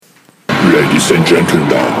Ladies and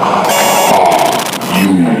gentlemen, are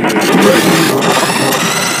you ready?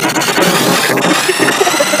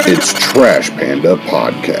 It's Trash Panda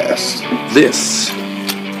Podcast. This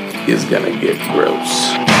is gonna get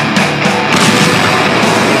gross.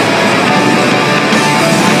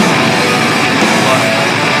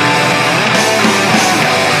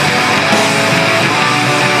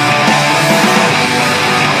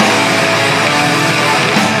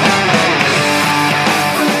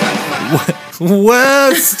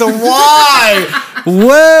 West why?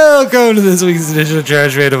 Welcome to this week's edition of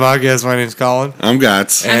Trash Panda Podcast. My name's Colin. I'm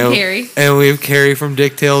Gats. I'm Carrie. And we have Carrie from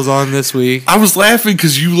Dick Tales on this week. I was laughing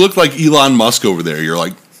because you look like Elon Musk over there. You're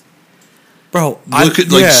like, bro,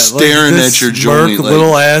 staring at your joint,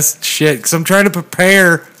 little ass shit. Because I'm trying to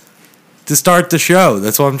prepare to start the show.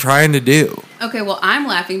 That's what I'm trying to do. Okay, well, I'm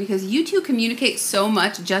laughing because you two communicate so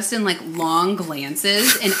much just in like long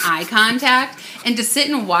glances and eye contact, and to sit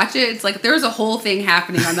and watch it, it's like there's a whole thing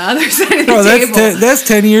happening on the other side of the table. That's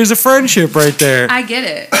 10 years of friendship right there. I get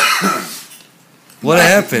it. What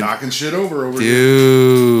happened? knocking shit over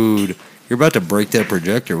Dude, you're about to break that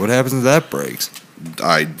projector. What happens if that breaks?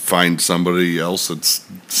 I find somebody else that's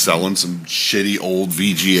selling some shitty old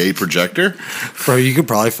VGA projector. Bro, you could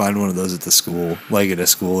probably find one of those at the school, like at a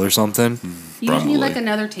school or something. You just need like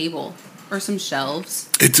another table or some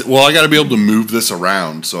shelves. Well, I got to be able to move this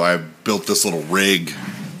around, so I built this little rig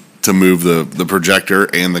to move the projector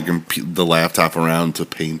and the laptop around to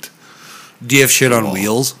paint. Do you have shit on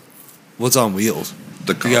wheels? What's on wheels?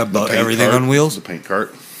 You got everything on wheels? The paint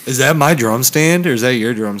cart. Is that my drum stand or is that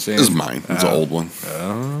your drum stand? This is mine. It's an old one.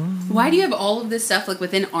 Why do you have all of this stuff like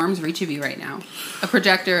within arm's reach of you right now? A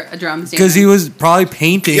projector, a drum stand. Because he was probably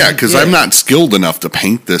painting. Yeah, because I'm not skilled enough to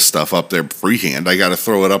paint this stuff up there freehand. I got to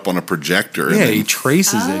throw it up on a projector. Yeah, he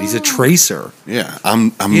traces it. He's a tracer. Yeah, I'm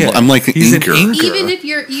like an He's inker. An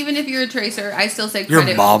inker. Even if you're a tracer, I still say Your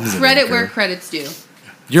credit. mom's an Credit inker. where credit's due.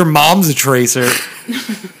 Your mom's a tracer.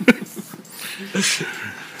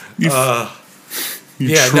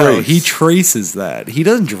 No, he traces that. He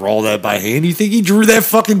doesn't draw that by hand. You think he drew that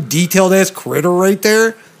fucking detailed ass critter right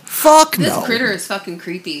there? Fuck no. This critter is fucking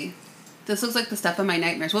creepy. This looks like the stuff of my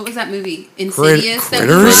nightmares. What was that movie? Insidious?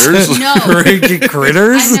 Critters? No. Critters? I've never seen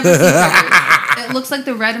Critters. It looks like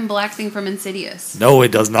the red and black thing from Insidious. No,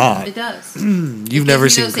 it does not. It does. You've never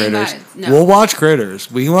seen Critters. No. We'll watch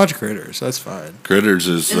Critters. We can watch Critters. That's fine. Critters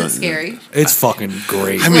is it scary? It's fucking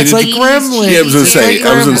great. I mean, it's like Gremlins. Yeah, I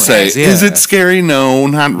was gonna say, Yeah. is it scary? No,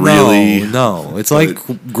 not really. No. It's like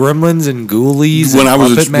Gremlins and Ghoulies. When and I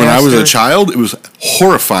was Puppet a child, it was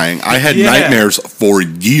horrifying. I had nightmares for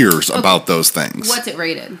years about those things. What's it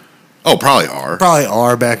rated? Oh, probably R. Probably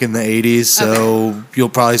R back in the 80s, so you'll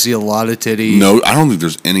probably see a lot of titties. No, I don't think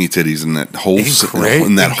there's any titties in that whole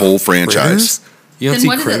whole franchise. Critters? You don't Then see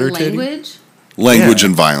what is critter it? Titties? Language? Language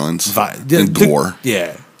and violence and gore.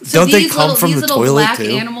 Yeah. So don't they come from the toilet black too?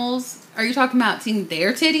 Animals? Are you talking about seeing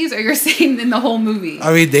their titties, or you're saying in the whole movie?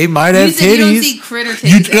 I mean, they might have you said you don't titties. see critter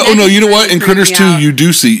titties. You know what? In Critters 2, you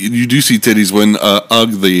do see titties when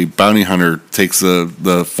Ugg the bounty hunter takes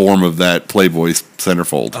the form of that Playboy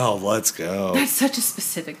centerfold. Oh, let's go. That's such a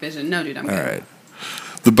specific vision. No, dude, I'm good. All right.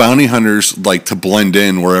 The bounty hunters like to blend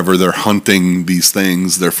in wherever they're hunting these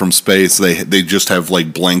things. They're from space. They just have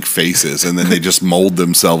like blank faces, and then they just mold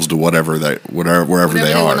themselves to wherever they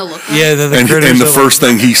are. Look like. Yeah, then And the first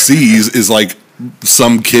thing he sees is like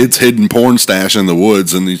some kid's hidden porn stash in the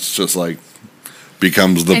woods, and he's just like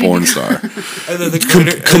becomes the porn star. And then the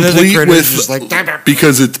Complete critter's with just like,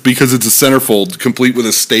 because it's a centerfold, complete with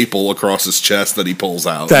a staple across his chest that he pulls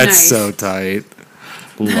out. that's Nice. so tight.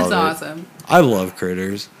 That's Love it. awesome. I love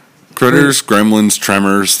Critters. Critters, Gremlins,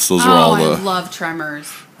 Tremors. Those are all I the love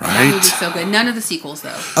Tremors. Right? That movie's so good. None of the sequels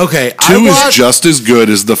though. Okay, two is just as good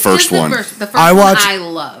as the first Just the one. First, the first I watched- one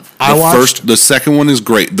I love. The second one is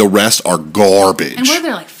great. The rest are garbage. And what are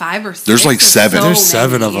there, like 5 or 6? There's like 7. There's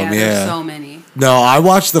 7 of them, yeah. There's so many. No, I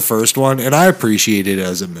watched the first one, and I appreciate it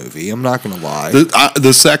as a movie. I'm not going to lie.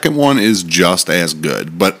 The second one is just as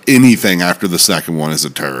good, but anything after the second one is a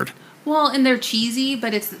turd. Well, and they're cheesy,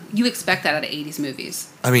 but you expect that out of 80s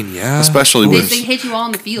movies. I mean, yeah. Especially with They hit you all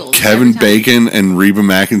in the field. Kevin every time. Bacon and Reba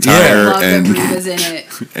McEntire I love that Reba's in it.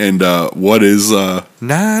 and what is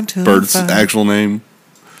 9 to Bert's 5. actual name?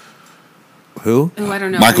 Who? Oh, I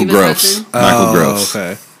don't know. Michael Reba's Gross. husband? Michael Gross.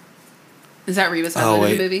 Okay. Is that Reba's husband in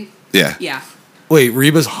wait. the movie? Yeah. Yeah. Wait,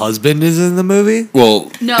 Reba's husband is in the movie?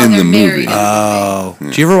 Well, No, in they're the married. movie. Oh.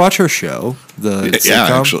 Did you ever watch her show? The Yeah,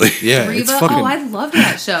 sitcom? actually. Yeah, Reba, it's fucking... I loved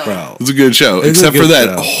that show. Bro. It's a good show, It's a except for good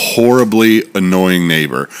that show. horribly annoying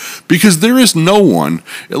neighbor. Because there is no one,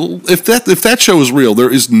 if that show is real,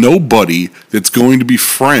 there is nobody that's going to be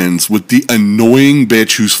friends with the annoying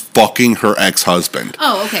bitch who's fucking her ex-husband.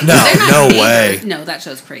 Oh, okay. No, They're not no neighbors. way. No, that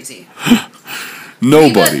show's crazy.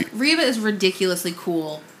 Nobody. Reba is ridiculously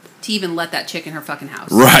cool to even let that chick in her fucking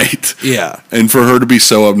house. Right. Yeah. And for her to be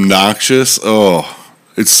so obnoxious,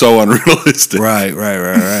 it's so unrealistic. Right.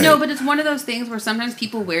 No, but it's one of those things where sometimes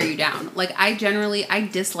people wear you down. Like, I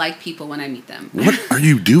dislike people when I meet them. What are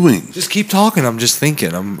you doing? Just keep talking. I'm just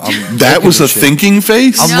thinking. I'm That looking was at a shit. thinking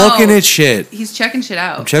face? I'm No. looking at shit. He's checking shit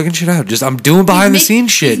out. I'm checking shit out. I'm doing behind the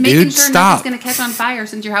scenes shit, he's making dude. sure Stop. nothing's gonna catch on fire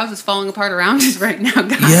since your house is falling apart around us right now,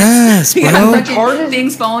 guys. Yes, You got bro. fucking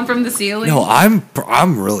things falling from the ceiling. No, I'm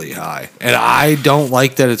really high, and I don't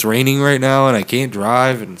like that it's raining right now, and I can't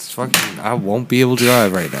drive, and it's fucking. I won't be able to drive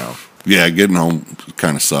right now, Yeah, getting home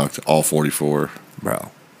kind of sucked. All 44. bro.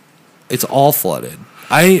 It's all flooded.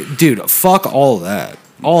 Dude, fuck all of that.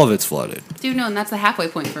 All of it's flooded. Dude, no, and that's the halfway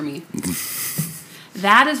point for me.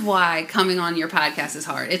 That is why coming on your podcast is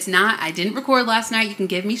hard. It's not, I didn't record last night. You can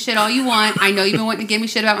give me shit all you want. I know you've been wanting to give me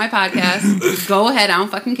shit about my podcast. Go ahead. I don't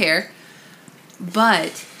fucking care.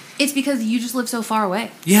 But it's because you just live so far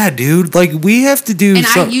away. Yeah, dude. Like we have to do. And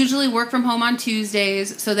I usually work from home on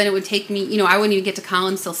Tuesdays, so then it would take me, I wouldn't even get to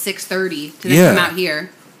Collins till 6:30 to then come out here,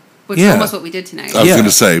 which is almost what we did tonight. I was Yeah. going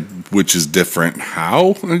to say, which is different.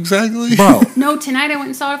 How exactly? bro. No, tonight I went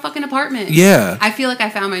and saw a fucking apartment. Yeah. I feel like I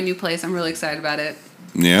found my new place. I'm really excited about it.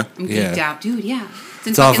 Yeah. I'm geeked Yeah. out. Dude, yeah.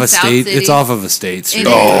 It's off fucking a South state. City. It's off of a state It street. is.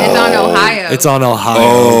 It's on Ohio. It's on Ohio,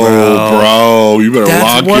 Oh, bro. You better That's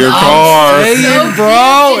lock what your I'm car. saying, So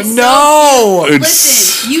bro. cute. It's so No. cute. It's-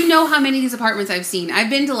 Listen, you know how many of these apartments I've seen. I've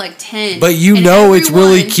been to like 10. But you and know it's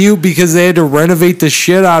really everyone- cute because they had to renovate the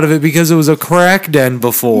shit out of it because it was a crack den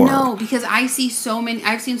before. No, because I've seen so many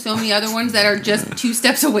other ones that are just 2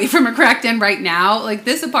 steps away from a crack den right now. Like,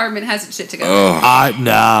 this apartment has its shit together.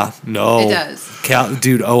 No. It does.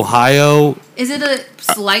 Dude, Ohio. Is it a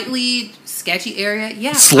slightly sketchy area?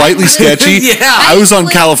 Yeah. Slightly I live- sketchy. Yeah. I was on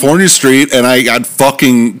live- California Street and I got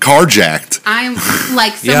fucking carjacked. I'm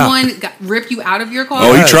like, Yeah. someone ripped you out of your car?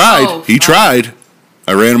 Oh, he Yes. tried. Oh, He fuck. tried.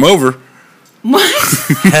 I ran him over. What?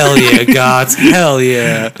 Hell yeah, gods. Hell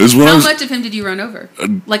yeah. It was when I How was much of him did you run over?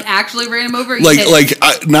 Like, actually ran him over? Or you hit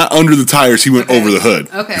him? not under the tires. He went Okay. over the hood.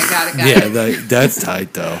 Okay, got it. Yeah, that's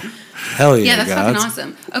tight though. Hell yeah, Yeah, that's gods. fucking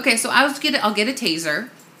awesome. Okay, so I'll get a taser,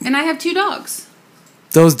 and I have 2 dogs.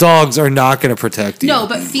 Those dogs are not going to protect you. No,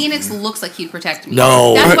 but Phoenix looks like he'd protect me.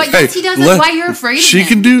 No. That's why. Hey, Yes, he does. That's why you're afraid of She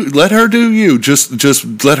him. can let her do you.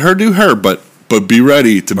 Just let her do her. But be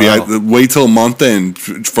ready to be. Bro. Wait till a month in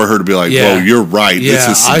for her to be like, Yeah. "Whoa, you're right. Yeah, this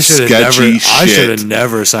is some I should have sketchy never. I should shit." have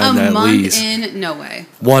never signed A that month lease. in, no way.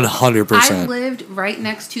 100%. I lived right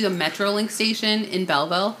next to the Metrolink station in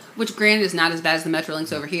Belleville, which granted is not as bad as the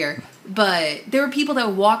Metrolinks over here, but there were people that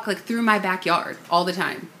would walk like through my backyard all the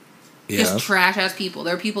time. Yeah. Just trash ass people.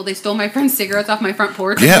 There were people, they stole my friend's cigarettes off my front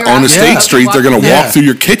porch. Yeah, We were on a out state there street, they're walking gonna down. walk through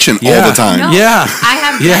your kitchen all Yeah. the time. No, Yeah. I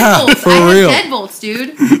have Yeah, deadbolts. for I real. have deadbolts,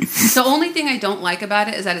 dude. The only thing I don't like about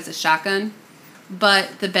it is that it's a shotgun,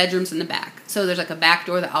 but the bedroom's in the back. So there's like a back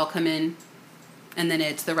door that I'll come in, and then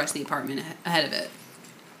it's the rest of the apartment ahead of it.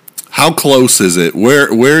 How close is it?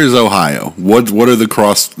 Where is Ohio? What are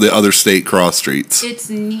the other state cross streets? It's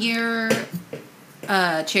near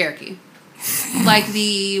Cherokee. Like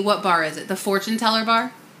what bar is it? The Fortune Teller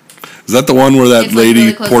bar? Is that the one where that It's, like, lady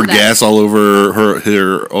really close poured to that. gas all over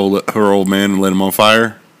her old man and lit him on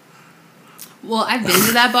fire? Well, I've been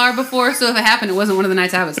to that bar before, so if it happened, it wasn't one of the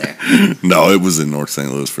nights I was there. No, it was in North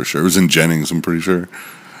St. Louis for sure. It was in Jennings, I'm pretty sure.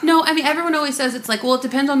 No, I mean, everyone always says it's like, well, it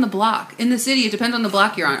depends on the block. In the city, it depends on the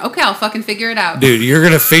block you're on. Okay, I'll fucking figure it out. Dude, you're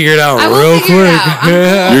going to figure it out I will real figure it quick. out.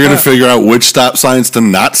 I'm You're gonna figure out which stop signs to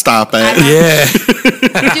not stop at. Yeah. Dude,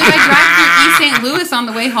 I drive through East St. Louis on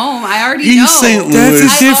the way home. I already know. East St. Louis. That's a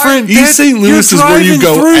I different. already- East St. Louis you're is where you driving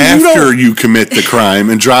go through, after you commit the crime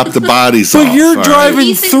and drop the bodies off. But you're all right? driving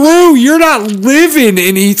East St. through. You're not living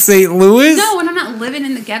in East St. Louis. No, and I'm not living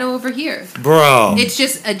in the ghetto over here. Bro. It's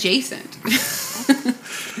just adjacent.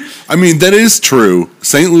 I mean, that is true.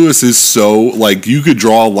 St. Louis is so, like, you could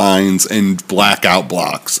draw lines and black out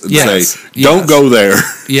blocks and Yes, say, don't yes. go there.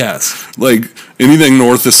 Yes. Like, anything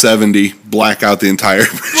north of 70, black out the entire...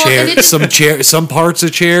 Well, and it's- Some parts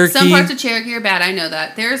of Cherokee. Some parts of Cherokee are bad. I know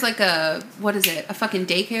that. There's like a fucking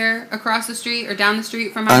daycare across the street or down the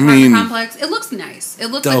street from my apartment complex. It looks nice. It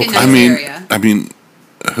looks like a nice area.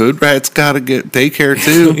 hood rats gotta get daycare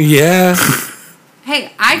too. Yeah.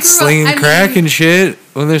 Hey, I grew Slinging up. crack and shit.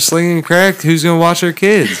 When they're slinging crack, who's gonna watch their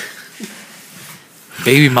kids?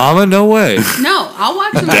 Baby mama? No way. No, I'll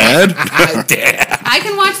watch them. Dad? Dad. I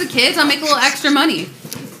can watch the kids. I'll make a little extra money.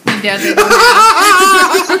 Dad,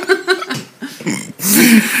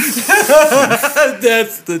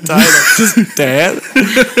 That's the title. Just Dad?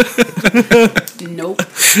 nope.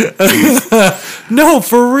 No,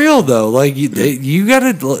 for real though. Like you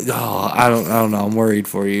gotta. Oh, I don't know. I'm worried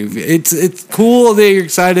for you. It's cool that you're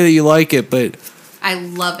excited that you like it, but I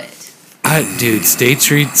love it. Dude, state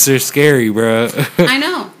streets are scary, bro. I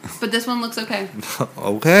know, but this one looks okay.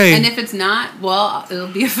 Okay. And if it's not, well, it'll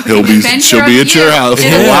be a fucking He'll be. adventure. She'll of be the at your year. house.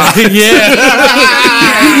 It'll- yeah.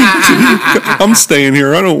 I'm staying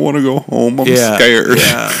here. I don't want to go home. I'm scared.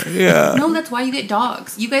 Yeah. No, that's why you get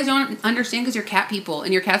dogs. You guys don't understand because you're cat people,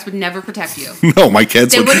 and your cats would never protect you. No, my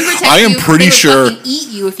cats. They Would, wouldn't protect I am you. pretty They would sure. fucking eat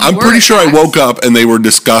you if you I'm were pretty sure I attacked. woke up and they were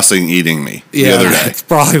discussing eating me the Yeah, other day. that's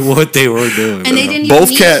probably what they were doing. And they didn't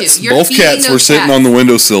Both even cats. need to. You're Both feeding cats were those sitting cats. on the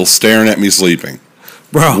windowsill staring at me sleeping.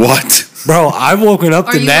 Bro, What? bro, I've woken up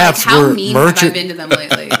Are to you naps like, how where mean have I Merch, been to them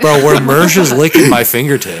lately? bro, where Merch is licking my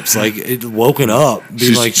fingertips. Like it woken up,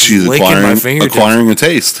 being like she's licking my acquiring, fingertips. acquiring a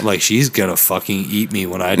taste. I'm like she's gonna fucking eat me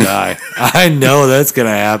when I die. I know that's gonna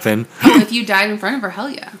happen. Oh, if you died in front of her, hell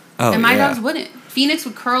yeah. Oh, And my yeah. dogs wouldn't. Phoenix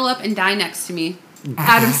would curl up and die next to me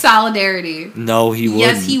out of solidarity. No, he wouldn't.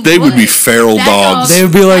 Yes, he They would would. be feral That dogs. dog They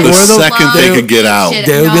would be like, The where the second they could get out. shit-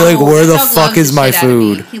 They would be like, No, where the that dog fuck loves is my shit out of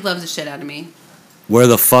me. food? He loves the shit out of me. Where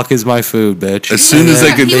the fuck is my food, bitch? As soon And as they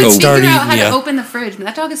then could He go- would start figure out how eating to you. open the fridge. But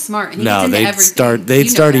that dog is smart. And he No, gets into they'd everything. start. They'd You know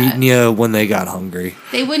start that. eating you when they got hungry.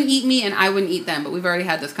 They wouldn't eat me, and I wouldn't eat them. But we've already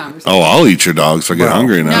had this conversation. Oh, I'll eat your dogs if I get Bro.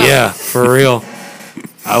 hungry enough. No. Yeah, for real.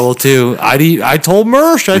 I will too. I told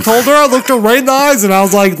Mersh. I told her. I looked her right in the eyes, and I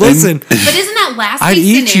was like, "Listen, But isn't that last I'd case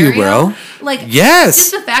eat you, scenario? bro. Like, Yes.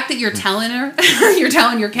 just the fact that you're telling her, you're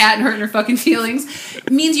telling your cat and hurting her fucking feelings,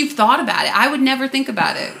 means you've thought about it. I would never think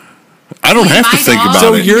about it. I don't Eat have to my think dog. about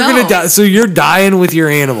so it. you're No. gonna die. So you're dying with your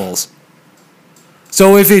animals.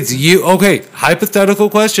 So if it's you, okay. Hypothetical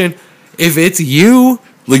question: if it's you,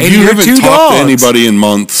 Like and you your haven't two talked to dogs, anybody in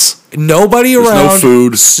months. nobody There's no around,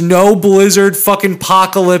 food. snow blizzard, fucking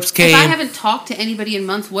apocalypse If I came. haven't talked to anybody in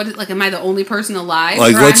months, what? Like, am I the only person alive?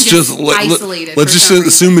 Like or let's I'm just isolated. let's for just some reason?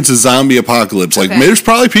 assume it's a zombie apocalypse. Like Okay. there's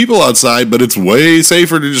probably people outside, but it's way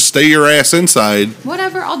safer to just stay your ass inside.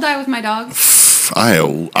 Whatever. I'll die with my dog.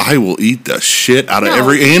 I will eat the shit out of No,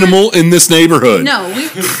 every you're- animal in this neighborhood. No,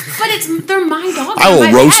 but they're my dogs. I they're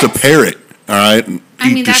will my roast a pets. parrot. All right. and I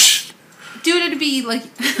eat mean, the that's- Dude, it'd be like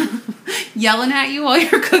yelling at you while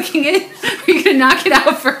you're cooking it. Or you're gonna knock it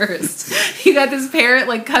out first. You got this parrot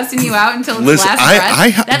like cussing you out until its Listen, last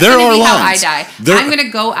breath. That's there gonna are be lines. how I die. There- I'm gonna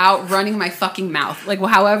go out running my fucking mouth, like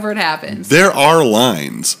however it happens. There are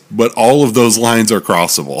lines, but all of those lines are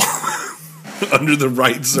crossable under the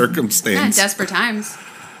right Not in circumstance. desperate times.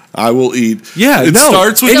 I will eat. Yeah, it no,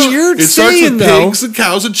 starts with and you're it starts saying, with though- pigs and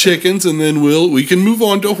cows and chickens, and then we can move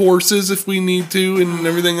on to horses if we need to and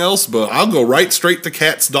everything else. But I'll go right straight to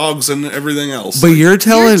cats, dogs, and everything else. But you're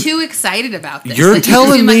telling You're too excited about this. You're Like,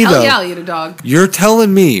 telling like, me, hell though. yeah, I'll eat a dog. You're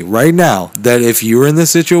telling me right now that if you were in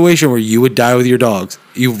this situation where you would die with your dogs,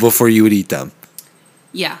 before you would eat them.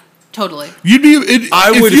 Yeah, totally. You'd be.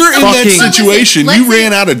 I if would you're in that fucking- But situation, listen, you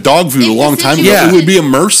ran out of dog food if a the long time ago. situation- It would be a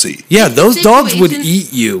mercy. Yeah, those dogs would Situation-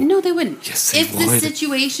 eat you. No, they wouldn't. Yes, they if the would.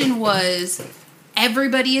 situation was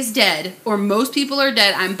everybody is dead or most people are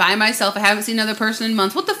dead, I'm by myself, I haven't seen another person in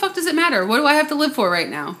months, what the fuck does it matter? What do I have to live for right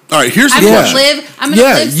now? All right, here's the I'm gonna question. live. I'm gonna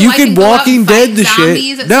Yeah, live so you I can can go out Walking and fight Dead the zombies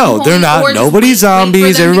shit. at No, some they're point, not. or just Nobody's wait for zombies.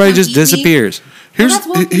 them to Everybody come just eat me. disappears. Here's that's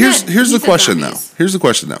Walking here's Dead. here's He the said question though. zombies. Here's the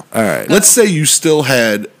question though. All right. Let's say you still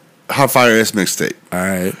had Hot Fire ass mixtape. All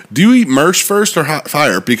right. Do you eat Mersh first or Hot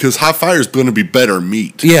Fire? Because Hot Fire is going to be better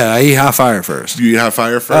meat. Yeah, I eat hot fire first. Do you eat Hot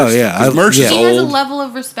Fire first? Oh, yeah. 'Cause Mersh yeah. is He has a old. level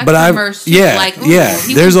of respect But for I've- Mersh. Too. yeah, like, yeah,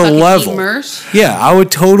 he there's would a fucking eat level. Mersh. Yeah, I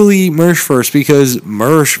would totally eat Mersh first because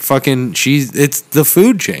Mersh fucking it's the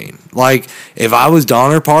food chain. Like if I was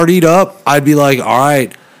Donner partied up, I'd be like, all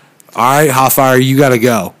right, Hot Fire, you gotta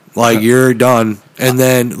go. Like you're done. And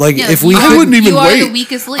then like Yeah, if we you I are- wouldn't even you are wait. the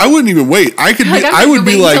weakest link. I wouldn't even wait. I could. Be, Like, I'm I gonna would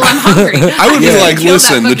be wait like. until I'm hungry. I would be Yeah. like, Kill that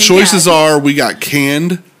listen. The fucking choices cat. are: we got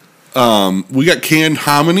canned. We got canned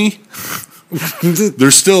hominy.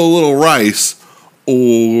 There's still a little rice,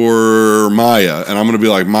 or Maya, and I'm gonna be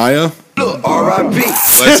like Maya.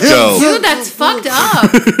 Let's go. Dude, that's fucked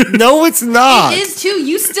up. no, it's not. It is too.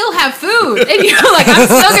 You still have food, and you're like, I'm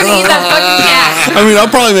still gonna eat that fucking cat. I mean, I'll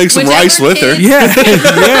probably make some Whichever rice with her. kid- Yeah,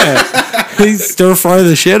 yeah. They stir fry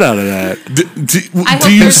the shit out of that.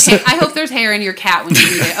 I hope there's hair in your cat when you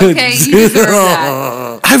eat it. Okay, you deserve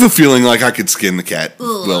that. I have a feeling like I could skin the cat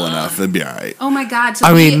well enough. It'd be all right. Oh my god! So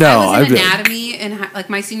I was in anatomy in like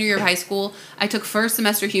my senior year of high school. I took first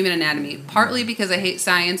semester human anatomy, partly because I hate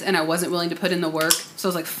science and I wasn't willing to put in the work. So I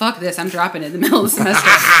was like, "Fuck this! I'm dropping it in the middle of the semester."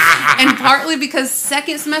 And partly because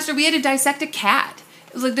second semester we had to dissect a cat.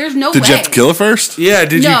 It was like, there's no way. Did you have to kill it first? Yeah,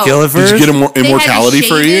 did No. you kill it first? Did you get immortality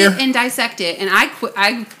for a year? And dissect it, and I quit.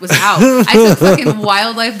 I was out. I took fucking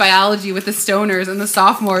wildlife biology with the stoners and the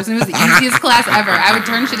sophomores, and it was the easiest class ever. I would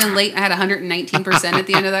turn shit in late. I had 119% at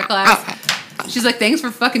the end of that class. She's like, "Thanks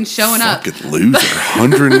for fucking showing up." Fucking loser.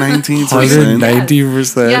 119%.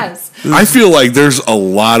 119%. Yes. I feel like there's a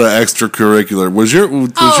lot of extracurricular. Was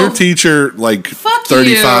your teacher like Fuck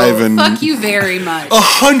 35 you. and Fuck you very much.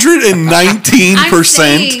 119%? I'm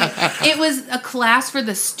saying it was a class for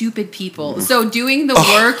the stupid people. So doing the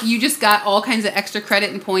work, you just got all kinds of extra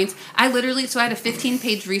credit and points. I had a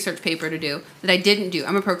 15-page research paper to do that I didn't do.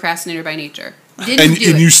 I'm a procrastinator by nature. And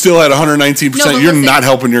you still had 119%. No, You're not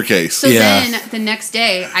helping your case. So then the next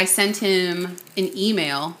day, I sent him an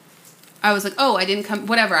email. I was like, "Oh, I didn't come.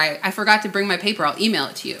 Whatever. I forgot to bring my paper. I'll email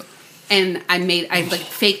it to you." And I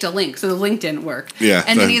faked a link, so the link didn't work. Yeah.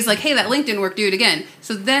 And then he's like, "Hey, that link didn't work. Do it again."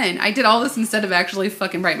 So then I did all this instead of actually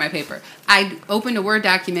fucking write my paper. I opened a Word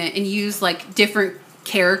document and used like different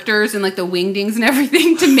characters and like the wingdings and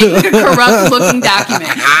everything to make like a corrupt looking document.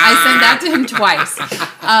 I sent that to him twice.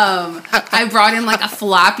 I brought in like a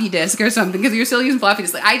floppy disk or something because you're still using floppy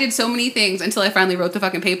disk. Like, I did so many things until I finally wrote the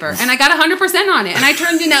fucking paper, and I got 100% on it, and I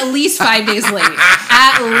turned in at least 5 days late.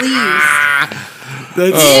 At least. He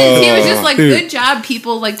was just like, "Good job,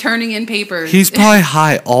 people, like turning in papers." He's probably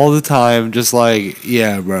high all the time, just like,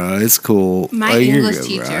 "Yeah, bro, it's cool." My like, English good,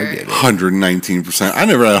 teacher. Bro, I get it. 119%. I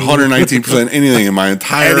never had 119% anything in my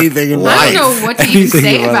entire Anything in life. I don't know what to even Anything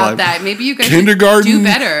say in my about life. that. Maybe you guys Kindergarten, should do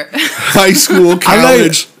better. High school,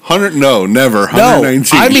 college, 100. No, never.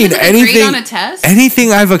 119. No, I mean Even a grade anything. on a test?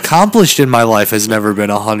 Anything I've accomplished in my life has never been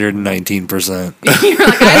 119%. You're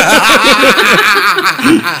like,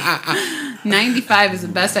 95 is the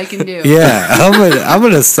best I can do. Yeah, I'm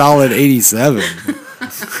at a solid 87.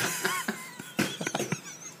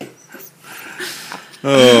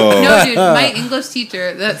 No, dude, my English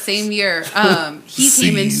teacher that same year, he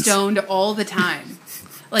came in C's. stoned all the time.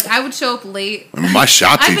 Like, I would show up late. I mean, my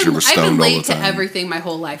shop teacher was I've been stoned all the late to time. everything my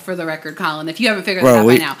whole life, for the record, Colin. If you haven't figured Bro, that out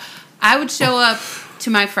we- by now. I would show up to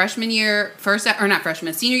my freshman year,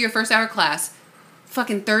 senior year first hour class,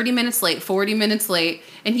 fucking 30 minutes late, 40 minutes late,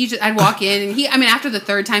 and I'd walk in, and after the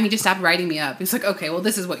third time, he just stopped writing me up. He's like, "Okay, well,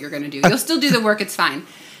 this is what you're going to do. You'll still do the work, it's fine."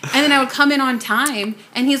 And then I would come in on time,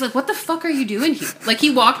 and he's like, "What the fuck are you doing here?" Like, he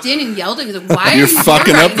walked in and yelled at me. He's like, "Why You're are you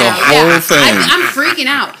fucking here up right the now?" whole thing. I'm freaking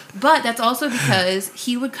out. But that's also because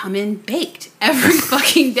he would come in baked every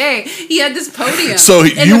fucking day. He had this podium. So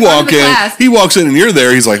in the you front of walk the in, class. he walks in, and you're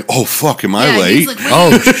there. He's like, "Oh fuck, am I Yeah, late?" he's like, "Wait,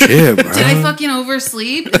 Oh shit, bro. did I fucking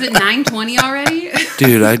oversleep? Is it 9:20 already?"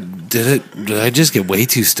 Dude, did I just get way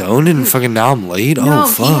too stoned and fucking now I'm late? No, Oh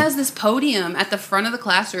fuck. he has this podium at the front of the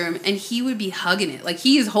classroom, and he would be hugging it. Like,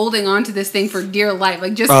 he is holding on to this thing for dear life.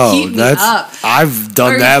 Like, just keep me up. I've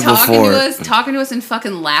done Or he's that talking before. talking to us and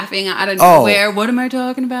fucking laughing out of Oh. nowhere. What am I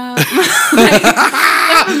talking about? like,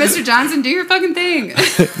 Mr. Johnson, do your fucking thing.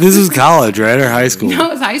 This is college, right, or high school? No,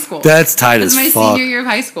 it was high school. That's tight It was as my fuck. senior year of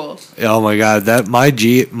high school. Oh my god, that my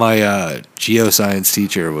geoscience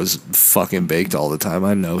teacher was fucking baked all the time.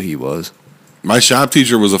 I know he was. My shop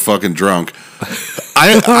teacher was a fucking drunk. How I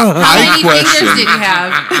many fingers question. did you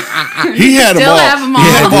have? He had them Still all. have them all.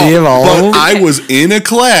 Yeah, did he have all of But them? I was in a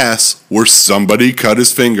class where somebody cut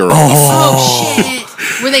his finger off. Oh shit!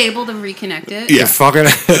 Were they able to reconnect it? Yeah. You're fucking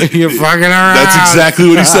around. That's exactly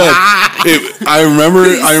what he said. I remember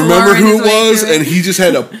slurring who his it way was, through it. and he just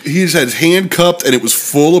had his hand cupped, and it was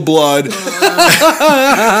full of blood. and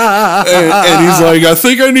he's like, "I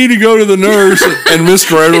think I need to go to the nurse." And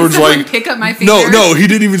Mr. Edwards Someone like, pick up my finger. no, he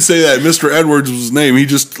didn't even say that. Mr. Edwards was his name.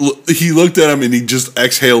 He looked at him and he just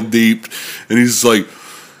exhaled deep, and he's like,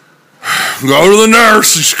 "Go to the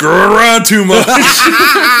nurse. You screwing around too much."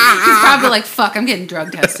 He's probably like, "Fuck, I'm getting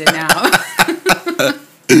drug tested now."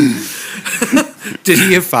 Did he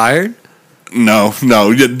get fired? No, he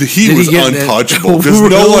was he get untouchable that? because no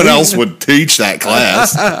Really? one else would teach that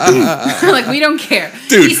class. Like, we don't care,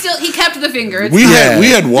 Dude. He kept the finger. It's We fine.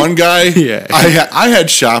 had one guy. Yeah. I had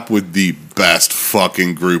shop with the best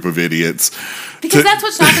fucking group of idiots. because that's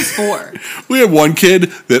what shop is for. We had one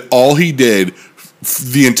kid that all he did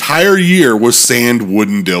the entire year was sand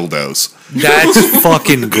wooden dildos. That's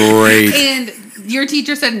fucking great. And your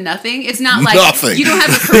teacher said nothing. It's not like Nothing. you don't have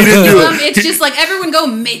a didn't do curriculum. it. It's just like everyone go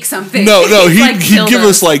make something. No, It's he'd, like he'd give dildos.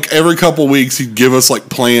 us like every couple weeks. He'd give us like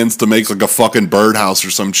plans to make like a fucking birdhouse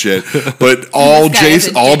or some shit. But all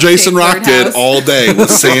This guy has a Jason dick-shaped Rock did birdhouse. all day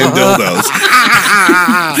was sand dildos.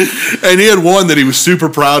 And he had one that he was super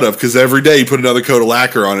proud of because every day he put another coat of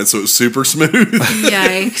lacquer on it, so it was super smooth.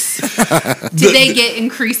 Yikes! Did they get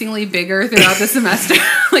increasingly bigger throughout the semester?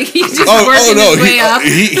 Like he just working his way up.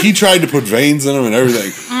 He tried to put veins in them and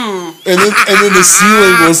everything. Mm. And then the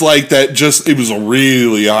ceiling was like that. Just it was a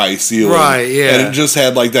really high ceiling, Right, yeah. And it just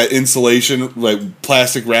had like that insulation, like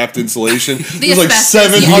plastic wrapped insulation. The It was like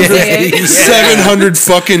asbestos, 700, yeah. 700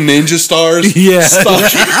 fucking ninja stars. Yeah. stuck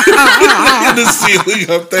in the ceiling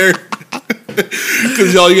up there.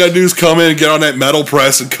 Because all you gotta do is come in and get on that metal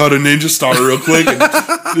press and cut a ninja star real quick and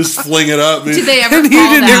just fling it up. Did they ever And he fall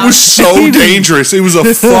didn't- down? It was so dangerous. It was a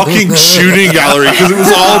fucking shooting gallery because it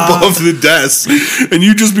was all above the desk, and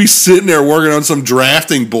you'd just be sitting there working on some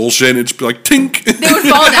drafting bullshit, and it'd just be like tink. They would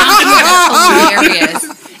fall down. That's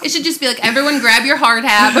hilarious. It should just be like everyone grab your hard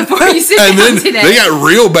hat before you sit And down then today. they got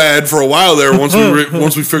real bad for a while there. Once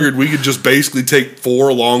we figured we could just basically take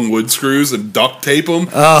 4 long wood screws and duct tape them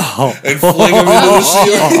and fling them into the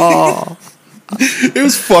ceiling. It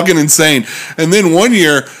was fucking insane. And then one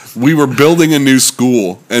year we were building a new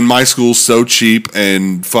school, and my school's so cheap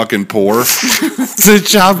and fucking poor. The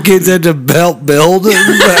shop kids had to build. No,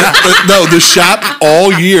 the shop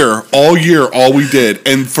all year, all we did,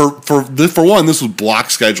 and for one, this was block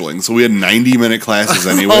scheduling, so we had 90-minute classes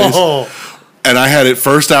anyways, and I had it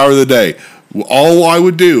first hour of the day. All I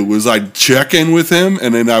would do was I'd check in with him,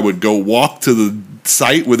 and then I would go walk to the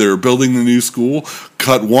site where they were building the new school,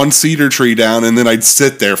 cut one cedar tree down, and then I'd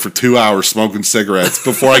sit there for 2 hours smoking cigarettes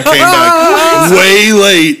before I came back way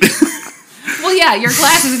late. Well, yeah, your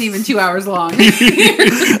class isn't even 2 hours long.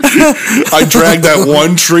 I dragged that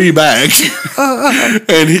one tree back,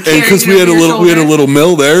 and because we had a little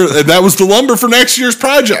mill there, and that was the lumber for next year's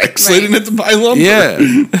project. So they Right. didn't have to buy lumber. Yeah.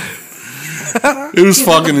 It was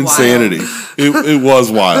fucking wild. insanity. It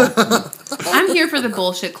was wild. I'm here for the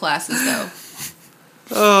bullshit classes, though.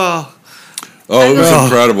 Oh, it was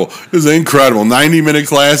incredible. It was incredible. 90-minute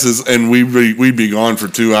classes, and we'd be gone for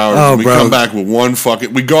 2 hours. Oh, and we'd bro. come back with one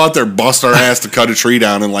fucking. We'd go out there, bust our ass to cut a tree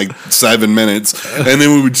down in like 7 minutes, and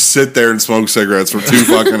then we would sit there and smoke cigarettes for 2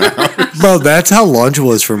 fucking hours. Bro, that's how lunch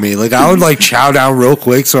was for me. Like I would like chow down real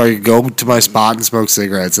quick so I could go to my spot and smoke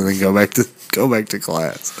cigarettes and then go back to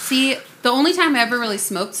class. See, the only time I ever really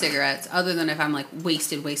smoked cigarettes, other than if I'm like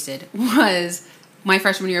wasted, was my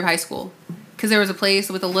freshman year of high school. Because there was a place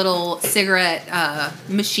with a little cigarette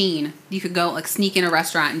machine. You could go like sneak in a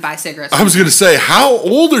restaurant and buy cigarettes. I was going to say, how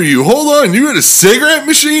old are you? Hold on. You had a cigarette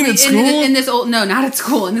machine at school? In this old, no, not at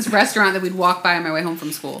school. In this restaurant that we'd walk by on my way home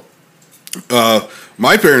from school.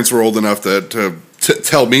 My parents were old enough to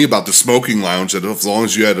tell me about the smoking lounge, that as long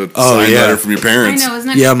as you had a signed yeah. letter from your I parents. know,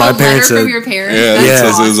 isn't it? Yeah, my a parents letter from said- your parents. Yeah, That's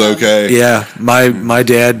that says it was awesome. okay. Yeah, my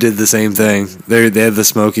dad did the same thing. They had the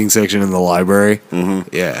smoking section in the library.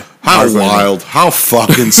 Mm-hmm. Yeah. How Everybody- wild. How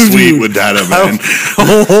fucking sweet would that have been?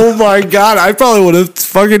 Oh my god! I probably would have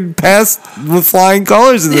fucking passed with flying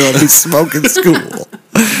colors in the smoking school.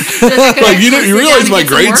 Like, you realize my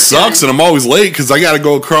grade sucks, and I'm always late because I got to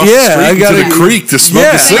go across Yeah, the I street to gotta- the creek to smoke a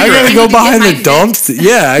I cigarette. gotta I go need to behind get the my dumpster.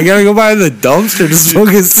 Yeah, I gotta go behind the dumpster to smoke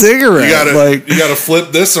a cigarette. You gotta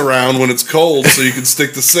flip this around when it's cold so you can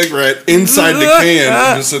stick the cigarette inside the can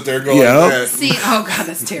and just sit there going Yeah. like that. See, oh god,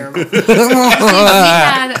 that's terrible. See, we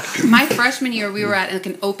had my freshman year. We were at like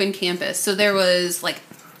an open campus, so there was like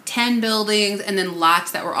 10 buildings and then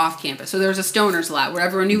lots that were off campus. So there was a stoners lot where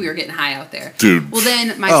everyone knew we were getting high out there. Dude. Well,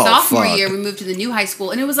 then my Oh, sophomore fuck. year, we moved to the new high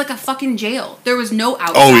school, and it was like a fucking jail. There was no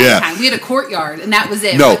outside Oh, yeah. time. We had a courtyard, and that was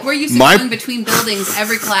it. No, Like, we're used to my- going between buildings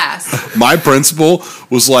every class. My principal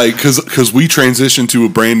was like, because we transitioned to a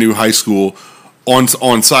brand new high school on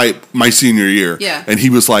site my senior year. Yeah. And he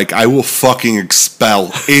was like, I will fucking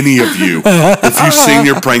expel any of you if you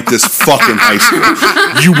senior prank this fucking high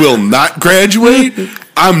school. You will not graduate.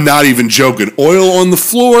 I'm not even joking. Oil on the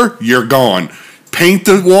floor, you're gone. Paint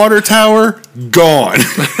the water tower, gone.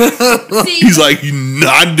 See, He's like, you're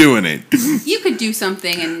not doing it. you could do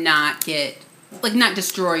something and not not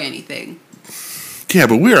destroy anything. Yeah,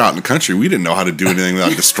 but we were out in the country. We didn't know how to do anything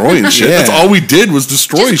without destroying shit. Yeah. That's all we did was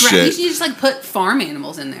destroy You shit. should just like put farm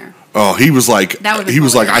animals in there. Oh, he was like, That would've been he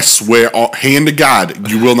was like, I hilarious. swear, hand to God,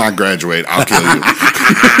 you will not graduate. I'll kill you.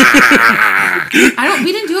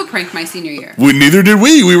 We didn't do a prank my senior year. Neither did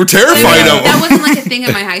we. We were terrified of That him. wasn't like a thing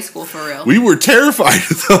in my high school for real. We were terrified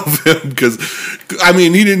of him because, I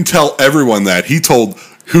mean, he didn't tell everyone that. He told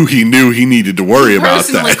who he knew he needed to worry about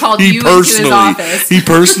personally that. called you into his office. He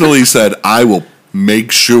personally said, "I will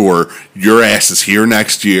make sure your ass is here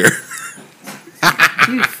next year."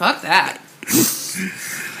 Dude, fuck that.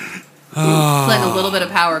 Letting a little bit of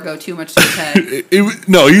power go too much to his head.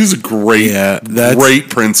 No, he was a great, that's- great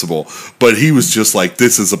principal, but he was just like,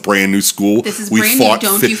 "This is a brand new school. This is brand new.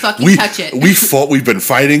 Don't you fucking touch it." We've been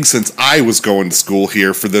fighting since I was going to school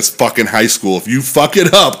here for this fucking high school. If you fuck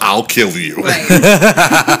it up, I'll kill you." Right.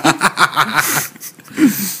 That's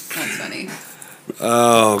funny.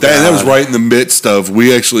 Oh, That was right in the midst of,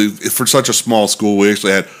 we actually, for such a small school, we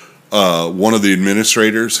actually had one of the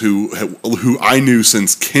administrators who I knew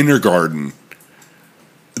since kindergarten.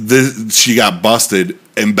 She got busted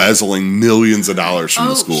embezzling millions of dollars from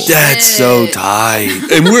the school. That's so tight.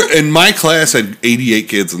 And my class had 88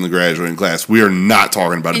 kids in the graduating class. We are not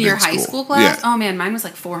talking about In a big your high school class? Yeah. Oh man, mine was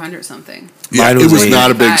like 400 something. Yeah, Mine it was was like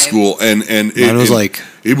not a big 85. school, and Mine was like-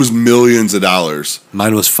 it was millions of dollars.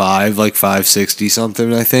 Mine was 560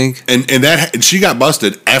 something, I think. And she got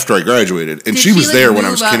busted after I graduated, and Did she was like, there when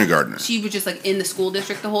I was move up? kindergartner. She was just like in the school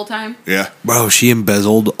district the whole time. Yeah, Bro, she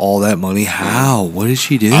embezzled all that money. How? What did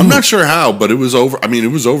she do? I'm not sure how, but it was over. I mean,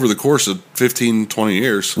 it was over the course of 15, 20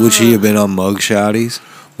 years. Would she have been on mug shotties?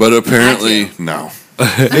 But apparently, Had no.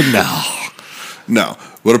 No.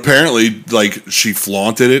 But apparently, like, she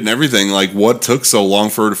flaunted it and everything. Like, what took so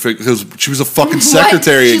long for her to fix? Because she was a fucking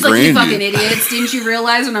secretary She's at like, you Grandview. fucking idiots. Didn't you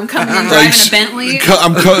realize when I'm coming in driving a Bentley? She's like,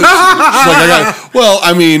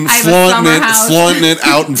 I mean, I have a summer house. flaunting it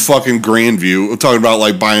out in fucking Grandview. We're talking about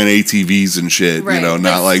like buying ATVs and shit, Right, you know, but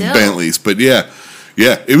not like still. Bentleys. But yeah,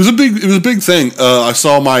 it was a big thing. I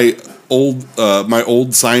saw my old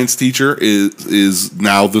science teacher is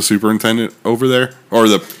now the superintendent over there, or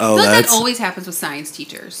the Oh, I feel like that that's always happens with science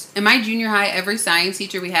teachers. In my junior high, every science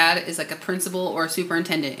teacher we had is like a principal or a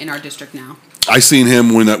superintendent in our district now. I seen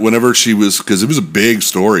him whenever she was, because it was a big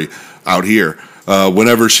story out here.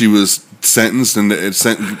 Whenever she was sentenced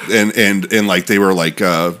and like they were like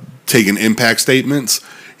taking impact statements.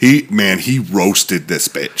 He roasted this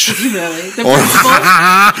bitch. Really? The principal?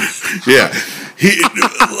 Yeah. He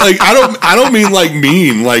like I don't mean like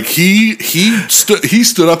mean, like he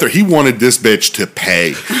stood up there. He wanted this bitch to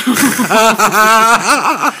pay.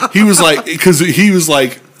 He was like, because he was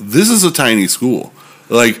like, this is a tiny school.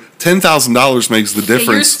 Like $10,000 makes the Yeah, you're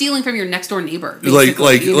difference. stealing from your next door neighbor. Like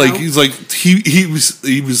basically, you know? he's like he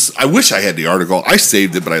was. I wish I had the article. I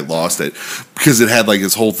saved it, but I lost it because it had like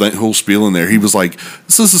his whole spiel in there. He was like,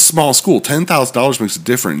 "This is a small school. $10,000 makes a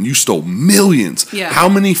difference. You stole millions. Yeah. How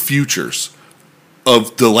many futures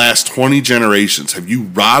of the last 20 generations have you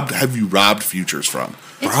robbed futures from?"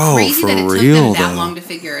 It's Bro, crazy for that it took real, them that though. long to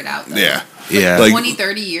figure it out. Though. Yeah, Yeah. Like 20,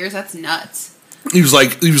 30 years, that's nuts. he was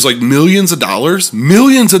like millions of dollars.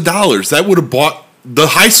 That would have bought the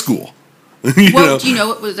high school. you Well, know? do you know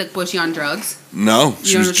what was like? Was she on drugs? No, You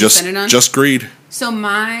she know was what she spent it on? just greed. So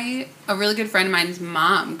a really good friend of mine's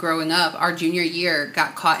mom, growing up, our junior year,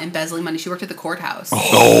 got caught embezzling money. She worked at the courthouse.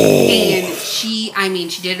 Oh. And she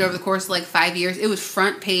did it over the course of like 5 years. It was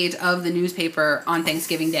front page of the newspaper on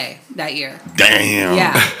Thanksgiving Day that year. Damn.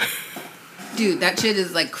 Yeah. Dude, that shit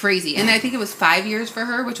is like crazy. And I think it was 5 years for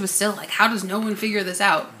her, which was still like, how does no one figure this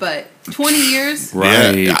out? But 20 years?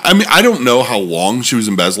 Right. Yeah, I mean, I don't know how long she was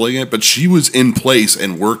embezzling it, but she was in place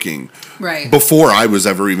and working Right. before I was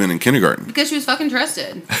ever even in kindergarten. Because she was fucking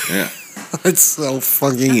trusted. Yeah. That's so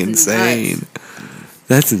fucking That's insane.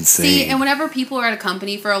 That's insane. See, and whenever people are at a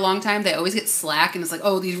company for a long time, they always get slack, and it's like,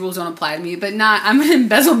 oh, these rules don't apply to me. But not, I'm gonna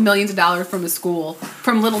embezzle millions of dollars from a school,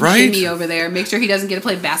 from little Right? Jimmy over there. Make sure he doesn't get to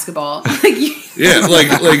play basketball. Yeah, like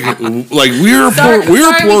we're a Sorry, poor we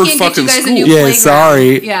can't get fucking you guys a school. new yeah, playground.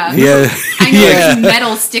 sorry. Yeah. Yeah. I know Yeah. there's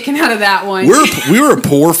metal sticking out of that one. We were a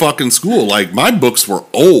poor fucking school. Like my books were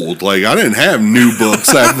old. Like I didn't have new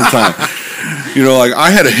books at the time. You know, like I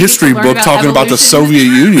had a history learn book about talking about the evolution. Soviet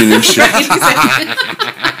Union and shit.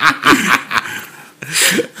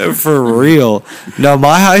 For real. No,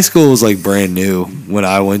 my high school was like brand new. When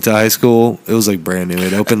I went to high school, it was like brand new.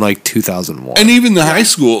 It opened like 2001. And even the high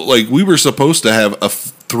school, like we were supposed to have a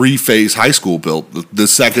 3-phase high school built. The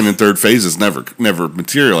second and third phases never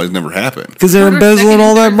materialized, never happened. Because they're What are embezzling second all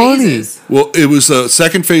and that third money. phases? Well, it was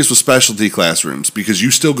second phase was specialty classrooms because you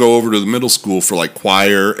still go over to the middle school for like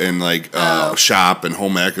choir and like shop and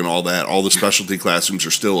home ec and all that. All the specialty classrooms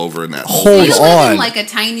are still over in that. Hold You live on. in like a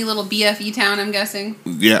tiny little BFE town, I'm guessing.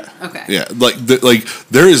 Yeah. Okay. Yeah. Like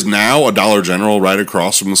there is now a Dollar General right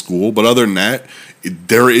across from the school, but other than that,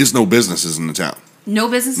 there is no businesses in the town. No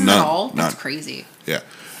businesses None, at all? That's none. crazy. Yeah.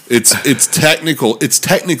 It's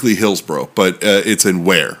technically Hillsborough, but it's in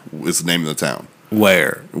Ware is the name of the town.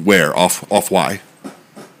 Where? Ware off why?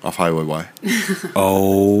 off Highway Y.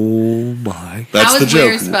 Oh my! That's How the is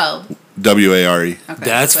where joke. spelled? W-A-R-E. Okay,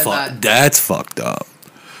 That's what I fuck. thought. That's fucked up.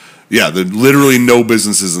 Yeah, there are literally no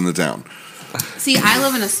businesses in the town. See, I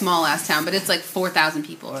live in a small ass town, but it's like 4,000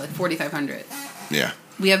 people or like 4,500. Yeah.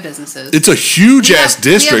 We have businesses. It's a huge We ass have-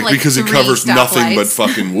 we have, district like, because it 3 covers nothing but stoplights.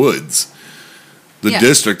 fucking woods. The Yeah.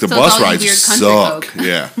 district, the So it's bus all you rides weird country suck. folk.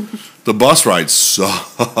 Yeah. The bus rides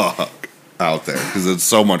suck out there because it's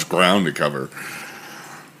so much ground to cover.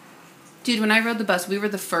 Dude, when I rode the bus, we were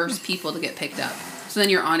the first people to get picked up. So then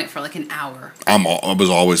you're on it for like an hour. I was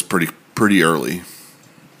always pretty early.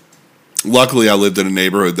 Luckily, I lived in a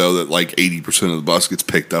neighborhood though that like 80% of the bus gets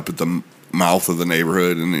picked up at the mouth of the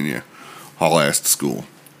neighborhood, and then you haul ass to school.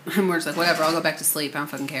 And we're just like, whatever, I'll go back to sleep. I don't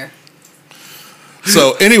fucking care.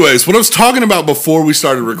 So, anyways, what I was talking about before we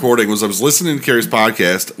started recording was I was listening to Carrie's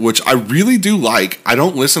podcast, which I really do like. I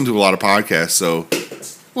don't listen to a lot of podcasts, so.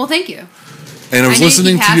 Well, thank you. And I was know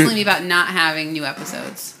listening you keep to hassling your, me about not having new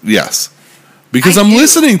episodes. yes, because I I'm do.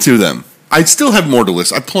 listening to them. I still have more to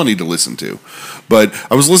listen. I have plenty to listen to, but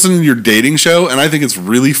I was listening to your dating show, and I think it's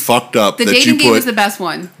really fucked up The that dating you game put is the best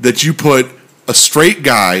one. that you put a straight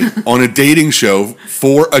guy on a dating show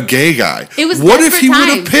for a gay guy. It was what desperate if he would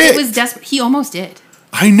have times. picked? It was desperate. He almost did.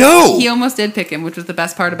 I know. He almost did pick him, which was the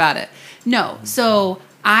best part about it. No, so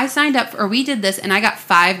I signed up, or we did this, and I got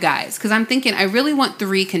 5 guys. Because I'm thinking, I really want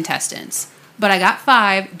 3 contestants. But I got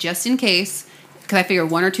 5, just in case, because I figure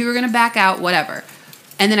 1 or 2 are going to back out, whatever.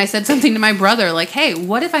 And then I said something to my brother, like, hey,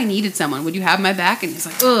 what if I needed someone? Would you have my back? And he's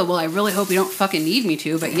like, oh, well, I really hope you don't fucking need me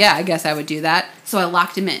to. But yeah, I guess I would do that. So I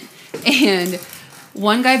locked him in. And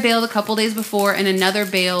one guy bailed a couple days before, and another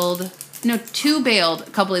bailed... No, 2 bailed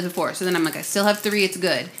a couple days before. So then I'm like, I still have 3. It's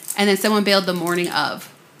good. And then someone bailed the morning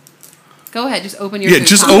of. Go ahead, just open your. Yeah, food.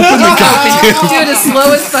 just Tom. open the Do it as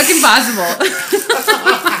slow as fucking possible.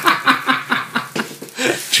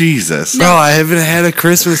 Jesus. Bro, I haven't had a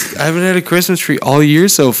Christmas tree all year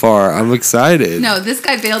so far. I'm excited. No, this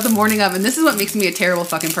guy bailed the morning of, and this is what makes me a terrible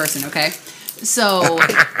fucking person. Okay, so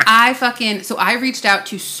I reached out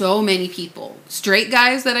to so many people, straight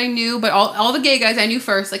guys that I knew, but all the gay guys I knew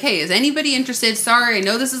first. Like, hey, is anybody interested? Sorry, I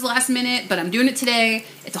know this is last minute, but I'm doing it today.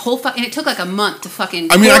 It's a whole and it took like a month to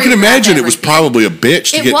fucking. I mean, I can choreograph imagine it was everything. probably a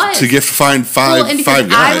bitch to find five and because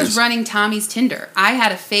guys. I was running Tommy's Tinder. I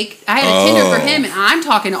had a Tinder for him, and I'm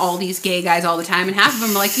talking to all these gay guys all the time, and half of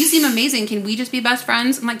them are like, you seem amazing, can we just be best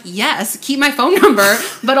friends? I'm like, yes, keep my phone number,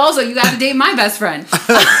 but also you got to date my best friend.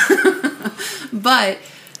 But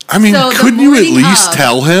I mean, so the couldn't you at morning least of-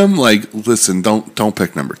 tell him, like, listen, don't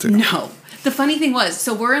pick number 2? No. The funny thing was,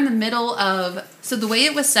 so we're in the middle of, so the way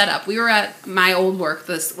it was set up, we were at my old work,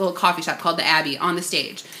 this little coffee shop called the Abbey on the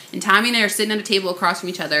stage. And Tommy and I are sitting at a table across from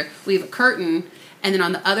each other. We have a curtain, and then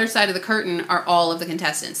on the other side of the curtain are all of the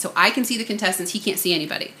contestants. So I can see the contestants, he can't see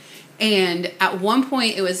anybody. And at one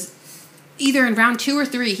point, it was either in round 2 or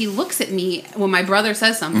 3, he looks at me when my brother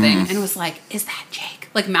says something and was like, is that Jake?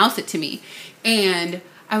 Like, mouth it to me. And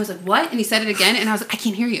I was like, what? And he said it again, and I was like, I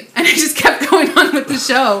can't hear you. And I just kept going on with the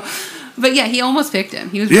show. But yeah, he almost picked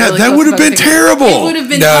him. He was Yeah, really that close would have to been picking him. terrible. It would have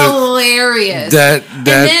been No, hilarious. that's- and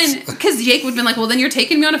then, because Jake would have been like, well, then you're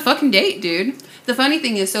taking me on a fucking date, dude. The funny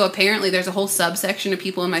thing is, so apparently there's a whole subsection of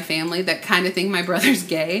people in my family that kind of think my brother's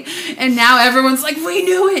gay. And now everyone's like, we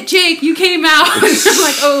knew it, Jake, you came out. And I'm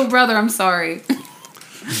like, oh, brother, I'm sorry.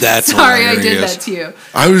 That's Sorry I hilarious. did that to you.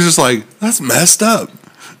 I was just like, that's messed up.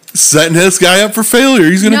 Setting this guy up for failure.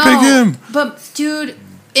 He's going to pick him. But, dude,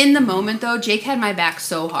 in the moment, though, Jake had my back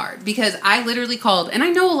so hard because I literally called, and I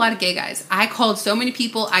know a lot of gay guys. I called so many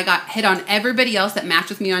people. I got hit on everybody else that matched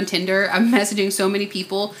with me on Tinder. I'm messaging so many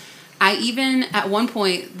people. I even, at one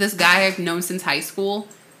point, this guy I've known since high school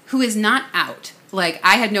who is not out. Like,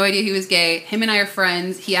 I had no idea he was gay. Him and I are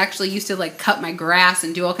friends. He actually used to, like, cut my grass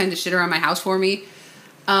and do all kinds of shit around my house for me.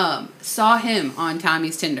 Saw him on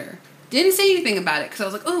Tommy's Tinder. Didn't say anything about it because I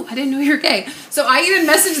was like, oh, I didn't know you were gay. So I even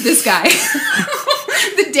messaged this guy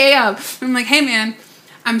the day of. I'm like, hey, man,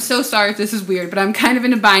 I'm so sorry if this is weird, but I'm kind of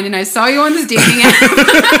in a bind, and I saw you on this dating app.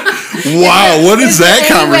 Wow, what is that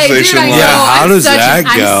conversation dude, I like? know, Yeah, how does that go?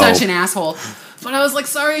 I'm such an asshole. But I was like,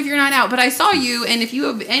 sorry if you're not out. But I saw you, and if you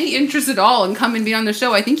have any interest at all in coming and be on the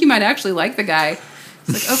show, I think you might actually like the guy.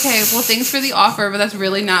 It's like, okay, well, thanks for the offer, but that's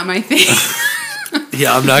really not my thing.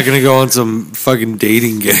 Yeah, I'm not gonna go on some fucking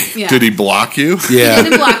dating game. Yeah. Did he block you? He Yeah.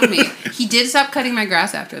 didn't block me. He did stop cutting my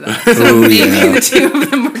grass after that. So Oh, maybe yeah. the two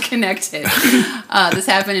of them were connected. This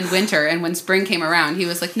happened in winter, and when spring came around, he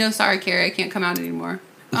was like, no, sorry, Carrie, I can't come out anymore.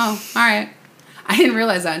 Oh, all right. I didn't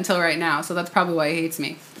realize that until right now, so that's probably why he hates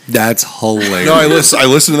me. That's hilarious. No, I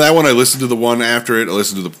listened to that one. I listened to the one after it. I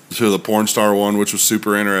listened to the porn star one, which was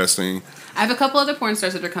super interesting. I have a couple other porn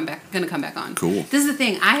stars that are going to come back on. Cool. This is the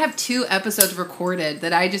thing. I have 2 episodes recorded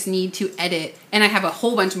that I just need to edit, and I have a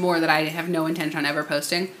whole bunch more that I have no intention on ever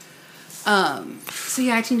posting. So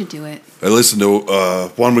yeah, I just need to do it. I listened to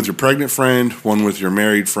one with your pregnant friend, one with your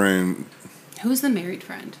married friend. Who's the married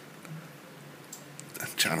friend?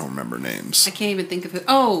 I don't remember names. I can't even think of who.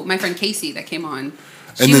 Oh, my friend Casey that came on.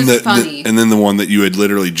 She And then was funny. and then the one that you had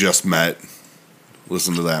literally just met.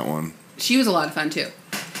 Listen to that one. She was a lot of fun too.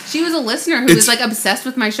 She was a listener who was like obsessed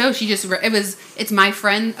with my show. She just it's my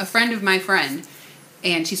friend, a friend of my friend,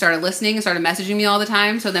 and she started listening and started messaging me all the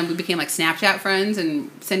time. So then we became like Snapchat friends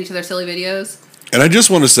and send each other silly videos. And I just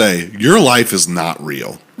want to say, your life is not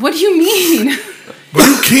real. What do you mean?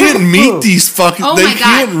 You can't meet these fucking. Oh they my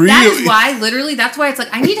can't god! really. That's why, literally, that's why it's like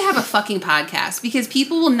I need to have a fucking podcast because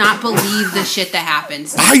people will not believe the shit that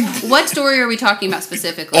happens. What story are we talking about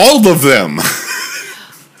specifically? All of them.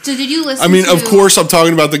 So did you listen? I mean, of course, I'm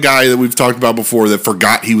talking about the guy that we've talked about before that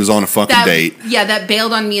forgot he was on a fucking date. Yeah, that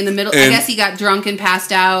bailed on me in the middle. I guess he got drunk and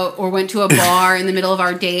passed out, or went to a bar in the middle of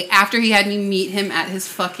our date after he had me meet him at his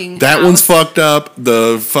fucking. That house. one's fucked up.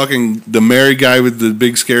 The married guy with the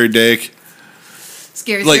big scary dick.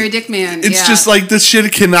 Scary dick man. It's just like this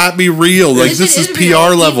shit cannot be real. Like this is PR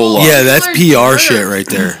real. level. People- Yeah, that's People are PR shit jerks. right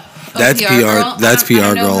there. Oh, That's PR PR. girl? That's I PR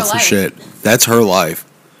don't know girl her for life. shit. That's her life.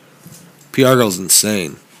 PR girl's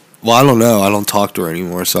insane. Well, I don't know. I don't talk to her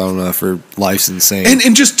anymore, so I don't know if her life's insane.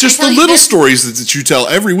 And just I the tell you little this- stories that you tell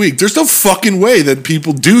every week. There's no fucking way that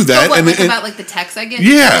people do that. What, and like and- about like the texts I get?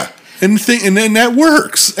 yeah, and then that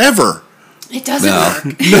works ever. It doesn't No. work.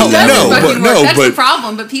 No, It doesn't no, fucking but- work. no, That's but- the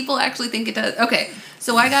problem. But people actually think it does. Okay,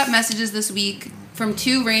 so I got messages this week from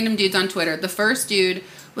 2 random dudes on Twitter. The first dude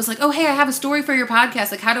was like, "Oh, hey, I have a story for your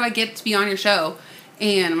podcast. Like, how do I get to be on your show?"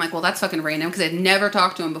 And I'm like, "Well, that's fucking random," because I'd never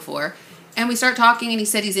talked to him before. And we start talking, and he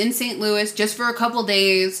said he's in St. Louis just for a couple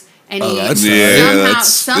days. And he that's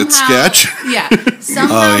somehow, it's sketch. Yeah,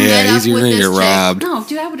 somehow Oh, yeah, met he's up with gonna this get chick. robbed. No,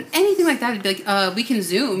 dude, I would anything like that. I'd be like, we can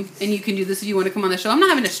Zoom, and you can do this if you want to come on the show. I'm not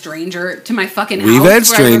having a stranger to my fucking house. We've had where I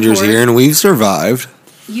strangers record. here, and we've survived.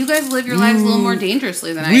 You guys live your lives a little more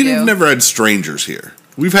dangerously than I We've do. never had strangers here.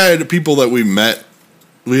 We've had people that we met.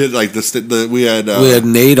 We had like we had We had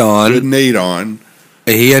Nate Nate on. on.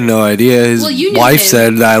 And he had no idea. His Well, you knew wife him.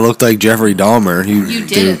 said that I looked like Jeffrey Dahmer. You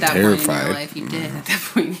did at that point in your life. You did at that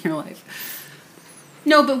point in your life.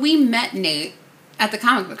 No, but we met Nate at the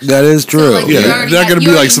comic book shop. That is true. Yeah, you they're already not gonna you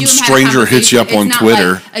be like already some knew him, had a stranger hits you up conversation. on It's not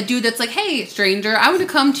Twitter. like a dude that's like, "Hey, stranger, I want to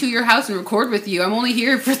come to your house and record with you. I'm only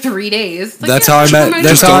here for 3 days." Like, That's yeah, how I sure, met- come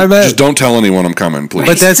that's on. how I met- Just don't tell anyone I'm coming, please.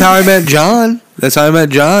 But that's how I met John. That's how I met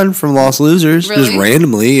John from Lost Losers. Just Really?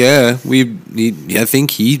 randomly, yeah. I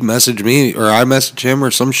think he messaged me, or I messaged him, or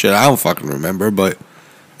some shit. I don't fucking remember, but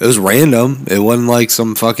it was random. It wasn't like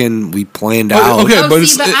some fucking we planned out. Okay, Oh, but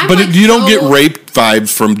see, but I'm but like you don't so- get rape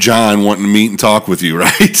vibes from John wanting to meet and talk with you,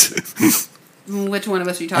 right? Which one of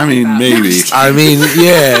us are you talking I mean, about? maybe. I mean,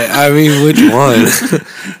 yeah. I mean, which one?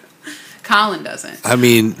 Colin doesn't. I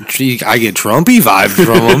mean, I get Trumpy vibes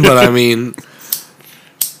from him, but I mean,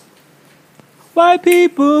 white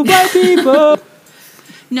people.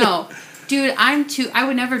 No, dude, I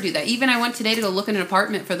would never do that. Even I went today to go look at an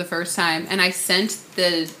apartment for the first time, and I sent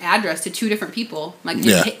the address to 2 different people. Like,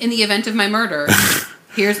 Yeah. in the event of my murder,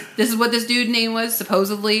 this is what this dude's name was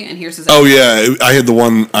supposedly, and here's his. Oh address. yeah, I had the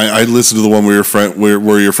one. I listened to the one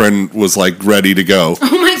where your friend was like ready to go.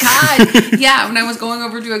 Oh my god! Yeah, when I was going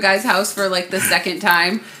over to a guy's house for like the second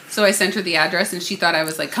time, so I sent her the address, and she thought I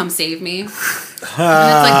was like, "Come save me." And it's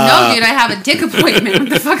like, no, dude, I have a dick appointment. What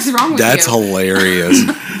the fuck's wrong with That's you? hilarious.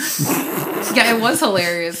 Yeah, it was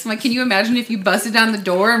hilarious. I'm like, can you imagine if you busted down the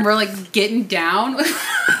door and we're like getting down?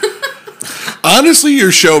 Honestly,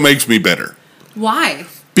 your show makes me bitter Why?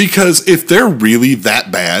 because if they're really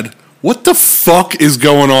that bad, what the fuck is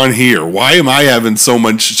going on here? Why am I having so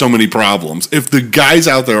many problems? If the guys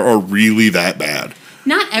out there are really that bad,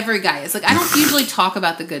 Not every guy is. Like, I don't usually talk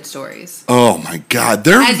about the good stories. oh my god,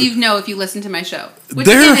 they're As you know if you listen to my show. Which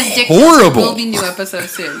They're again is Dick horrible. There will be new episodes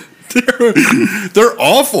soon. they're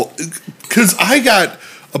awful. Because I got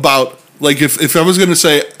about like if I was gonna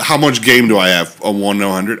say how much game do I have on 1 to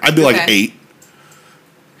 100, I'd be like Okay.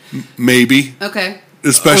 8, maybe. Okay.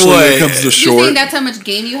 Especially when Wait. it comes to You're short. saying that's how much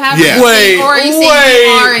game you have? Yeah. Or are you saying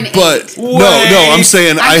you are an But 8? no, I'm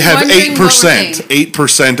saying I I'm have wondering what we're 8%, saying.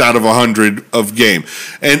 8% out of 100 of game,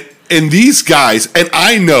 and these guys, and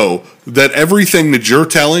I know that everything that you're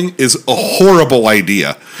telling is a horrible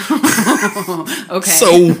idea. Okay.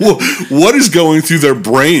 So what is going through their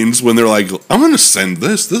brains when they're like, "I'm going to send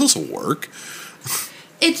this. This will work."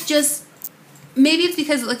 It's just maybe it's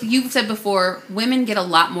because, like you've said before, women get a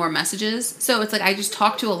lot more messages. So it's like I just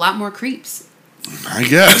talk to a lot more creeps. I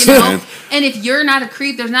guess, You know? man. And if you're not a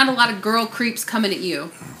creep, there's not a lot of girl creeps coming at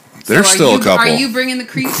you. There's So still a couple. Are you bringing the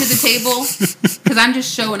creep to the table? Because I'm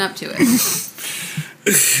just showing up to it.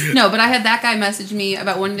 No, but I had that guy message me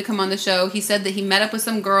about wanting to come on the show. He said that he met up with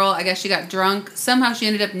some girl. I guess she got drunk. Somehow she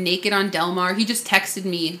ended up naked on Del Mar. He just texted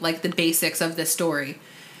me like the basics of this story.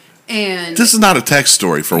 And This is not a text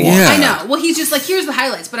story for one. Yeah. I know. Well, he's just like, here's the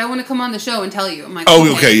highlights, but I want to come on the show and tell you. I'm like,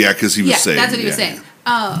 Oh, okay, yeah, because he was yeah, saying. that's what he was yeah.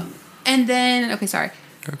 saying. And then, okay, sorry.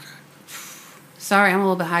 Sorry, I'm a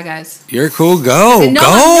little bit high, guys. You're cool. Go. No,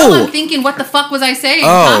 go. I'm thinking, what the fuck was I saying?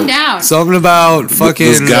 Oh, Calm down. Something about fucking.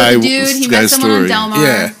 This guy, Dude, this he met guy's someone on story. Del Mar.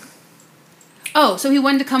 Yeah. Oh, so he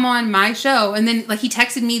wanted to come on my show, and then like he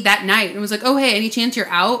texted me that night and was like, "Oh, hey, any chance you're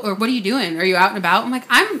out, or what are you doing? Are you out and about?" I'm like,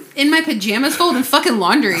 "I'm in my pajamas, folding fucking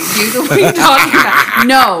laundry, dude. What are you talking about?"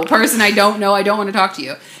 No, person I don't know. I don't want to talk to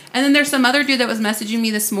you. And then there's some other dude that was messaging me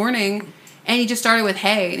this morning, and he just started with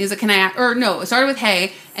 "Hey," and he's like, "Can I?" Or no, it started with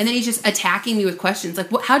 "Hey," and then he's just attacking me with questions like,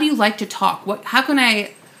 "What? How do you like to talk? What? How can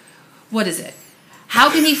I? What is it?" How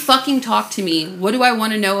can he fucking talk to me? What do I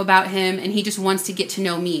want to know about him? And he just wants to get to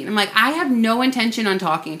know me. And I'm like, I have no intention on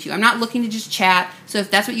talking to you. I'm not looking to just chat. So if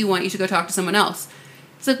that's what you want, you should go talk to someone else.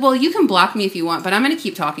 It's like, well, you can block me if you want, but I'm going to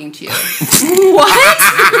keep talking to you. What?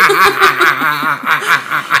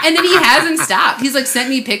 And then he hasn't stopped. He's like sent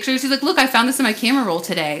me pictures. He's like, look, I found this in my camera roll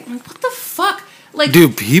today. I'm like, what the fuck? Like,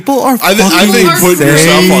 Dude, people are I fucking think are putting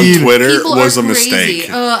yourself on insane. Twitter people was are a crazy.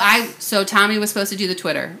 mistake. So Tommy was supposed to do the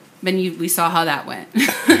Twitter. Then we saw how that went.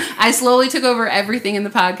 I slowly took over everything in the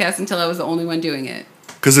podcast until I was the only one doing it.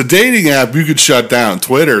 Because a dating app you could shut down.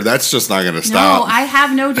 Twitter, that's just not going to No, stop. I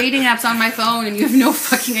have no dating apps on my phone, and you have no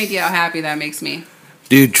fucking idea how happy that makes me.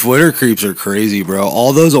 Dude, Twitter creeps are crazy, bro.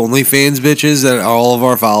 All those OnlyFans bitches that are all of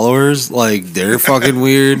our followers, like, they're fucking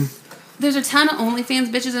weird. There's a ton of OnlyFans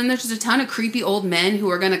bitches, and there's just a ton of creepy old men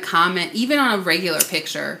who are going to comment, even on a regular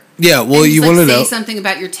picture. Yeah, well, and you just, want to say know. something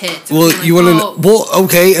about your tits. Well, I'm you like, want to. Well,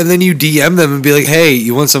 okay, and then you DM them and be like, "Hey,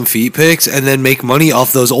 you want some feet pics?" And then make money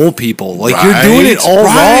off those old people. Like you're doing it Right, all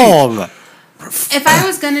right. wrong. If I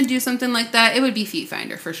was going to do something like that, it would be Feet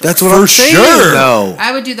Finder for sure. That's what For I'm saying. sure. No,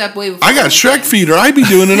 I would do that way before. I got OnlyFans. Shrek feeder. I'd be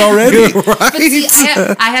doing it already. But see,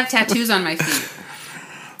 right? I have tattoos on my feet.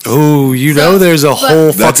 Oh, you know, So- there's a but-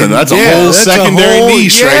 whole That's a- fucking that's a whole secondary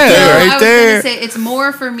niche right there. I Right was there. gonna say it's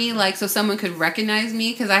more for me, like, so someone could recognize me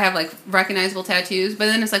because I have like recognizable tattoos. But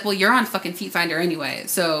then it's like, well, you're on fucking Feet Finder anyway,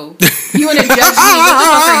 so you want to judge me? What the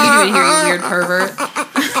fuck are you doing here, you weird pervert?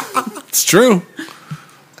 It's true.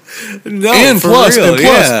 No, and for plus, real,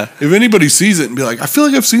 if anybody sees it and be like, I feel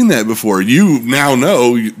like I've seen that before, you now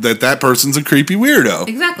know that person's a creepy weirdo.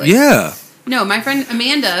 Exactly. yeah. No, my friend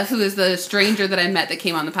Amanda, who is the stranger that I met that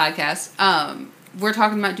came on the podcast, we're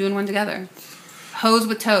talking about doing one together. Hose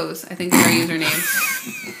with Toes, I think is our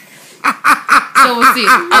username. So we'll see.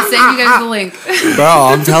 I'll send you guys the link. Bro,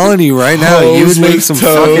 I'm telling you right now, you Hose would make with some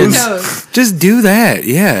toes. fucking. Toes. Just do that.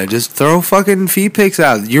 Yeah, just throw fucking feet pics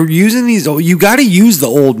out. You're using these. You got to use the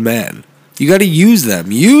old men. You got to use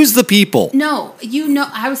them. Use the people. No, you know,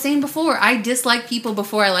 I was saying before, I dislike people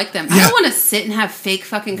before I like them. I Yeah. don't want to sit and have fake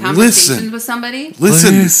fucking conversations Listen. with somebody.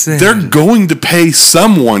 Listen, they're going to pay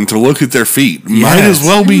someone to look at their feet. Might Yes. as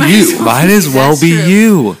well be Might you. as well. Might as well That's be true.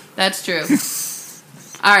 you. That's true.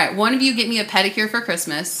 All right, one of you get me a pedicure for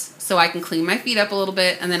Christmas so I can clean my feet up a little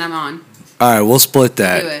bit, and then I'm on. All right, we'll split Do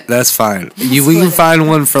that. it. That's fine. We split can it. find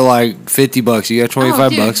one for like $50. You got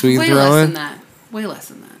 25 dude, bucks we can way throw less in? Than that. Way less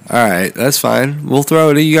than that. All right, that's fine. We'll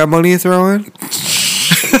throw it in. You got money to throw in?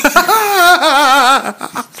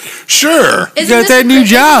 Sure. Isn't got this that the new Chris-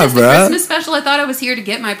 job, isn't this the bruh. Christmas special. I thought I was here to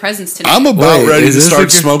get my presents tonight. I'm about Wait, ready is to this start the-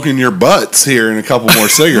 smoking your butts here in a couple more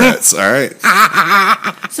cigarettes. All right.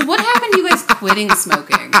 So what happened to you guys quitting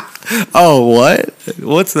smoking? Oh, what?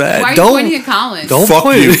 What's that? Why are you pointing at Colin? don't Fuck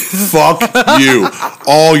point. you. Fuck you.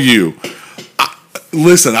 All you.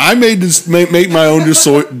 Listen, I made this make my own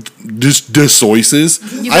choices.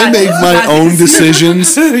 You I got make this. my You got own this.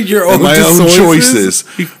 decisions Your and own my own choices?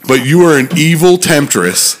 choices. But you are an evil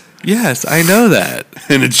temptress, Yes, I know that.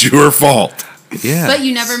 and it's your fault. Yeah, But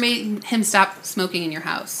you never made him stop smoking in your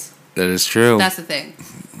house. that is true. That's the thing.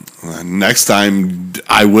 Next time,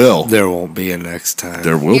 I will. There won't be a next time.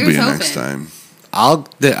 There will be Here's a next hoping. time. I'll.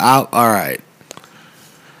 All right.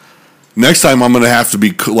 Next time, I'm going to have to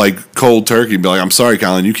be like cold turkey. Be like, I'm sorry,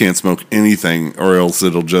 Colin, you can't smoke anything, or else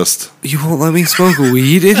it'll just. You won't let me smoke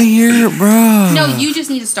weed in here, bro. No, you just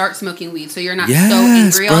need to start smoking weed so you're not so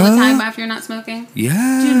Yes, angry all the bruh. time after you're not smoking.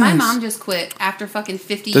 Yes. Dude, my mom just quit after fucking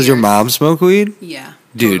 50 years. Does your mom smoke weed? Yeah,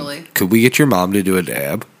 Dude, totally. could we get your mom to do a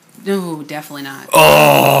dab? No, definitely not.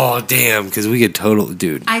 Oh, damn, because we could totally,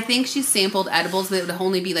 dude. I think she sampled edibles that would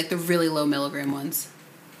only be like the really low milligram ones.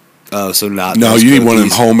 Oh, so not. No, those you need one of them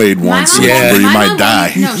cookies. homemade ones Yeah. where you my might mom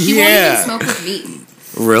die. No, she won't Yeah. even smoke with me.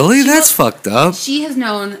 Really? That's fucked up. She has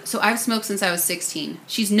known, so I've smoked since I was 16.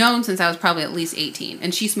 She's known since I was probably at least 18,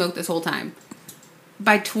 and she smoked this whole time.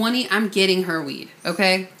 By 20, I'm getting her weed,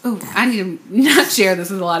 okay? Oh, I need to not share this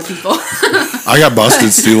with a lot of people. I got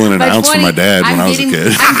busted stealing an By ounce from my 20, dad when I'm I was a getting- kid.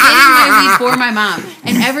 I'm getting my weed for my mom.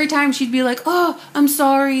 And every time she'd be like, oh, I'm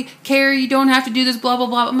sorry, Carrie, you don't have to do this, blah, blah,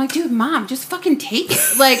 blah. I'm like, dude, Mom, just fucking take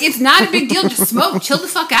it. Like, it's not a big deal. Just smoke. Chill the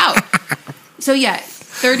fuck out. So, yeah,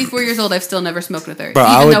 34 years old, I've still never smoked with her. Bro,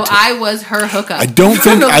 I even would though t- I was her hookup. I don't for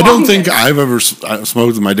think the longest. I've ever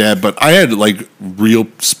smoked with my dad, but I had like real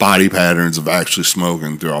spotty patterns of actually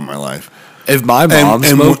smoking throughout my life. If my mom And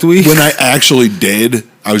smoked weed, when I actually did,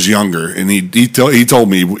 I was younger, and he told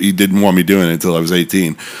me he didn't want me doing it until I was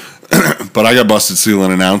 18. But I got busted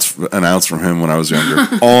stealing an ounce from him when I was younger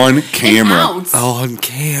on camera. An ounce. on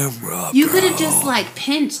camera, You bro. could have just like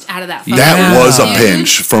pinched out of that. That fucking was a dude.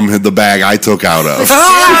 pinch from the bag I took out of.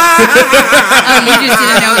 Oh, you just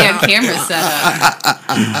didn't know he had cameras set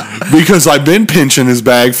up. Because I've been pinching his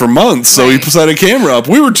bag for months, so he Right. set a camera up.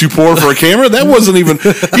 We were too poor for a camera. That wasn't even.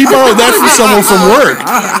 He borrowed that from someone from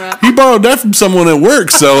work. He borrowed that from someone at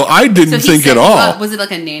work, so I didn't he think set at you all. up. Was it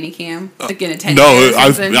like a nanny cam? Like in a 10 No, years or I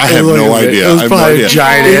something? have Look no at it. idea. It was I have no probably idea. a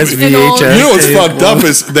giant ass An old- VHS. You know what's tape. fucked up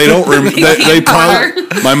is they don't remember. They Camcorder.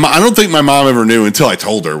 probably. I don't think my mom ever knew until I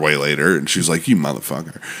told her way later, and she was like, "You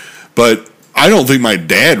motherfucker." But I don't think my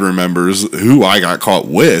dad remembers who I got caught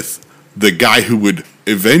with. The guy who would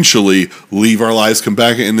eventually leave our lives, come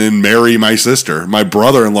back, and then marry my sister. My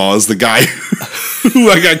brother-in-law is the guy who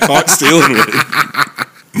I got caught stealing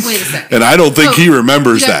with, Wait a second. and I don't think So, he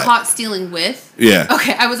remembers you got that. caught stealing with? Yeah.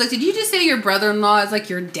 Okay, I was like, did you just say your brother-in-law is like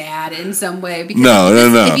your dad in some way? Because No,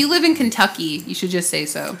 no. If you live in Kentucky, you should just say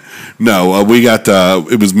so. No, we got.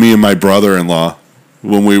 It was me and my brother-in-law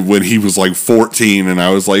when he was like 14 and I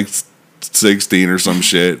was like 16 or some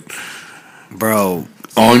shit. You're Bro.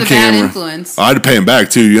 On the bad camera. influence. I had to pay him back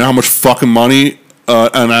too. You know how much fucking money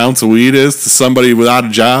an ounce of weed is to somebody without a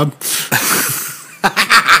job?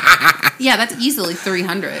 Yeah, that's easily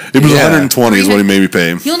 300. It was Yeah. 120 is what he made me pay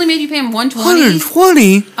him. He only made you pay him 120.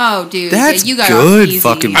 120? Oh, dude, That's yeah, you got good off easy.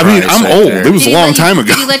 fucking I mean, price I'm right old. there. It was Did a he long let you- time ago.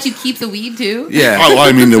 Did he let you keep the weed too? Yeah. Oh,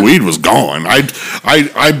 I mean, the weed was gone.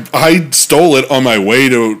 I stole it on my way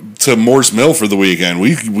to Morse Mill for the weekend.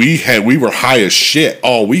 We were high as shit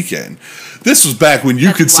all weekend. This was back when you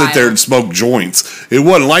That's could sit there wild. and smoke joints. It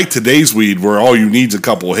wasn't like today's weed where all you need is a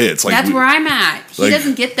couple of hits. Like That's where I'm at. He like-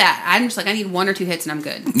 doesn't get that. I'm just like, I need 1 or 2 hits and I'm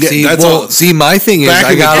good. Yeah, See, that's well, all. see, my thing is, Back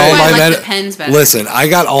I in the got day- all That's why I my like the pens better. Listen, I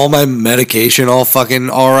got all my medication all fucking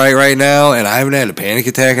all right now, and I haven't had a panic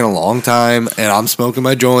attack in a long time, and I'm smoking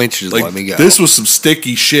my joints. Just Like let me go. this was some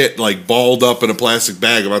sticky shit, like balled up in a plastic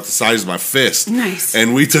bag about the size of my fist. Nice.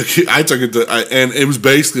 And I took it and it was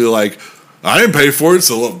basically like I didn't pay for it,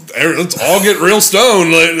 so let's all get real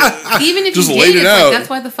stoned. Like, Even if just you laid did, it it's out. like, that's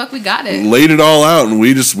why the fuck we got it. Laid it all out, and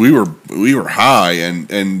we were high,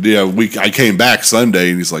 and yeah, I came back Sunday,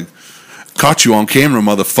 and he's like, "Caught you on camera,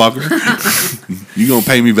 motherfucker. You gonna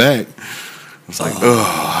pay me back?" I was like, "Oh,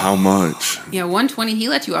 how much?" Yeah, 120, he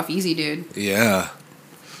let you off easy, dude. yeah.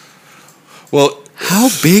 Well, How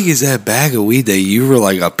big is that bag of weed that you were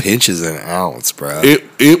like a pinch is an ounce, bro?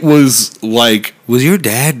 it was like. was your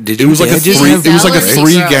dad? Did It your was like a dad just three. have It was like a He 3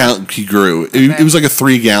 grew. gallon. He grew. It was like a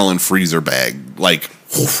 3 gallon freezer bag, like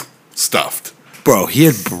stuffed. Bro, he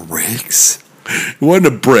had bricks. It wasn't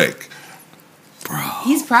a brick.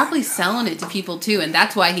 He's probably selling it to people too, and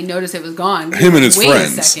that's why he noticed it was gone. Him and his Wait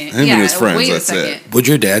friends. A second. Him and his friends, Wait that's a it. second. Would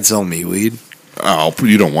your dad sell me weed? Oh,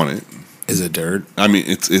 you don't want it. Is it dirt? I mean,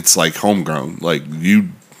 it's like homegrown. Like you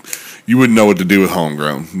wouldn't know what to do with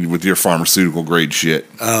homegrown with your pharmaceutical grade shit.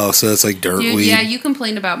 Oh, so it's like dirt Dude, weed. yeah, you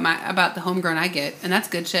complained about the homegrown I get, and that's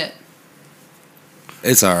good shit.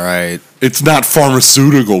 It's all right. It's not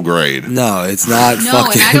pharmaceutical grade. No, it's not No,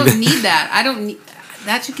 fucking. and I don't need that. I don't need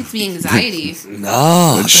that. Shit gives me anxiety.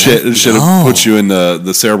 No, It should have no. put you in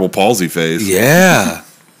the cerebral palsy phase. Yeah.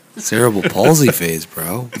 Cerebral palsy phase,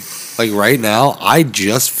 bro. Like right now, I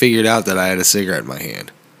just figured out that I had a cigarette in my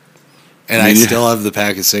hand. And I Yeah. still have the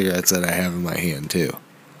pack of cigarettes that I have in my hand, too.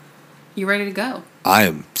 You ready to go? I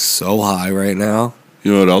am so high right now.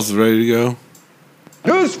 You know what else is ready to go?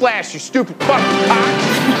 Newsflash, you stupid fucking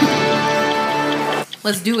cock!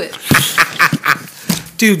 Let's do it.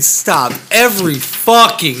 Dude, stop every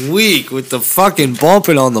fucking week with the fucking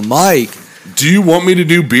bumping on the mic. Do you want me to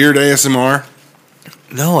do beard ASMR?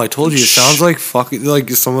 No, I told you, it sounds like fucking, like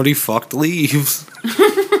somebody fucked leaves.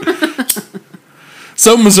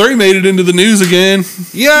 So Missouri made it into the news again.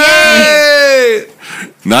 Yay!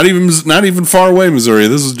 Not even far away, Missouri.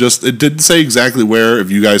 This is just, it didn't say exactly where. If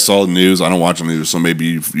you guys saw the news, I don't watch the news, so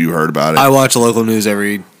maybe you heard about it. I watch local news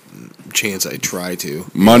every chance I try to.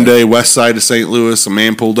 Monday, west side of St. Louis, a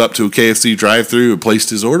man pulled up to a KFC drive-thru and placed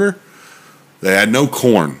his order. They had no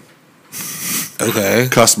corn. Okay.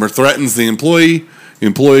 Customer threatens the employee. The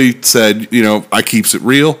employee said, I keeps it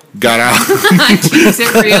real. Got out. Keeps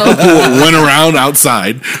it real. Went around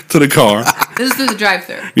outside to the car. This is through the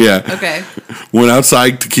drive-thru. Yeah. Okay. Went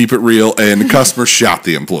outside to keep it real, and the customer shot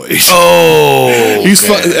the employee. Oh. He's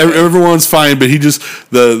everyone's fine, but he just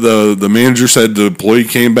the manager said the employee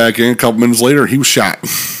came back in a couple minutes later. He was shot.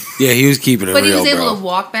 Yeah, he was keeping it But real, he was able bro. to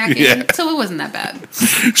walk back in, Yeah. so it wasn't that bad.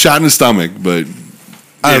 Shot in the stomach, but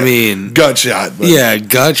I mean, gut shot. But yeah,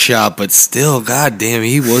 gut shot, but still, goddamn,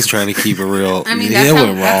 he was trying to keep it real. I mean, That that's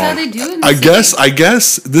went how wrong. they do it. In the I city.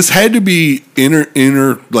 guess this had to be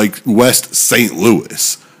inner like West St.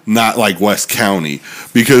 Louis, not like West County,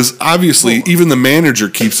 because obviously even the manager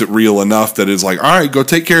keeps it real enough that it's like, all right, go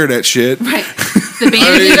take care of that shit. Right. The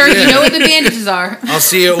bandages are, you know what the bandages are. I'll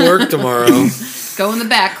see you at work tomorrow. Go in the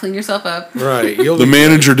back, clean yourself up. Right. You'll The be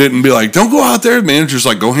manager didn't be like, don't go out there. The manager's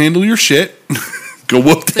like, go handle your shit. Go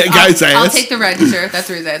whoop that guy's I'll ass. take the register. That's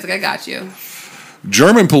where he's at. It's like, I got you.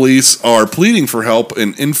 German police are pleading for help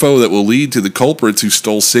and info that will lead to the culprits who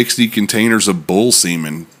stole 60 containers of bull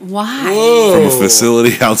semen Why? from a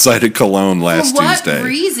facility outside of Cologne last For what Tuesday.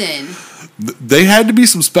 reason? They had to be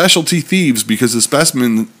some specialty thieves because the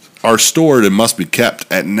specimens are stored and must be kept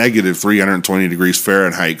at negative 320 degrees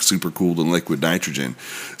Fahrenheit, supercooled in liquid nitrogen.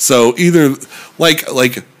 So either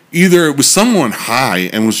either it was someone high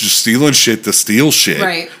and was just stealing shit to steal shit,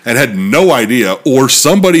 Right. and had no idea, or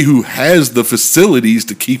somebody who has the facilities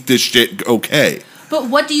to keep this shit okay. But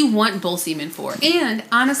what do you want bull semen for? And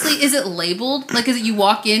honestly, is it labeled? Like, is it you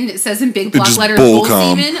walk in, it says in big block just letters bull bull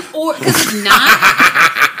cum. semen? Or, because it's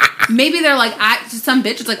not. Maybe they're like, some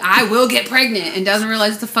bitch is like, I will get pregnant and doesn't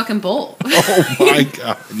realize it's a fucking bull. Oh my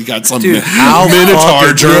god, you got some how Minotaur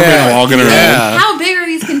fucking- German yeah, walking around. yeah. How big are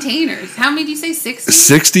these containers? How many do you say? 60?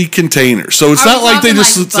 60 contains. So it's Are we not like they talking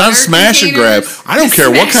just, like it's not butter smash and grab. containers? I don't care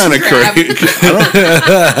what Smash kind of and crate.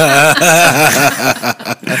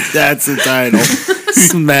 That's the title.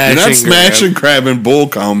 Smash You're not and smash grab. and grabbing bull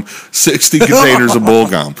cum, 60 containers of bull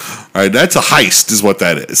cum. All right, that's a heist is what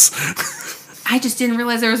that is. I just didn't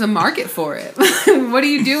realize there was a market for it. What do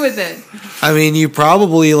you do with it? I mean, you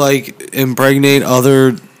probably like impregnate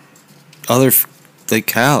other like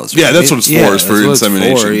cows. Yeah, right? that's what it's for, is for that's what it's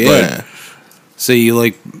insemination, but- yeah. So you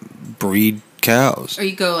like breed cows. Or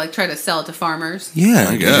you go like try to sell it to farmers? Yeah,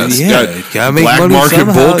 I guess. Yeah, Got gotta make black money market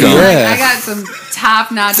somehow. bull cum. Yeah. I got some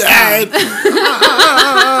top notch.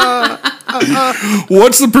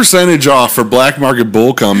 What's the percentage off for black market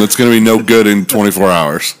bull cum that's going to be no good in 24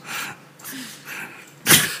 hours?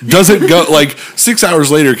 Does it go like 6 hours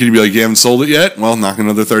later? Can you be like, you haven't sold it yet? Well, knock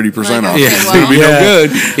another 30% off. Yeah. It's going to be no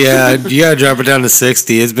good. Yeah, you gotta drop it down to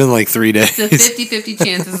 60. It's been like 3 days. The 50-50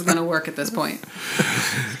 chance this is going to work at this point.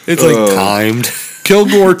 It's like timed.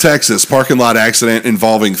 Kilgore, Texas, parking lot accident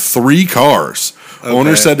involving 3 cars.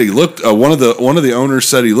 Owner said he looked. One of the owners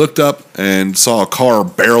said he looked up and saw a car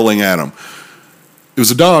barreling at him. It was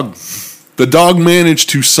a dog. The dog managed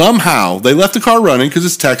to somehow. They left the car running because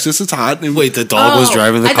it's Texas. It's hot. And Wait, the dog was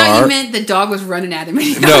driving the I car? thought you meant the dog was running at him. And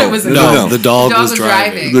he thought No, it was a no, dog. no. The dog was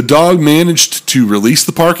driving. driving. the dog managed to release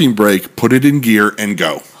the parking brake, put it in gear, and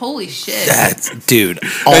go. Holy shit. That's dude.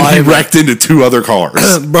 And he wrecked into 2 other cars.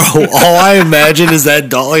 Bro, all I imagine is that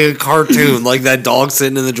dog, like a cartoon, like that dog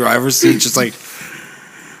sitting in the driver's seat, just like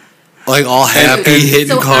all happy, and- hitting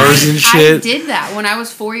So cars and I shit. did that when I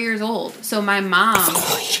was 4 years old. So my mom.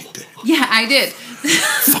 She did. Yeah, I did.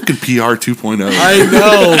 Fucking PR 2.0. I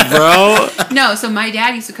know, bro. No, so my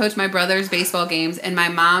dad used to coach my brother's baseball games, and my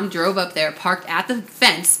mom drove up there, parked at the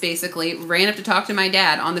fence, basically, ran up to talk to my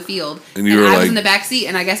dad on the field, And you were I was like- in the back seat,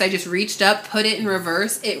 and I guess I just reached up, put it in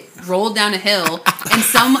reverse, it rolled down a hill, and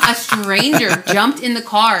a stranger jumped in the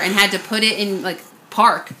car and had to put it in like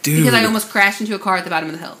park because I Dude. almost crashed into a car at the bottom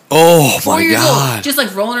of the hill. Oh 4 my years god. old, just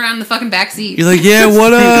like rolling around in the fucking back seat. You're like, yeah,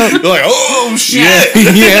 what up? You're like, oh shit.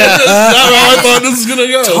 Yeah. That's not how I thought this was gonna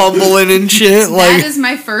go. Tumbling and shit. That Like is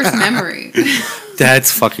my first memory.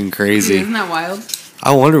 that's fucking crazy. Isn't that wild?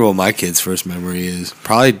 I wonder what my kid's first memory is.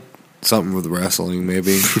 Probably something with wrestling,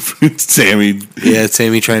 maybe. Sammy, Yeah,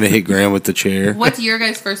 Sammy trying to hit Graham with the chair. What's your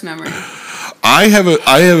guys' first memory? I have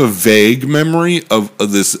a vague memory of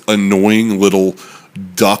this annoying little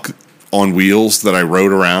duck on wheels that I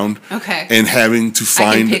rode around. Okay. And having to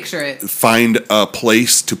I can picture it. find a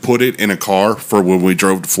place to put it in a car for when we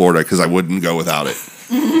drove to Florida because I wouldn't go without it.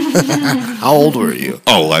 How old were you?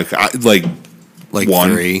 Oh, like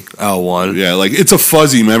one. 3. Oh, 1. Yeah, like it's a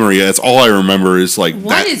fuzzy memory. That's all I remember is like One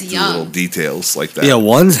that is young. little details like that. Yeah,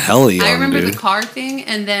 1's hella young, I remember dude. the car thing,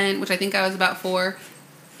 and then, which I think I was about 4,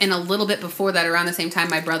 and a little bit before that, around the same time,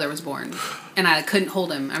 my brother was born, and I couldn't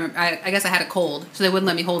hold him. I guess I had a cold, so they wouldn't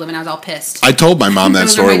let me hold him, and I was all pissed. I told my mom that Those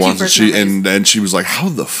are story my two once, and first she memories. she was like, "How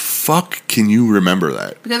the fuck can you remember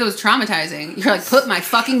that? Because it was traumatizing. You're like, put my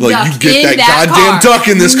fucking Like duck you get in that goddamn car duck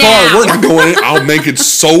in this now. car. We're not going in. I'll make it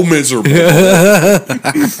so miserable."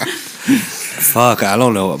 Fuck, I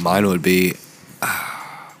don't know what mine would be.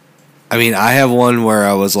 I mean, I have one where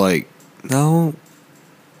I was like, no.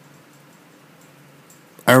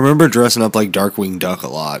 I remember dressing up like Darkwing Duck a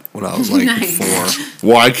lot when I was like Nice. 4.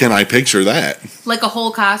 Why can I picture that? Like a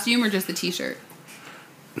whole costume or just the t-shirt?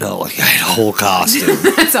 No, like I had a whole costume.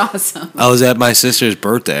 That's awesome. I was at my sister's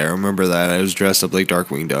birthday. I remember that. I was dressed up like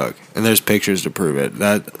Darkwing Duck. And there's pictures to prove it.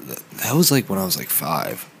 That was like when I was like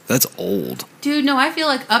 5. That's old. Dude, no, I feel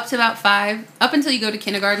like up to about 5, up until you go to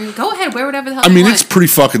kindergarten, go ahead, wear whatever the hell I you mean, want. it's pretty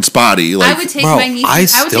fucking spotty. Like, I would take bro, my nieces. I would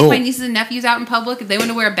still- take my nieces and nephews out in public if they want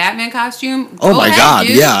to wear a Batman costume. Oh go my ahead, god,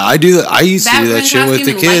 dude. yeah, I do that. I used to do Batman that shit with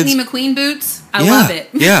the costume and kids. Lightning McQueen boots. I yeah, love it.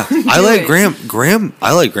 yeah. I Do let it. Graham.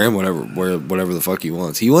 I let Graham wear whatever the fuck he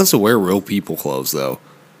wants. He wants to wear real people clothes though.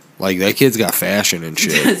 Like that kid's got fashion and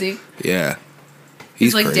shit. Does he? Yeah,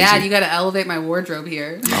 He's like, crazy. Dad, you got to elevate my wardrobe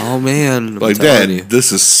here. Oh man, I'm like telling Dad, you.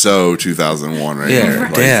 this is so 2001 right Yeah, here.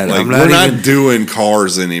 Like, Dad, like, I'm we're not not even- doing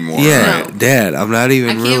cars anymore. Yeah, right? Dad, I'm not even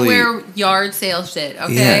I can't really. wear yard sale shit.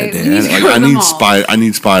 Okay, Yeah, We Dad. need to Like go to I the need mall. I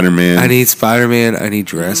need Spider-Man. I need Spider-Man. I need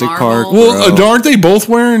Jurassic Marvel. Park. Well, bro. aren't they both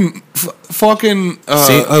wearing fucking?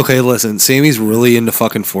 Okay, listen. Sammy's really into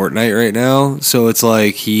fucking Fortnite right now, so it's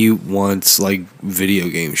like he wants like video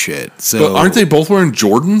game shit. So But aren't they both wearing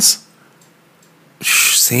Jordans?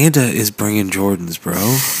 Santa is bringing Jordans,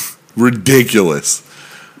 bro. Ridiculous.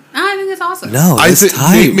 I think it's awesome. No, I that's think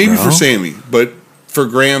tight, maybe bro. for Sammy, but for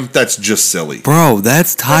Graham, that's just silly. Bro,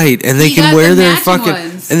 that's tight, and they he can got wear the their matching fucking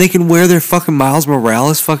ones. and they can wear their fucking Miles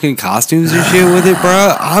Morales fucking costumes and shit with it,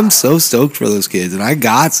 bro. I'm so stoked for those kids, and I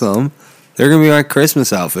got some. They're gonna be my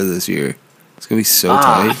Christmas outfit this year. It's gonna be so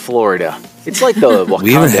tight. Florida. It's like the Wakanda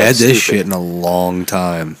We haven't had this stupid. shit in a long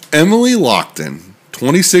time. Emily Lockton,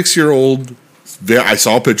 26-year-old. I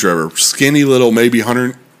saw a picture of her. Skinny little, maybe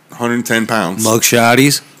 110 pounds.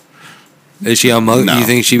 Mugshotties. Is she on mug? No, You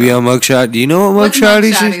think she be on mugshot? Do you know what What's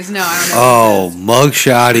mugshotties? Mugshotties? No, I don't know. Oh,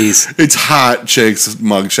 mugshotties. It's hot chicks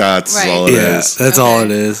mugshots. Right. Is all it Yeah, is. that's all Okay.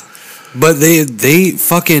 it is. But they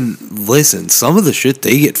fucking listen. Some of the shit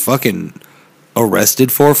they get fucking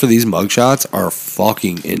arrested for these mugshots are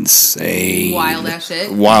fucking insane. Wild ass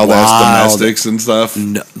shit. Wild ass Wild. domestics and stuff.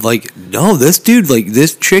 No, this dude, like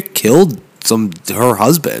this chick killed her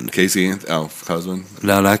husband. Casey, husband.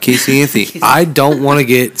 No, not Casey Anthony. I don't want to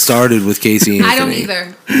get started with Casey Anthony. I don't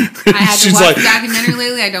either. I had to She's watch like- the documentary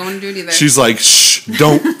lately. I don't want to do it either. She's like, shh,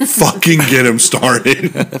 don't fucking get him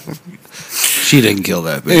started. She didn't kill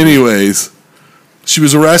that bitch. Anyways, she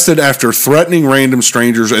was arrested after threatening random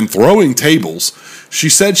strangers and throwing tables. She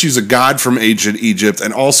said she's a god from ancient Egypt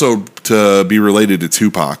and also to be related to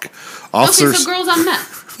Tupac. okay, Officers, so girls on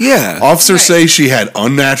meth. Yeah. officers Right. say she had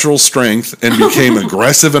unnatural strength and became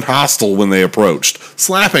aggressive and hostile when they approached,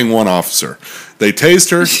 slapping one officer. They tased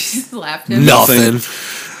her. Just laughed at me. Nothing.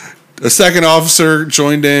 A second officer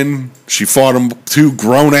joined in. She fought two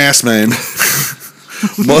grown-ass men.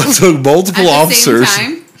 Took multiple At the same officers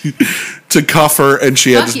time, to cuff her, and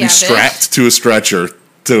she had Fuck to be yeah, bitch. strapped to a stretcher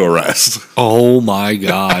to arrest. Oh my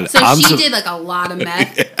god. so I'm she so- did like a lot of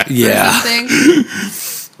meth or Yeah. something.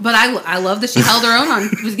 But I love that she held her own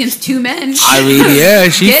it was against two men. I mean, yeah,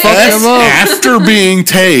 she Get fucked it? him up. After being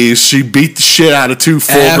tased, she beat the shit out of two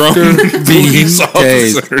After full-grown being police tased.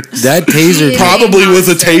 officers. That taser, Yeah. Probably with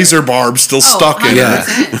a Monster. taser barb still stuck in Yeah.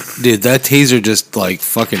 her. 100%. dude, that taser just like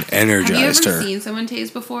fucking Have you energized ever her seen someone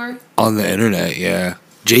tased before? on the internet. Yeah,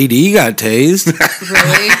 JD got tased.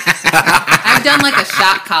 Really? I've done like a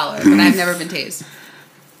shock collar, but I've never been tased.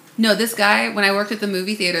 No, this guy, when I worked at the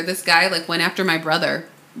movie theater, this guy like went after my brother,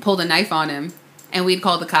 pulled a knife on him, and we'd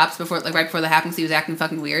called the cops right before that happened because he was acting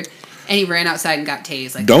fucking weird. And he ran outside and got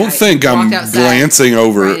tased. Like, Don't I think I'm walked outside, glancing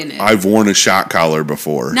over. right in it. I've worn a shot collar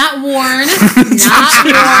before. Not worn. Not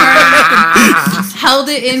worn. Held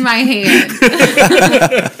it in my hand.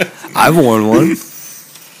 I've worn one.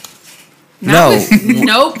 Not No.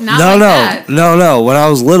 nope. Not No, like no, that. no. When I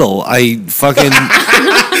was little, I fucking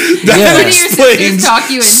What yeah. do your sisters talk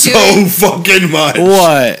you into so it? fucking much.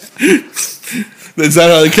 What? Is that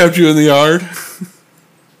how they kept you in the yard?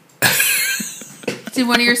 Did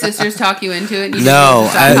one of your sisters talk you into it? And you No,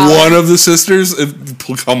 didn't stop hollering? One of the sisters?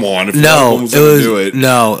 Come on. If one of No, them was it gonna was do it.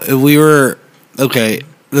 no. We were okay.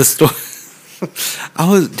 The story. I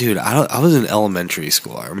was in elementary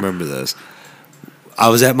school. I remember this. I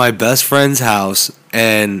was at my best friend's house,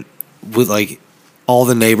 and with like all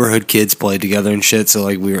the neighborhood kids played together and shit. So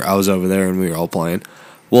like I was over there, and we were all playing.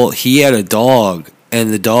 Well, he had a dog, and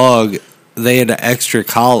the dog, they had an extra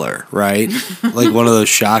collar, right? Like one of those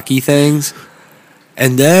shocky things.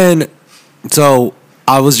 And then, so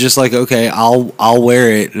I was just like, okay, I'll wear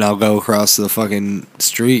it and I'll go across the fucking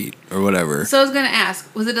street or whatever. So I was gonna ask,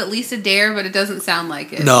 was it at least a dare? But it doesn't sound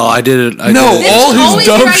like it. No, I did it. It's all his always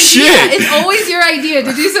dumb your idea. shit. It's always your idea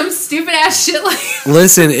to do some stupid ass shit like.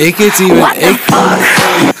 Listen, it gets even.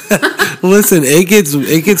 Listen, it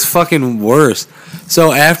gets fucking worse.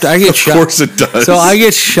 So after I get Of shocked, course it does. So I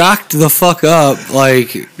get shocked the fuck up.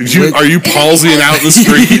 Like, Are you palsying out in the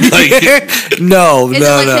street? Like, no, Is no,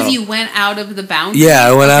 it like no. because you went out of the boundaries? Yeah,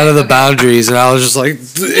 I went out of the Okay. boundaries, and I was just like,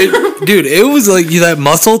 dude, it was like that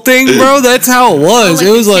muscle thing, bro. That's how it Oh, was. like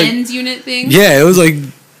It was the like, TENS unit thing. yeah, it was like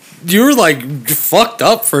you were like fucked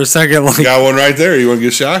up for a second. Like, got one right there. You want to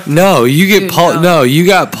get shocked? no, you get Dude, no. no, you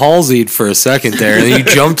got palsied for a second there, and then you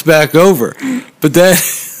jumped back over. But then,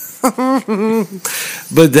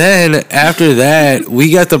 but then after that,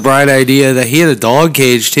 we got the bright idea that he had a dog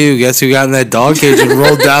cage too. Guess who got in that dog cage and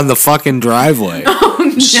rolled down the fucking driveway?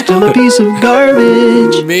 Still a piece of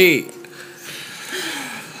garbage. Me.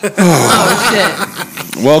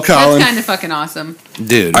 Oh shit. Well, Colin, That's kind of fucking awesome.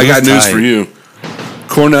 Dude, I it got was news tight. for you.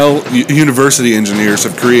 Cornell University engineers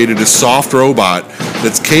have created a soft robot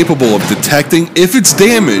that's capable of detecting if it's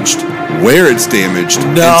damaged, where it's damaged,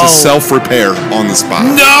 and No. to self-repair on the spot.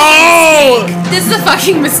 No, This is a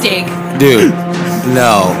fucking mistake. dude.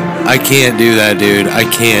 No, I can't do that, dude. I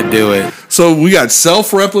can't do it. So we got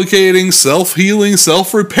self-replicating, self-healing,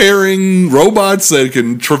 self-repairing robots that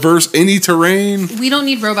can traverse any terrain. We don't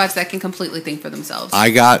need robots that can completely think for themselves. I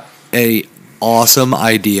got a awesome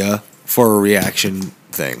idea for a reaction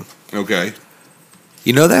thing. Okay.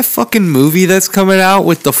 You know that fucking movie that's coming out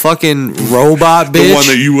with the fucking robot bitch? The one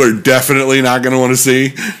that you are definitely not going to want to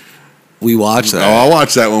see. we watched Oh, that. I'll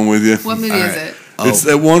watch that one with you. What movie is it? It's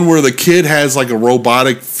that one where the kid has like a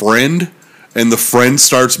robotic friend, and the friend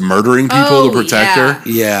starts murdering people to protect yeah. her.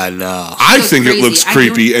 Yeah, no. I So think crazy. it looks I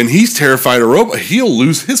creepy, and he's terrified of robot. He'll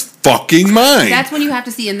lose his fucking mind. That's when you have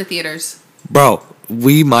to see in the theaters. Bro,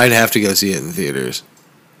 we might have to go see it in the theaters.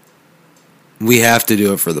 We have to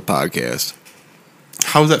do it for the podcast.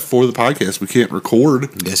 How's that for the podcast? We can't record.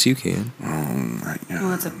 Yes, you can. Well,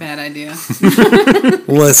 that's a bad idea.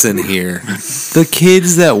 Listen here. The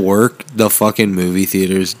kids that work the fucking movie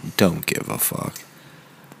theaters don't give a fuck.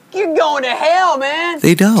 You're going to hell, man.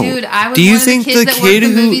 They don't. Dude, I was Do you one of think the kids that kid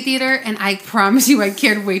worked the who movie theater, and I promise you I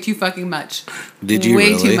cared way too fucking much. Did you way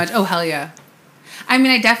really? too much. Oh, hell yeah. I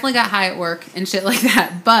mean, I definitely got high at work and shit like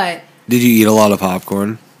that, but Did you eat a lot of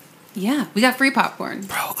popcorn? yeah, we got free popcorn.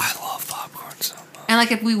 Bro, I love popcorn so much. And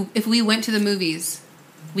like if we went to the movies,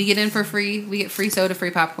 we get in for free, we get free soda, free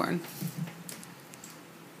popcorn.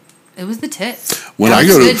 It was the tits. When That I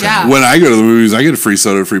was go a good job. to the movies, I get a free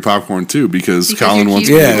soda, free popcorn too because Because Colin you're wants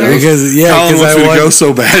cute. me. Yeah, to go. because Colin wants me to I go want,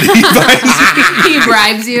 so bad. He buys He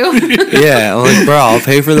bribes you. yeah, I'm like, bro, I'll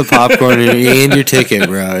pay for the popcorn and your ticket,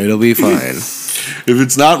 bro. It'll be fine. If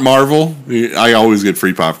it's not Marvel, I always get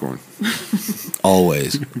free popcorn.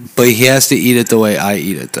 Always. But he has to eat it the way I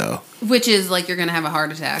eat it, though. Which is like you're gonna have a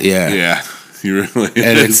heart attack. Yeah. Yeah, you really.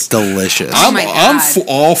 And is. it's delicious. Oh my I'm God.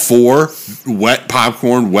 all for wet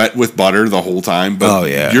popcorn, wet with butter the whole time. But Oh,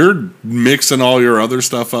 yeah. you're mixing all your other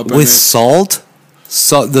stuff up in With it. salt?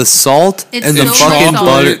 So the salt It's and the so fucking much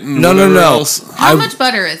butter. salt. No, Whatever no. else. How much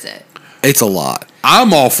butter is it? It's a lot.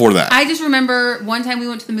 I'm all for that. I just remember one time we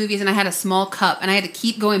went to the movies and I had a small cup and I had to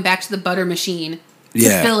keep going back to the butter machine to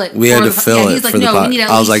Yeah, fill it. we had for to the- fill it he's like, for the no, pot. we need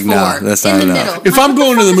at I was least like, nah, 4 that's in not the enough. middle. If Like, I'm what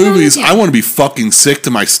going to fuck the is wrong with movies, you? I want to be fucking sick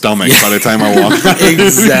to my stomach by the time I walk.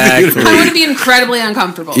 Exactly. I want to be incredibly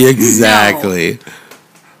uncomfortable. Exactly. No.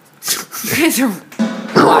 You guys are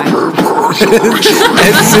why?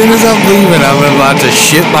 As soon as I'm leaving, I'm about to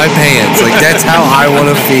shit my pants. Like, that's how I want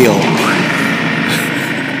to feel.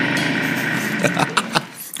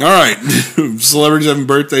 All right, celebrities having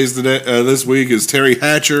birthdays today. This week is Terry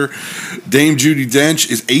Hatcher. Dame Judi Dench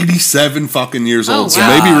is 87 fucking years Oh, old. So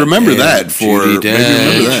wow. maybe remember Damn, that for Judi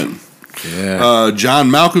maybe remember Dench. that. Yeah. John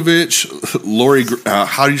Malkovich, Lori.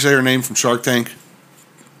 How do you say her name from Shark Tank?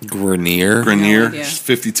 Grenier. Grenier. idea. She's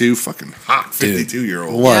 52. Fucking hot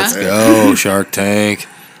 52-year-old. Let's Yeah. go, Shark Tank.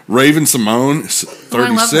 Raven Simone, I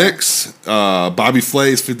love 36. Bobby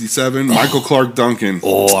Flay is 57. Michael Clark Duncan.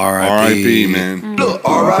 Oh, R.I.P. R.I.P., man. Mm.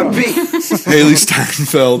 R.I.P. Haley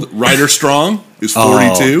Steinfeld, Ryder Strong, is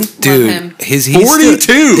 42. Dude, him. is he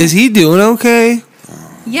 42? Is he doing okay?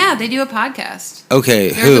 Yeah, they do a podcast. Okay,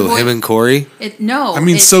 They're who? the voice- Him and Corey? No. I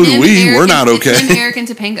mean, it's so do him, we. Eric, We're not It's okay. him, Eric, and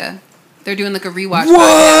Topanga. They're doing like a rewatch podcast.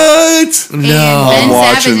 What? And No. Ben I'm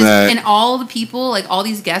watching Savage is, that. and all the people, like all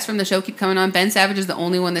these guests from the show keep coming on. Ben Savage is the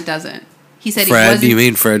only one that doesn't. He said he Fred? wasn't. Do you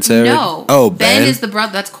mean Fred Savage? No. Oh, Ben Ben? is the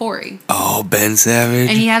brother. That's Corey. Oh, Ben Savage.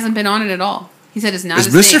 And he hasn't been on it at all. He said it's not Is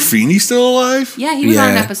his Mr. thing. Feeney still alive? Yeah, he was on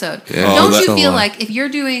an Yeah. episode. Yeah. Oh, Don't that- you feel So, like if you're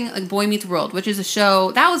doing like Boy Meets World, which is a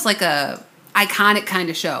show that was like a iconic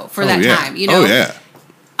kind of show for that yeah. time, you know? Oh, yeah.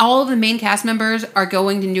 All of the main cast members are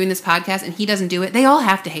going and doing this podcast, and he doesn't do it. They all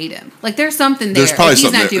have to hate him. Like there's something there. There's probably if he's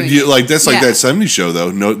something not there. doing You- it. like that's like Yeah. that 70s show though.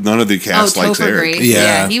 No, none of the cast likes Topher Eric. Grace.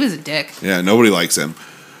 Yeah. He was a dick. Yeah, nobody likes him.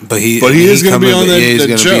 But he is gonna be coming- on that- yeah, he's that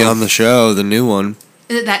gonna show. be on the show, the new one.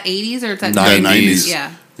 Is it that 80s or is that 90s. Yeah.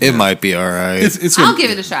 It might be all right. It's I'll gonna- give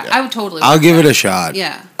it a shot. I would totally. I'll watch give that. it a shot.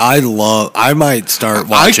 Yeah. I might start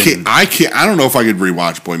watching. I can't. I don't know if I could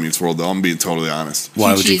rewatch Boy Meets World though. I'm being totally honest.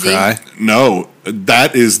 Why Too would you cheesy? cry? No,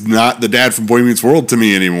 that is not the dad from Boy Meets World to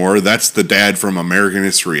me anymore. That's the dad from American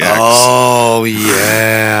History X. Oh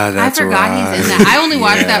yeah, that's I forgot right. he's in that. I only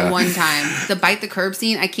watched Yeah. that one time. The bite the curb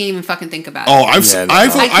scene. I can't even fucking think about it. Oh, I've Yeah, I've, no. I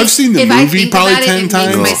think I've seen the if I movie think probably about it, 10 it makes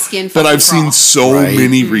times, my skin but fucking I've seen crawl. so Right.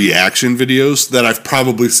 many reaction videos that I've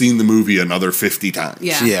probably seen the movie another 50 times.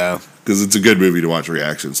 Yeah. Yeah. Because it's a good movie to watch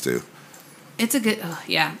reactions to. It's a good.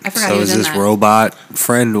 Yeah, I forgot So he was is in this that. robot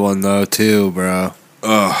friend one though too, bro?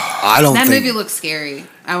 I don't That think movie looks scary.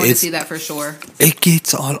 I want to It's- see that for sure. it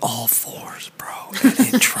gets on all fours, bro.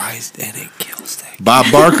 And it tries and it kills things.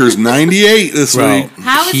 Bob Barker's 98 this Bro, week.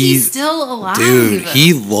 How is he he's- still alive? Dude,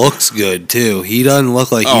 he looks good too. He doesn't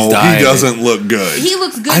look like he's Oh, dying. he doesn't look good. He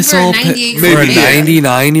looks good I for saw a 98 for a Maybe, yeah.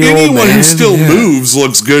 99-year-old Anyone man. who still yeah. moves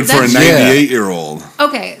looks good for a That's- 98-year-old.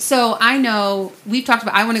 Okay, so I know we've talked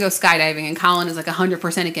about. I want to go skydiving, and Colin is like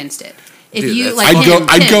 100% against it. If Dude, you that's- like, him,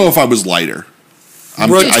 I'd Tim, go if I was lighter. I'm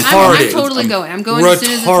Retarded. I'm going. I'm going as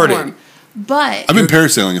soon as it's Retarded. warm. But I've been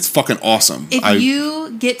parasailing. It's fucking awesome. if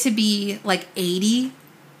you get to be like 80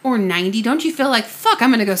 or 90, don't you feel like, fuck,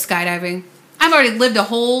 I'm going to go skydiving? I've already lived a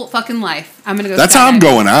whole fucking life. I'm going to go That's skydiving. how I'm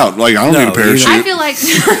going out. Like, I don't No, need a parachute. I feel like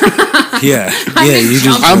Yeah, I'm yeah. just You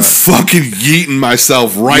just jumping. I'm fucking yeeting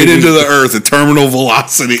myself right You into just- the earth at terminal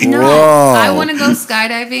velocity. no, Whoa. I want to go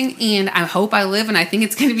skydiving, and I hope I live, and I think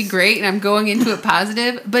it's going to be great, and I'm going into it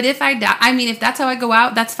positive. But if I die, I mean, if that's how I go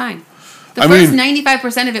out, that's fine. The I first mean-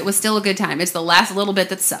 95% of it was still a good time. It's the last little bit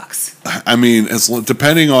that sucks. I mean, it's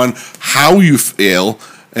depending on how you fail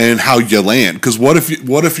and how you land. Because what if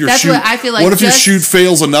your That's shoot? what I feel like What if your just- shoot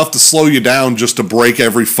fails enough to slow you down just to break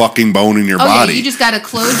every fucking bone in your Oh, body? yeah, you just got to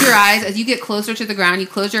close your eyes. As you get closer to the ground, you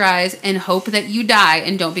close your eyes and hope that you die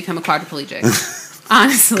and don't become a quadriplegic.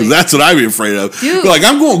 Honestly. Because that's what I'd be afraid of. Dude. Like,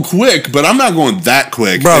 I'm going quick, but I'm not going that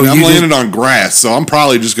quick. Bro, and I'm you just- landing on grass, so I'm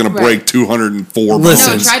probably just going to Right. break 204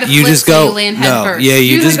 Listen, bones. No, try to you flip just so go. you land head no, first. yeah,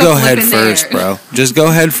 you Use just like a go flip head in first, there. bro. Just go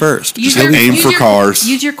head first. Use Just your- aim use for your- cars.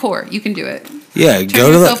 Use your core. You can do it. yeah, go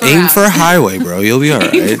to yourself the aim around. for a highway, bro. You'll be all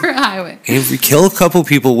Aim right. for a highway. Aim for, kill a couple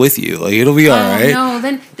people with you, like it'll be all Oh, right. no,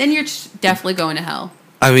 then you're definitely going to hell.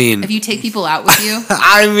 I mean, If you take people out with you,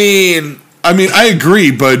 I mean, I agree,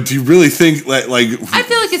 but do you really think that, like, I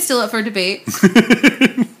feel like it's still up for debate.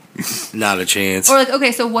 not a chance. Or like,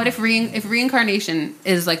 okay, so what if reincarnation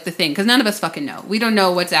is like the thing? Because none of us fucking know. We don't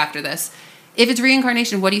know what's after this. If it's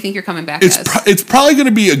reincarnation, what do you think you're coming back as? it's probably going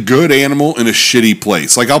to be a good animal in a shitty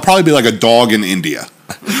place. Like, I'll probably be like a dog in India.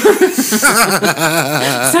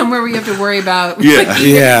 Somewhere where you have to worry about Yeah. like,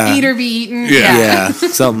 Yeah. eat or be eaten. Yeah. yeah,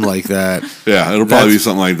 something like that. Yeah, it'll probably be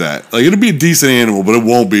something like that. Like, it'll be a decent animal, but it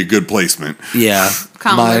won't be a good placement. Yeah,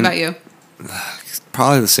 Colin, what Mine- about you?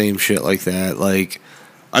 Probably the same shit like that. Like,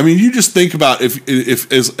 I mean, you just think about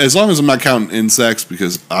if as long as I'm not counting insects,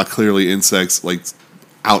 because clearly insects like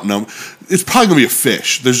outnumber. It's probably gonna be a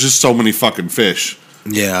fish. There's just so many fucking fish,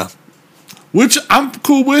 yeah, which I'm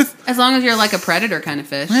cool with. As long as you're like a predator kind of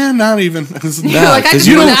fish. Not even. You're like, I 'cause just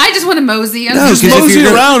you want don't- I just want to mosey. I'm No, just 'cause if Mosey you're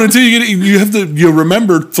gonna- around until you have to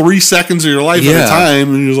remember 3 seconds of your life at Yeah. a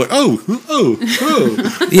time, and you're just like,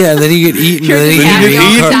 oh, yeah. And then you get eaten, You're and then you just get happy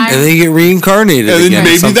all the time. and then you get reincarnated, and then again,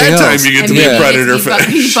 maybe something that time else. you get to and be a maybe predator you bump,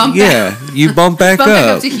 fish. you bump Yeah, you bump back back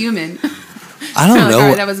up. up to human. I don't Like, know. all right,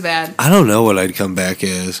 what- that was bad. I don't know what I'd come back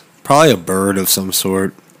as. Probably a bird of some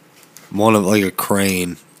sort. One of like a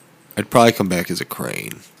crane. I'd probably come back as a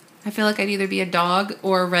crane. I feel like I'd either be a dog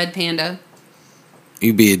or a red panda.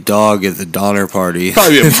 You'd be a dog at the Donner Party.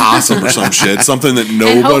 Probably be a possum or some shit. Something that And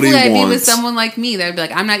nobody hopefully I'd be with wants. someone like me that'd be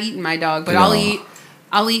like, I'm not eating my dog, but No.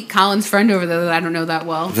 I'll eat Colin's friend over there that I don't know that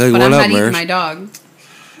well. Like, but what I'm up, not eating Mersh? my dog.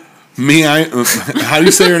 How do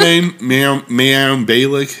you say her name? Mayim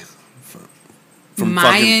Bialik?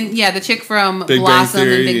 Mayan, the chick from Big Bang Blossom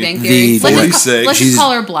Theory. and Big Bang The Theory. Let's 46. just She's-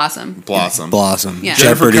 call her Blossom. Blossom. Yeah.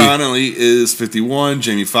 Jennifer Jeopardy. Connelly is 51.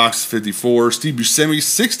 Jamie Foxx is 54. Steve Buscemi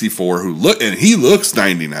 64. He looks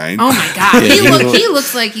 99. Oh my god, Yeah, he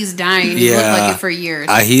looks like he's dying. He looked like it for years.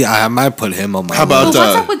 I might put him on my How about But list.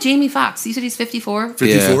 what's up with Jamie Foxx? You said he's 54.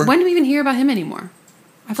 54. When do we even hear about him anymore?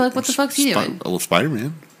 I feel like what the fuck's he doing? A little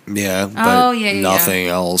Spider-Man. Yeah, but Oh, yeah, yeah, nothing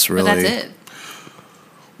else But really. that's it.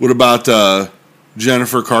 What about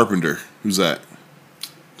Jennifer Carpenter? Who's that?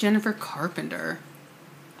 Jennifer Carpenter.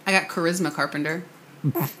 I got Charisma Carpenter.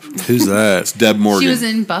 Who's that? Deb Morgan. She was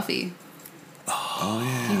in Buffy.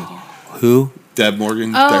 Who? Deb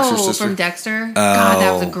Morgan, Oh, Dexter's sister. from Dexter. God,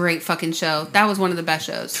 that was a Oh. great fucking show. That was one of the best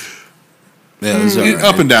shows. Yeah, it was Mm. alright.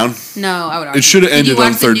 Up and down. No, I would argue. It should have Did you ended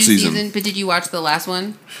on watch the third new season. But did you watch the last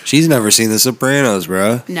one? She's never seen The Sopranos,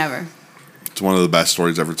 bro. Never. It's one of the best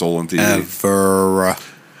stories ever told on TV. Ever.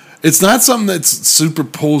 It's not something that super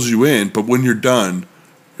pulls you in, but when you're done,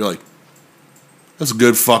 you're like, that's a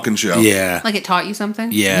good fucking show. Yeah. Like it taught you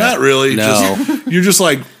something? Yeah. Not really. No. Just, you're just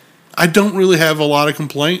like, I don't really have a lot of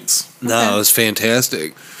complaints. No, it was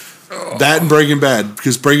fantastic. That and Breaking Bad,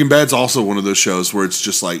 because Breaking Bad's also one of those shows where it's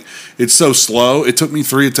just like, it's so slow. It took me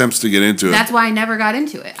 3 attempts to get into it. That's why I never got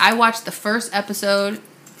into it. I watched the first episode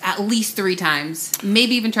at least 3 times,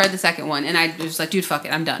 maybe even tried the second one, and I was just like, dude, fuck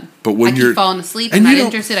it, I'm done. But when I you're- keep falling asleep, and I'm you not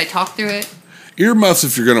don't- interested, I talk through it. Earmuffs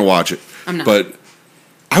if you're going to watch it. I'm not. But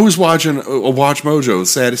I was watching a Watch Mojo,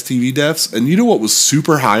 Saddest TV Deaths, and you know what was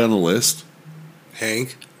super high on the list?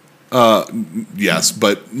 Hank? Yes,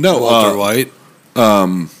 but no. Walter White?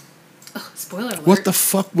 Spoiler alert. What the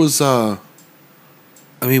fuck was I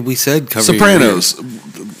mean, we said cover Sopranos?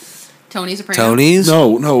 Tony Soprano. Tony's?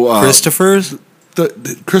 No. Christopher's?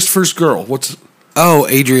 The Christopher's girl. What's Oh,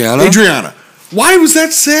 Adriana? Adriana? Why was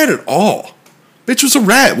that sad at all? Bitch was a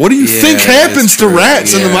rat. What do you Yeah, think happens it's to true.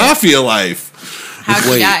 rats in the Yeah. mafia life? How'd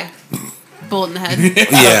Wait. she die? Bullet in the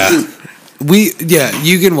head. Yeah.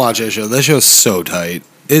 You can watch that show. That show's so tight.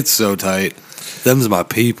 It's so tight. Them's my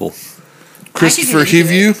people. Christopher get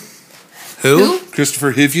into Hivju. Who?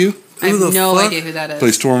 Christopher Hivju I have Who the no fuck? idea who that is.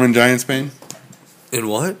 plays Tormund Giantsbane. In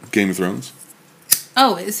what? Game of Thrones.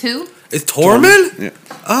 Oh, is who? It's Tormund? Yeah.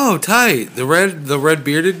 Oh, tight. The red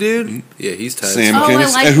bearded dude? Yeah, he's tight. Sam Oh, I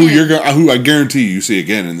McInnes, like and who him. who I guarantee you see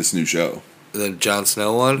again in this new show. The Jon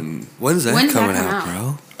Snow one? When's that When's that coming come out,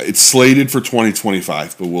 out? bro? It's slated for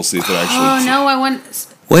 2025, but we'll see if it actually. Oh no, I want.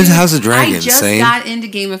 When's House of Dragon? I just Same? got into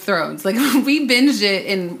Game of Thrones. Like we binged it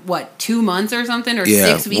in what 2 months or something, or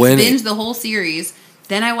Yeah, 6 weeks. when- Binged the whole series.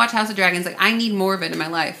 Then I watched House of Dragons. Like I need more of it in my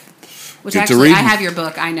life. Which Get to actually, I reading. have your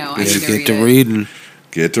book. I know. I Just need to get read to it. reading.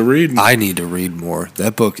 Get to reading. I need to read more.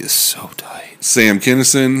 That book is so tight. Sam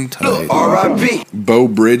Kinison, Tight. R.I.P. Bo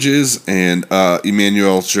Bridges, and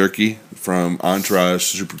Emmanuel Cherky from Entourage,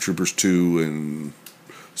 Super Troopers 2, and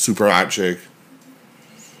Super Hot Chick.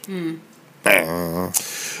 Bo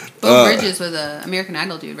Bridges was a American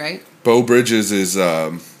Idol dude, right? Bo Bridges is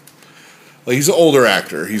like he's an older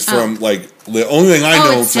actor. He's from like the only thing I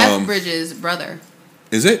know it's Jeff from Bridges' brother.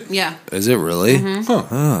 is it? Yeah, Is it really?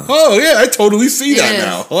 Oh yeah, I totally see It that is.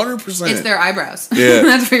 now, 100%. it's their eyebrows. Yeah.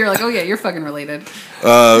 That's where you're like, oh yeah, you're fucking related.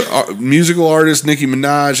 Musical artist Nicki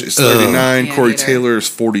Minaj is 39. Yeah, Corey hater. Taylor is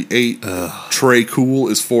 48. Trey Cool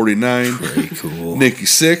is 49. Very cool. Nikki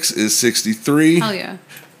Sixx is 63. Hell yeah.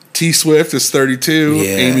 T Swift is 32. Yeah.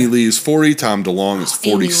 Amy Lee is 40. Tom DeLonge is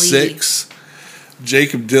Amy Lee. 46.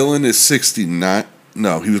 Jacob Dylan is 69.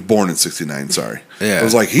 No, he was born in 69. Sorry. Yeah. I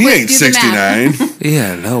was like, he Wait, ain't do the 69.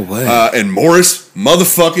 Yeah, no way. And Morris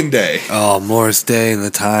motherfucking Day. Oh, Morris Day and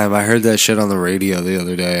the Time. I heard that shit on the radio the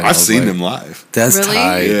other day. and I I've was seen like, him live. That's Really?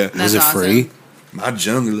 tight. Yeah. Was That's it awesome. free? My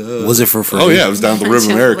jungle love. Was it for free? Oh, yeah. It was down at the My River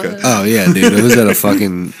jungle America. love. Oh, yeah, dude. It was at a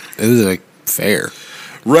fucking, it was at a fair.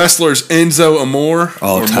 Wrestlers Enzo Amore.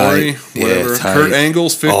 Oh, or tight. Maury, Yeah, whatever. tight. Kurt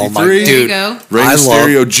Angle's 53. Oh, my There you dude. go. Rey I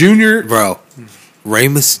Mysterio Jr. Bro, Rey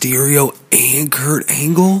Mysterio and Kurt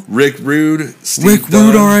Angle? Rick Rude. Steve Rick Dunn,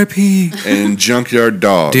 Rude, R.I.P. and Junkyard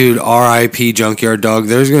Dog. Dude, R.I.P. Junkyard Dog.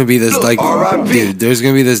 There's gonna be this R.I.P.. dude. There's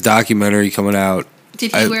gonna be this documentary coming out.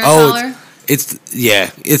 Did he wear a oh, collar?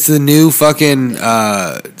 it's the new fucking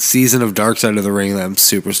season of Dark Side of the Ring that I'm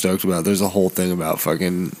super stoked about. There's a whole thing about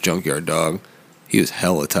fucking Junkyard Dog. He was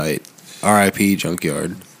hella tight. R.I.P.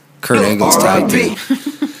 Junkyard. Kurt Angle's tight R.I.P..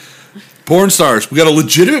 too. Porn stars. We got a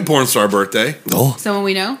legitimate porn star birthday. Oh. Someone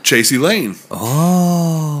we know? Chasey Lane.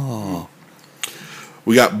 Oh.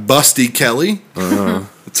 We got Busty Kelly.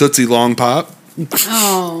 Tootsie Long Pop.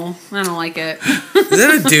 Oh, I don't like it. Is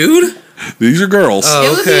that a dude? These are girls. Oh. It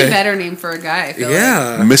would be okay. a better name for a guy, I feel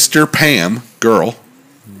Yeah. Mr. Pam, girl.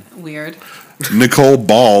 like. Weird. Nicole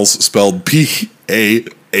Balls, spelled P-A-H-L-S.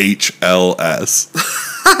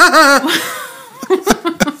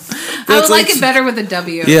 I would like it better with a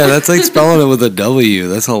W. Yeah, that's like spelling it with a W.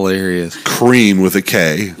 That's hilarious. Cream with a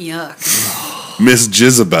K. Yuck. Miss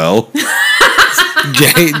Jizabel.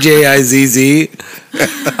 J-I-Z-Z.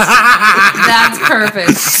 That's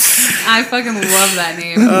perfect. I fucking love that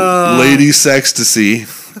name. Lady Sextasy.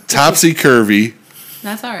 Topsy Curvy.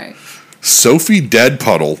 That's all right. Sophie Dead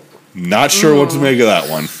Puddle. Not sure what to make of that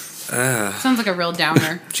one. Sounds like a real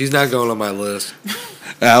downer. She's not going on my list.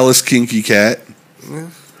 Alice Kinky Cat.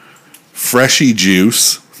 Freshy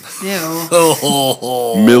Juice. Ew.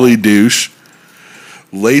 Oh. Millie Douche.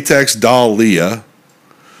 Latex Doll Leah.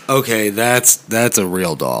 Okay, that's a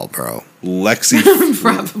real doll, bro. Lexi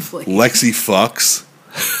Probably. Lexi Fucks.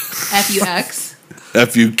 F-U-X.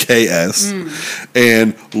 F-U-K-S.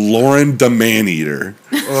 And Lauren the Man Eater.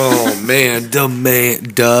 Oh man, the man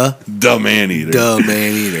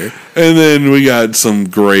eater. And then we got some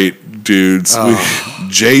great dudes.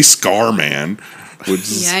 Jay Scarman, which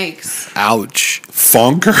is Yikes. Ouch.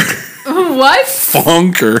 Funker. What?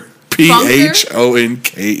 Funker.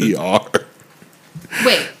 P-H-O-N-K-E-R.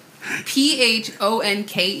 Wait.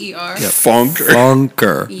 P-H-O-N-K-E-R? Funker.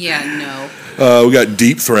 Funker. Yeah, no. We got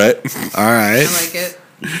Deep Threat. All right. I like it.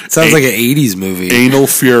 Sounds like an 80s movie. Anal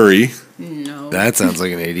Fury. No. That sounds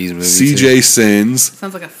like an 80s movie. CJ Sins.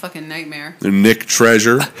 Sounds like a fucking nightmare. Nick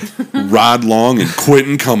Treasure. Rod Long. And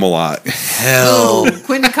Quentin Camelot. Hell. Oh,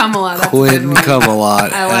 Quentin Camelot. That's a Quentin good one.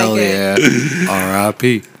 Camelot. I like Hell it. yeah.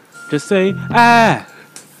 R.I.P. Just say, I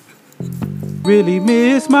really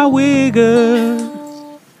miss my wigger.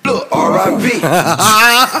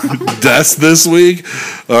 Deaths this week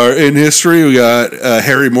are in history. We got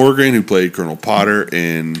Harry Morgan, who played Colonel Potter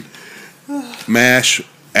in MASH.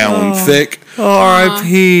 Alan Thicke.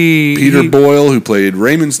 R.I.P. Peter Boyle, who played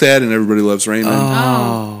Raymond's dad, and Everybody Loves Raymond.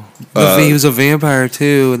 Oh. He was a vampire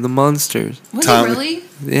too in the Monsters. Was Tom- he really?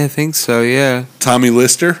 Yeah, I think so, yeah. Tommy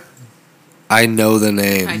Lister. I know the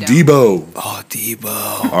name. I don't. Debo. Oh,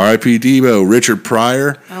 Debo. R.I.P. Debo. Richard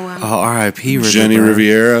Pryor. Oh, wow. Oh, R.I.P. Richard Jenny Pryor.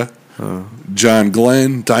 Riviera. John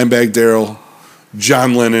Glenn. Dimebag Darrell.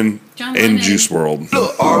 John Lennon. John and Lennon. Juice WRLD.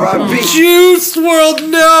 Juice WRLD,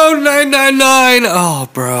 no, 999. Oh,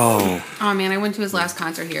 bro. Oh, man, I went to his last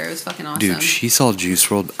concert here. It was fucking awesome. Dude, she saw Juice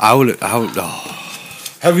WRLD. I would, oh.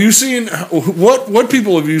 Have you seen what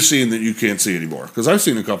people have you seen that you can't see anymore? Because I've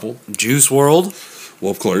seen a couple. Juice WRLD?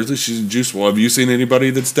 Well, clearly she's in Juice WRLD. Have you seen anybody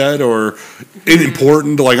that's dead or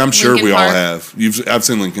important? Like I'm sure Linkin we all Park. have. I've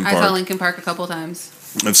seen Linkin I Park. saw Linkin Park a couple times.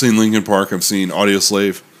 I've seen Linkin Park. I've seen Audio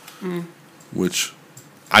Slave, which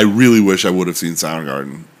I really wish I would have seen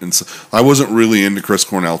Soundgarden. And so, I wasn't really into Chris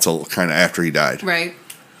Cornell till kind of after he died. Right.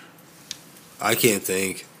 I can't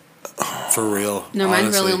think. For real. No, mine's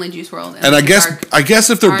honestly. really only Juice WRLD. And I Linkin guess Park.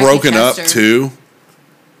 if they're R.I.P. broken up Chester. too,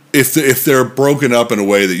 if they're broken up in a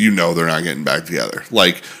way that you know they're not getting back together,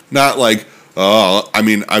 like not like I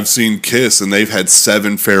mean I've seen Kiss and they've had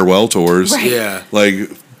 7 farewell tours. Right. Yeah. Like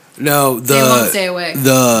No, They won't stay away.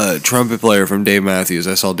 the trumpet player from Dave Matthews.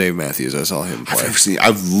 I saw Dave Matthews. I saw him play.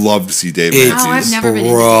 I've loved to see Dave It's, Matthews. Oh, I've never been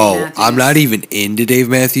into bro, Dave Matthews. I'm not even into Dave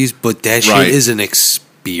Matthews, but that Right. shit is an experience.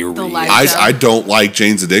 The live I don't like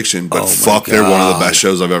Jane's Addiction, but Oh my fuck, they're one of the God. best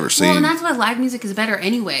shows I've ever Well, seen. and that's why live music is better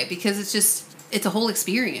anyway, because it's a whole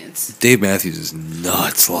experience. Dave Matthews is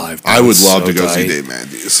nuts live. bro. I would It's love so to go see tight. Dave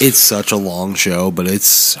Matthews. It's such a long show, but it's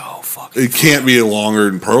so fucking It can't be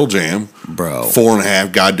longer than Pearl Jam. bro.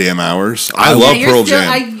 4.5 goddamn hours. I love Yeah, you're Pearl still-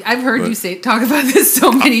 Jam. I've heard you talk about this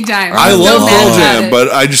so many times. I I'm so love mad Pearl about Jam, it.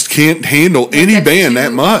 but I just can't handle any That's band too-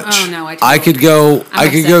 that much. Oh no, I could go. I'm I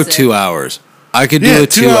could go obsessive. 2 hours. I could do Yeah, a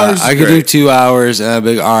 2 2 hours hours. is I could do great. 2 hours, and I'd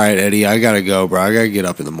be like, all right, Eddie, I gotta go, bro. I gotta get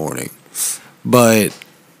up in the morning. But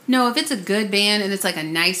No, if it's a good band and it's like a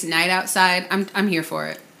nice night outside, I'm here for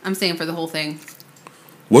it. I'm staying for the whole thing.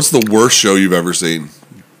 What's the worst show you've ever seen?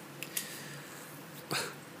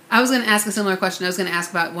 I was going to ask a similar question. I was going to ask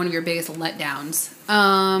about one of your biggest letdowns.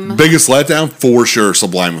 Biggest letdown? For sure,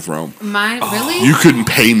 Sublime with Rome. Mine, really? You couldn't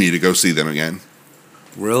pay me to go see them again.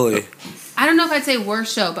 really, I don't know if I'd say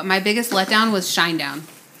worst show, but my biggest letdown was Shinedown.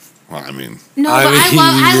 Well, I mean, No, I but mean,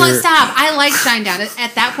 I love you're- stop. I like Shinedown.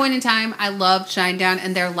 At that point in time, I loved Shinedown,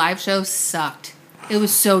 and their live show sucked. It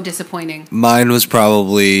was so disappointing. mine was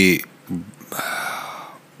probably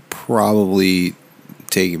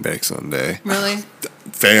Taking Back Sunday. Really?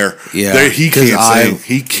 Fair. Yeah, He 'cause can't sing.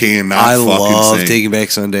 He cannot I fucking love sing. Taking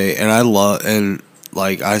Back Sunday, and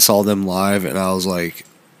I saw them live, and I was like,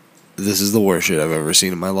 this is the worst shit I've ever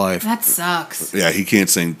seen in my life. That sucks. Yeah, he can't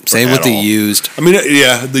sing. Same at with the all. Used. I mean,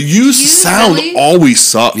 yeah, the Used sound really? always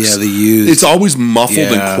sucks. Yeah, the Used. It's always muffled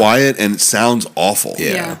Yeah. and quiet, and it sounds awful.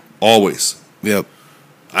 Yeah. Always. Yep.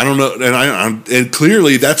 I don't know, and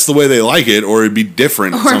clearly that's the way they like it, or it'd be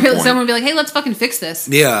different. At Or some point. someone would be like, hey, let's fucking fix this.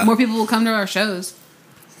 Yeah. More people will come to our shows.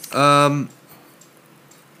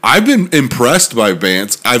 I've been impressed by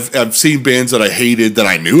bands. I've seen bands that I hated that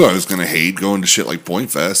I knew I was going to hate going to shit like Point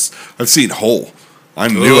Fest. I've seen Hole. I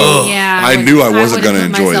knew I knew I wasn't going to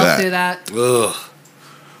enjoy that. Ugh.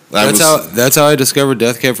 That That's how I discovered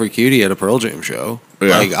Death Cab for Cutie at a Pearl Jam show.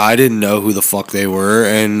 Yeah. Like, I didn't know who the fuck they were,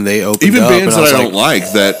 and they opened even up. bands and that was I don't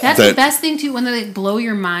like that. That's the best thing too when they like blow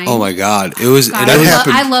your mind. Oh my god, it was. God, it was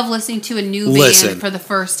I love listening to a new Listen. band for the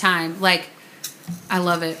first time. Like, I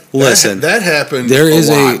love it. Listen, that happened. there is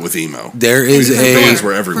a lot a- with emo. there is The a bands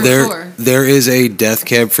were everywhere. there sure. there is a Death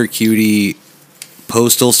Cab for Cutie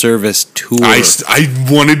Postal Service tour. I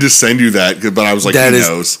wanted to send you that, but I was like, That he is-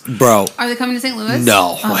 knows. bro. Are they coming to St. Louis?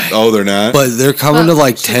 No, Oh, they're not. but they're coming to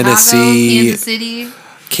like Chicago, Tennessee,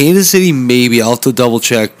 Kansas City. Maybe I'll have to double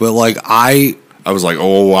check. But like I was like,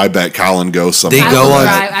 oh, I bet Colin goes somewhere. they I go will on.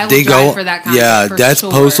 drive- I will they drive go. for that concert, Yeah, for that's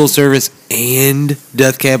sure. Postal Service and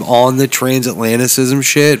Death Cab on the transatlanticism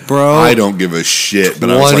shit, bro. I don't give a shit, but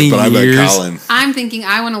I was 20 like, but I bet years. Colin. I'm thinking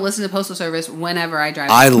I want to listen to Postal Service whenever I drive.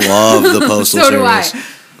 I love the Postal so Service. do I.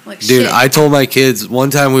 Like, Dude, shit. I told my kids one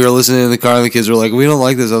time we were listening in the car and the kids were like, "We don't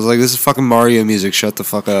like this." I was like, "This is fucking Mario music. Shut the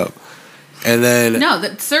fuck up." And then No,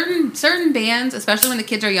 that certain bands, especially when the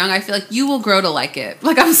kids are young, I feel like you will grow to like it.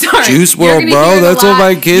 Like, I'm sorry, Juice You're WRLD, gonna bro, hear it a that's what lot.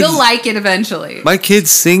 my kids- You'll like it eventually. my kids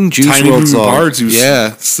sing Juice Tiny WRLD Moving songs. Parts.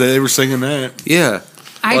 Yeah, They were singing that. yeah.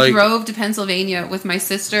 I Like- drove to Pennsylvania with my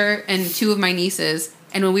sister and two of my nieces.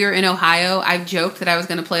 And when we were in Ohio, I joked that I was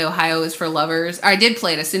going to play Ohio is for Lovers. I did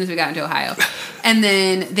play it as soon as we got into Ohio. And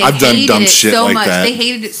then they I've done hated dumb it shit so like much. that. They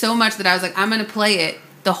hated it so much that I was like, I'm going to play it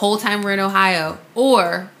the whole time we're in Ohio,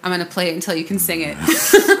 or I'm going to play it until you can sing it.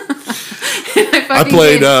 I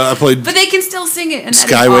played but they can still sing it. And that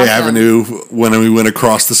is Skyway awesome. Avenue when we went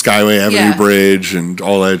across the Skyway Avenue Yeah. Bridge and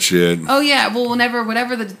all that shit. Oh yeah, well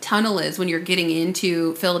whatever the tunnel is when you're getting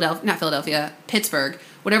into Pittsburgh,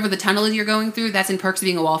 whatever the tunnel is you're going through, that's in Perks of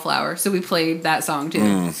Being a Wallflower. So we played that song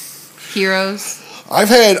too. Heroes. I've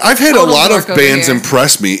had a Total lot of dork over bands here.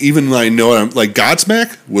 impress me, even though I know I'm like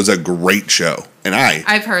Godsmack was a great show, and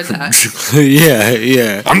I've heard that.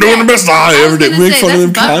 yeah. I'm doing the best I I ever was did. gonna Make say, fun of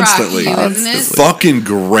them that's butt rock constantly. you, isn't it? Fucking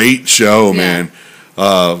great show, man.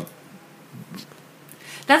 That's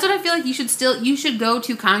what I feel like you should go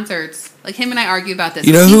to concerts. Like him and I argue about this.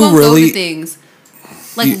 You know he who won't really- go to things.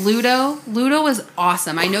 Like Ludo. Ludo was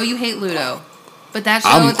awesome. I know you hate Ludo. But that show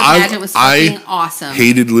at the pageant was fucking awesome.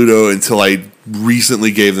 Hated Ludo until I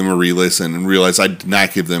recently gave them a re-listen and realized I did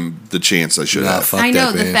not give them the chance I should have. Fuck I know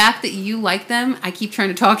that the band. fact that you like them. I keep trying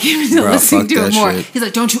to talk him into Bro, listening fuck to it that more. shit. He's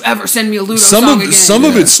like, "Don't you ever send me a Ludo song again." Some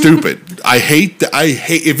of it's stupid. I hate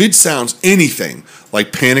if it sounds anything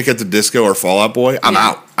like Panic at the Disco or Fall Out Boy. I'm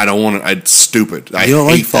out. I don't want it. It's stupid. I You don't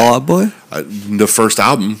hate like Fall Out Boy? the first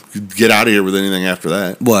album. Get out of here with anything after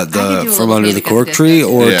that. What, I could do the a From little Under the Panic at the Cork Disco, Tree, too.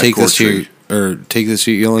 or Yeah, take Cork this to your, Tree. or take this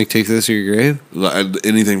to, you only take this to your grave?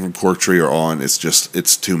 Anything from Cork Tree or on, it's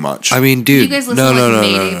too much. I mean, dude, you guys listen no, to, no, like, no,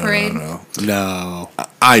 Mayday no, Parade? no.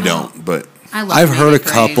 I don't, but I love I've heard a Mayday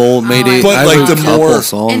Parade. couple Mayday, But, I've like, heard the a couple more-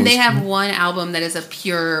 songs. And they have one album that is a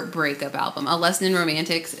pure breakup album. A Lesson in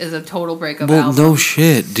Romantics is a total breakup well, album. no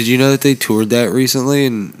shit. Did you know that they toured that recently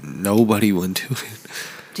and nobody went to it?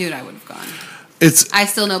 Dude, I would have gone. it's I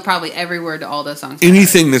still know probably every word to all those songs.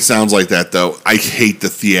 anything that sounds like that. Though I hate the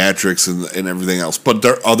theatrics and everything else. But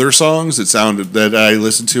there are other songs that I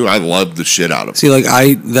listen to. I love the shit out of. See, like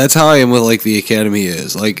that's how I am with like the Academy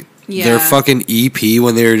is like their Yeah. fucking EP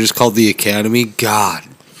when they were just called the Academy. God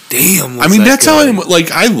damn. I was mean, that that's how good. I'm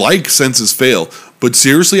like. I like Senses Fail, but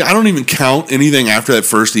seriously, I don't even count anything after that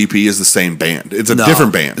first EP as the same band. It's a No,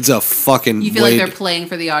 different band. It's a fucking. You feel like they're playing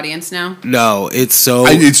for the audience now? No, it's so.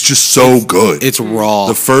 It's just so good. It's raw.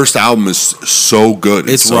 The first album is so good.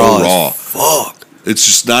 It's so raw. raw. As fuck. It's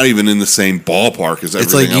just not even in the same ballpark as everything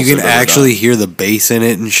It's like you else can they've ever actually done. hear the bass in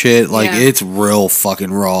it and shit. Like Yeah. it's real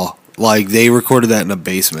fucking raw. Like they recorded that in a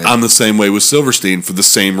basement. I'm the same way with Silverstein for the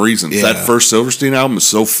same reasons. Yeah. That first Silverstein album is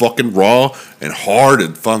so fucking raw and hard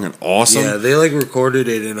and fucking awesome. Yeah, they like recorded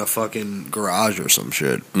it in a fucking garage or some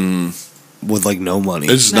shit with like no money.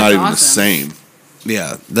 It's just not That's even the awesome. same.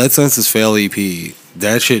 Yeah, that Census Fail EP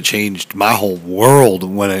that shit changed my whole world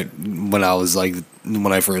when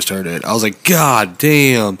I first heard it. I was like, God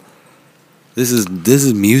damn, this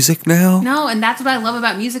is music now. No, and that's what I love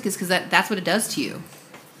about music is because that's what it does to you.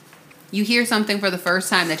 You hear something for the first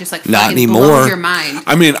time that just like Not fucking anymore. blows your mind.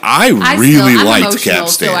 I mean, I'm I'm liked emotional,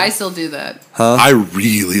 Capstan. so I still do that. Huh? I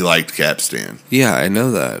really liked Capstan. Yeah, I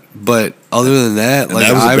know that. But other than that, And like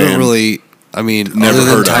that was a I haven't band really. I mean, never other than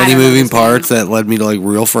heard of. Tiny I don't Moving understand. Parts that led me to like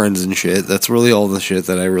Real Friends and shit. That's really all the shit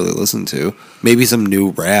that I really listen to. Maybe some new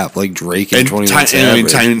rap like Drake and 21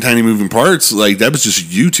 Savage. Tiny Moving Parts, like that was just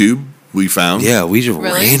YouTube we found. Yeah, we just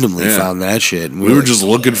Really? randomly Yeah. found that shit. And We were like, just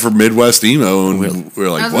looking for Midwest emo, and we were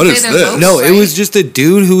I like, was "What gonna is say they're this?" both- No, it was right? just a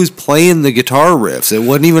dude who was playing the guitar riffs. It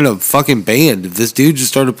wasn't even a fucking band. This dude just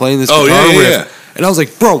started playing this Oh, guitar yeah, riff. yeah. And I was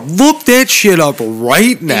like, bro, look that shit up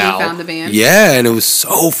right now. found the band? Yeah, and it was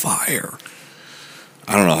so fire.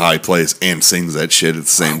 I don't know how he plays and sings that shit at the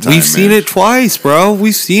same time. We've seen man. it twice, bro.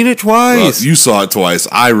 We've seen it Well, twice. you saw it twice.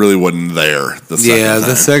 I really wasn't there the second Yeah, time.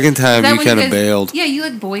 the second Is time that you when kind of guys- bailed. Yeah, you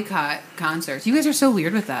like boycott concerts. You guys are so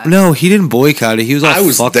weird with that. No, he didn't boycott it. He was all I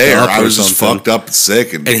was fucked there. up I or was just something. fucked up and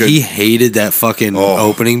sick, and, And he hated that fucking Oh.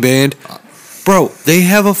 opening band. Bro, they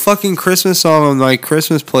have a fucking Christmas song on my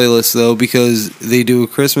Christmas playlist though because they do a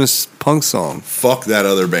Christmas punk song. fuck that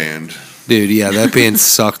other band. Dude, yeah, that band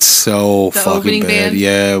sucked so The fucking opening bad. band?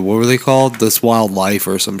 Yeah, what were they called? This Wild Life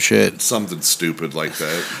or some shit. Something stupid like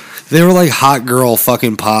that. They were like hot girl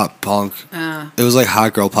fucking pop punk. Uh, It was like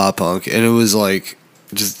hot girl pop punk, and it was like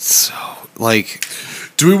just so like.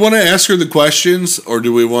 Do we want to ask her the questions, or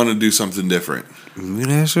do we want to do something different? I'm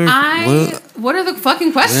gonna ask her. what are the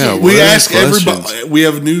fucking questions? Yeah, We What are the ask everybody. questions? We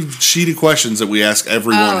have a new sheet of questions that we ask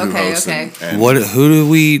everyone Oh, who okay, hosts. okay. And What? Who do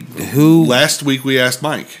we? Who? last week we asked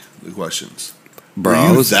Mike the questions. Bro, Were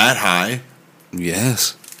I you was that high?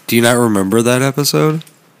 Yes. Do you not remember that episode?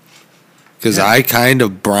 Because Yeah. I kind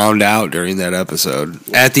of browned out during that episode.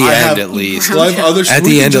 At the I end, have- at least. Well, I have other, At we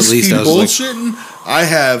the can end, at just least, keep I was like, bullshitting. I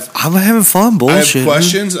have I'm having fun I have bullshit.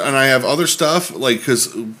 questions and I have other stuff like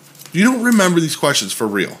because you don't remember these questions for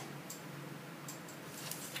real.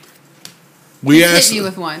 We Just asked hit me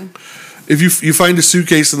with one. if you find a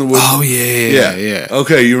suitcase in the woods. Oh, yeah.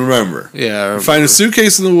 Okay, you remember. Yeah. I You find a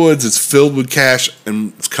suitcase in the woods. It's filled with cash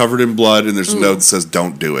and it's covered in blood, and there's a note that says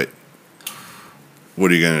 "Don't do it."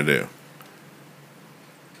 What are you gonna do?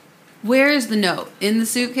 Where is the note? In the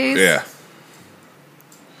suitcase? Yeah.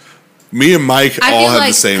 Me and Mike all have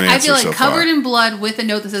the same answer I feel like so covered far. in blood with a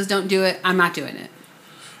note that says "Don't do it." I'm not doing it.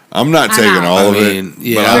 I'm not I'm taking out. all I of mean, it,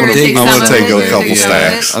 yeah, but I'm I'm gonna take gonna some of take it, a we're couple taking some of it.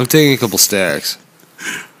 stacks. I'm taking a couple stacks.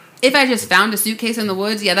 If I just found a suitcase in the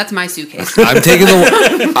woods, yeah, that's my suitcase. I'm taking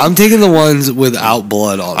the ones without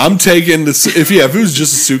blood on. I'm taking this. If it was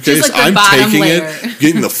just a suitcase, Just like the I'm bottom taking layer. it,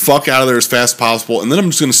 getting the fuck out of there as fast as possible, and then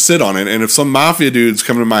I'm just going to sit on it. And if some mafia dude's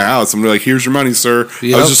coming to my house, I'm gonna be like, "Here's your money, sir. I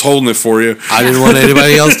Yep. was just holding it for you." I didn't want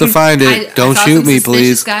anybody else to find it. I Don't saw shoot some me, suspicious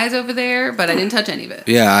please. guys over there, but I didn't touch any of it.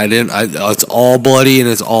 Yeah, I didn't. It's all bloody and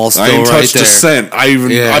it's all still I ain't right touched there. a cent.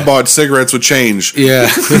 Yeah. I bought cigarettes with change. Yeah,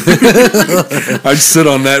 I'd sit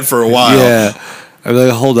on that for a while. yeah. I'm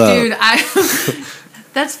like, hold up. Dude,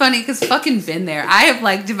 that's funny because fucking been there. I have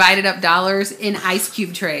like divided up dollars in ice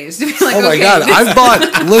cube trays to be like, Oh my okay, god, this- I've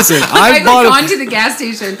bought. Listen, I've I've bought. gone to the gas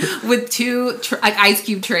station with two like ice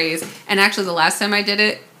cube trays, and actually the last time I did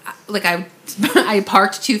it, like I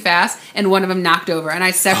parked too fast, and one of them knocked over, and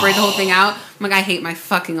I separated the whole thing out. I'm like, I hate my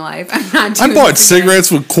fucking life. I'm not. Doing I bought this again.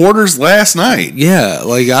 cigarettes with quarters last night. Yeah,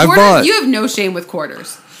 like I Quarters- bought. You have no shame with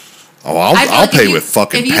quarters. Oh, I feel I'll like if pay you- with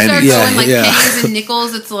fucking If you start pennies. Yeah, going like yeah. pennies and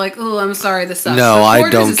nickels, it's like, oh, I'm sorry, this sucks. No, But I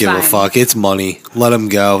quarters don't is give a fine. fuck. It's money. Let them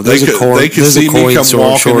go. They There's could, a coin. they could There's see a me coin come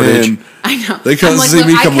walking shortage. in. I know. They come I'm like, see look,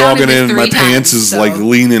 me I come counted walking this in, and my 3 pants times, is so- like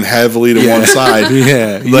leaning heavily to one side.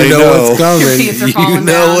 Yeah, you They know know. what's coming. Your pants are You falling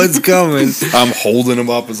know down. what's coming. I'm holding them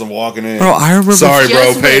up as I'm walking in. Bro, I remember. Sorry, bro.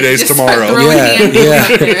 Just wait, Payday's just start tomorrow. throwing Yeah, handbills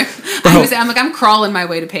yeah. up there. I'm like, I'm crawling my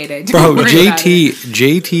way to payday. Don't Bro, worry about it.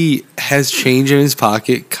 JT has change in his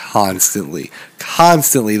pocket constantly.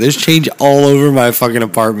 Constantly. There's change all over my fucking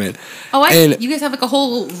apartment. Oh, And- you guys have like a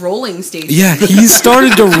whole rolling station. Yeah, he's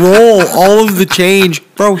started to roll all of the change.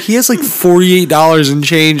 Bro, he has like $48 in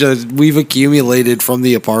change that we've accumulated from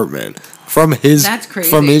the apartment. From his That's crazy.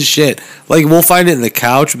 From his shit. Like we'll find it in the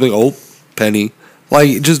couch, be like, oh, penny.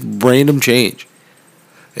 Like just random change.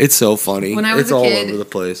 It's so funny. When I was it's a all kid- over the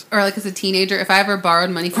place. Or like as a teenager, if I ever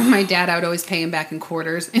borrowed money from my dad, I would always pay him back in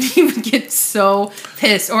quarters, and he would get so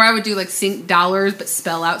pissed. Or I would do like sink dollars but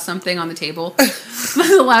spell out something on the table.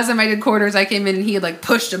 The last time I did quarters, I came in and he had like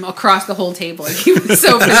pushed them across the whole table. Like, he was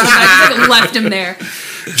so pissed. I just like, left him there.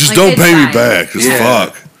 Just Like, don't it's pay me fine. back. 'Cause Yeah.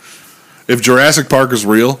 fuck. If Jurassic Park is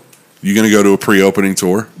real, You gonna go to a pre-opening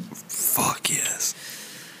tour? Fuck yes.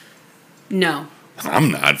 No.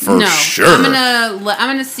 I'm not for No. sure. I'm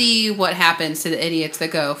gonna see what happens to the idiots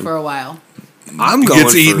that go for a while. I'm going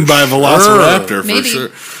Gets eaten by a sure. velociraptor Maybe. for sure.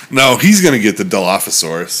 No, he's gonna get the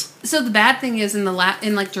Dilophosaurus. So the bad thing is in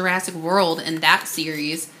like Jurassic World and that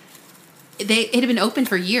series, it had been open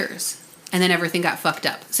for years, and then everything got fucked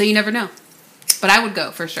up. So you never know. But I would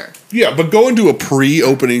go for sure. Yeah, but going to a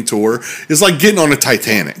pre-opening tour is like getting on a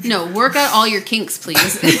Titanic. No, work out all your kinks,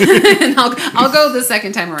 please, and I'll go the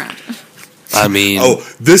second time around. I mean, Oh,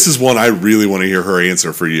 this is one I really want to hear her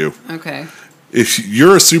answer for you. Okay. If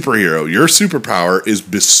you're a superhero, your superpower is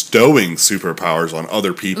bestowing superpowers on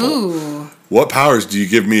other people. Ooh. What powers do you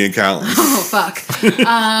give me and Colin? Oh fuck.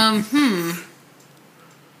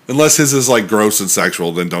 Unless his is like gross and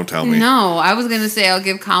sexual, then don't tell me. No, I was gonna say I'll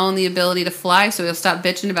give Colin the ability to fly, so he'll stop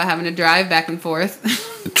bitching about having to drive back and forth.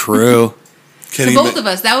 true. Can To he both of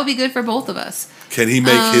us, that would be good for both of us. Can he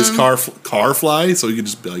make his car fly so he can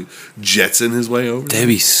just be like Jetson his way over? That'd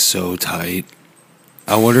be so tight.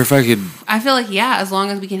 I wonder if I could. I feel like as long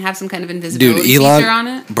as we can have some kind of invisibility Dude, feature on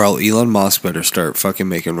it. Bro, Elon Musk better start fucking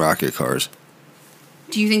making rocket cars.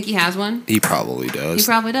 Do you think he has one? He probably does. He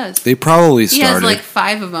probably does. They probably He started. has like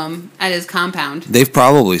 5 of them at his compound. They've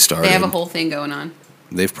probably started. They have a whole thing going on.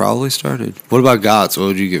 They've probably started. What about GOTS? What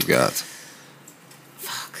would you give GOTS?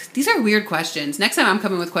 Fuck. These are weird questions. Next time I'm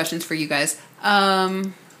coming with questions for you guys.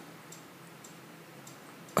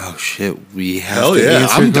 Oh shit, we have Hell to yeah,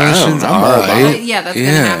 answer I'm down. questions. I'm all about it. Yeah, that's gonna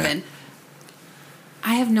happen.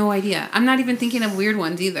 I have no idea. I'm not even thinking of weird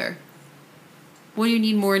ones either. What do you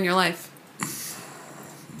need more in your life?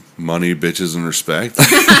 Money, bitches, and respect.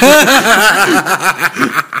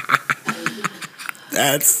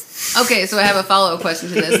 That's Okay, so I have a follow-up question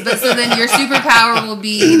to this. But so then your superpower will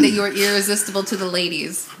be that you're irresistible to the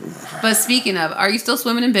ladies. But speaking of, are you still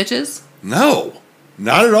swimming in bitches? No,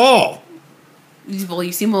 not at all. Well,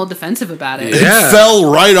 you seem a little defensive about it. Yeah. It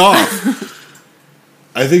fell right off.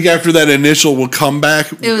 I think after that initial will come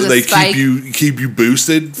back, It was a they spike. keep you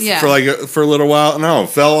boosted Yeah. for a little while. No, it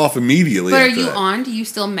fell off immediately. But are after you that. on? Do you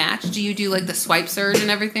still match? Do you do like the swipe surge and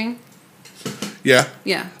everything? Yeah.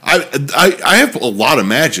 Yeah. I have a lot of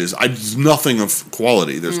matches. There's nothing of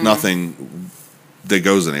quality. There's nothing that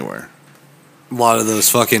goes anywhere. a lot of those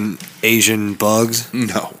fucking Asian bugs.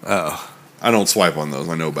 No. Oh, I don't swipe on those.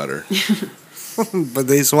 I know better. but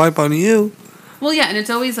they swipe on you. Well, yeah, and it's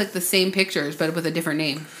always like the same pictures, but with a different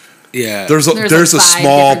name. Yeah, There's a There's like 5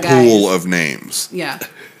 small different pool guys. of names. Yeah.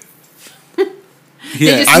 yeah.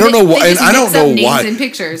 just- I don't know They why. And just I don't mix up know names why. and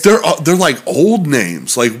pictures. They're like old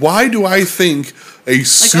names. Like, why do I think a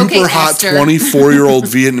super okay, hot Esther. 24-year-old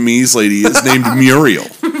Vietnamese lady is named Muriel?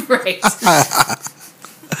 Right.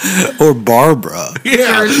 or Barbara.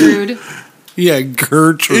 Yeah, Gertrude, Yeah,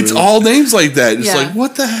 Gertrude. it's all names like that. It's Yeah. like,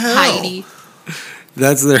 what the hell? Heidi.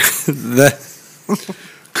 That's their. That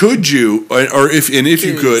Could you, or if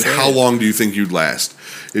you could, Dude, how long do you think you'd last?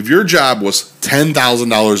 If your job was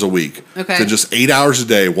 $10,000 a week, Okay. to just 8 hours a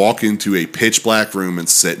day walk into a pitch black room and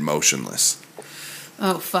sit motionless.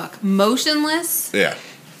 Oh fuck. Motionless? Yeah.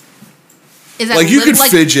 Is that Like, you could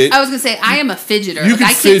fidget. I was gonna say I am a fidgeter. You Like, can I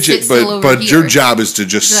can't fidget, sit still over but here. your job is to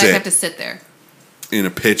just So I have to sit sit there. in a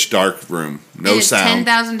pitch dark room, no And it's sound,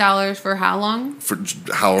 $10,000 for how long? for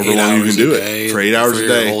however long you can do it. For 8 hours for a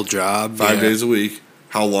your day, whole job, 5 yeah. days a week.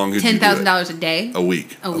 How long could you do it? $10,000 a day? A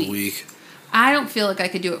week. A a week. week. I don't feel like I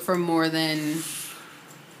could do it for more than.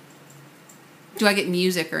 Do I get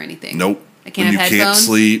music or anything? Nope. I can't When have you headphones. can't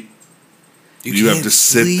sleep, you have can't to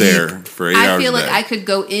sit sleep. there for 8 I hours feel a like day. I could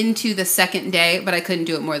go into the second day, but I couldn't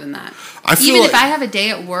do it more than that. I feel Even if like- I have a day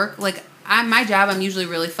at work, like my job, I'm usually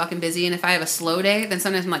really fucking busy, and if I have a slow day, then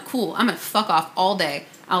sometimes I'm like, cool, I'm gonna fuck off all day.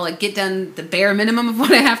 I'll like get done the bare minimum of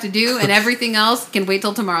what I have to do, and everything else can wait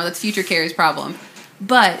till tomorrow. That's future Carrie's problem.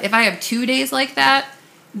 But if I have 2 days like that,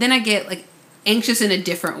 then I get like anxious in a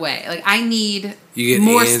different way. Like I need You get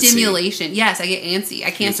more antsy. stimulation. Yes, I get antsy.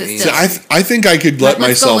 I can't sit antsy. still. See, I think I could let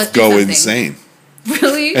Let's go, myself let's do go something. insane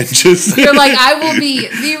Really? and just You're like, I will be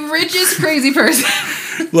the richest crazy person.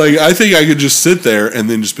 like I think I could just sit there and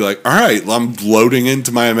then just be like, all right, I'm loading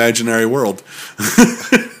into my imaginary world.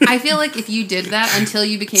 I feel like if you did that until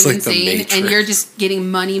you became It's like the insane and Matrix. you're just getting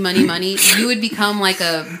money, you would become like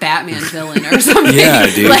a Batman villain or something. Yeah,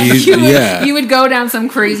 dude, Like yeah. you would go down some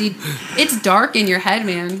crazy. It's dark in your head,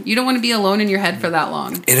 man. You don't want to be alone in your head for that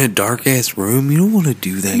long. In a dark ass room, you don't want to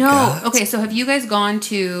do that. No. guys. Okay, so have you guys gone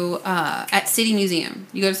to at City Museum?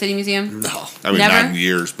 You go to City Museum? No. I mean, Never? not in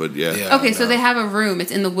years, but yeah. Yeah. Okay, so no. they have a room.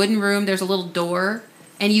 It's in the wooden room. There's a little door,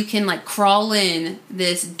 and you can like crawl in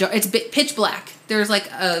this. It's pitch black. There's like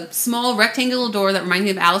a small rectangular door that reminds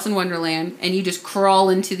me of Alice in Wonderland, and you just crawl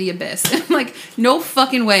into the abyss. I'm like, no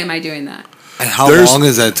fucking way am I doing that. And how long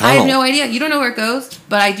is that tunnel? I have no idea. You don't know where it goes,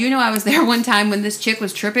 but I do know I was there one time when this chick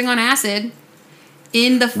was tripping on acid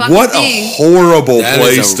in the fucking what thing. A horrible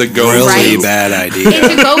place to go. Really to. bad idea.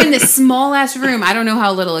 And to go in this small ass room. I don't know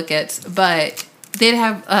how little it gets, but they'd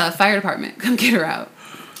have a fire department come get her out.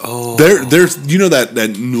 Oh, There's you know that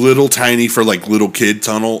little tiny for like little kid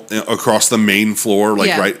tunnel across the main floor,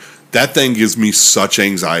 like right. That thing gives me such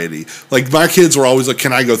anxiety. Like my kids were always like,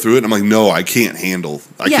 "Can I go through it?" And I'm like, "No, I can't handle.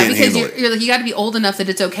 I can't handle it." You're like, you got to be old enough that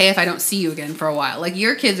it's okay if I don't see you again for a while. Like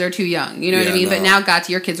your kids are too young, you know what I mean? No. But now,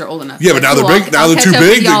 your kids are old enough. Yeah, like, but now they're big. Now they're too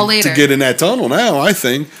big to get in that tunnel. Now I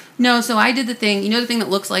think. No, so I did the thing. You know the thing that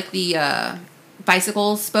looks like the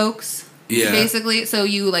bicycle spokes. Yeah. Basically, so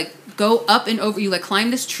you like go up and over. You like climb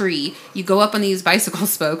this tree. You go up on these bicycle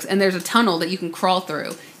spokes, and there's a tunnel that you can crawl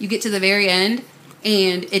through. You get to the very end,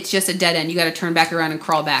 and it's just a dead end. You got to turn back around and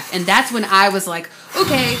crawl back. And that's when I was like,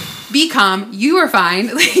 okay, be calm. You are fine.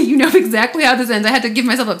 You know exactly how this ends. I had to give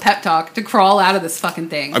myself a pep talk to crawl out of this fucking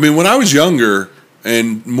thing. I mean, when I was younger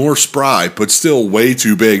and more spry, but still way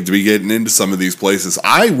too big to be getting into some of these places,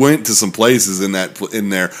 I went to some places in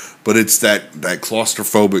there, but it's that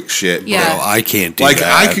claustrophobic shit. Yeah. Bro, I can't do like,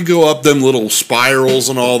 that. I could go up them little spirals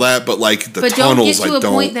and all that, but like the but tunnels, don't get to I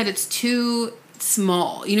a point that it's too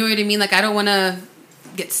small. You know what I mean? Like, I don't want to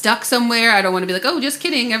get stuck somewhere. I don't want to be like, oh, just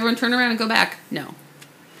kidding. Everyone turn around and go back. No.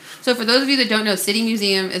 So for those of you that don't know, City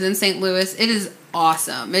Museum is in St. Louis. It is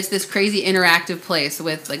awesome. It's this crazy interactive place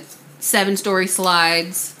with like 7-story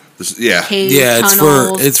slides. Yeah. Caves,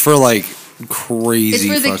 tunnels. it's for like crazy.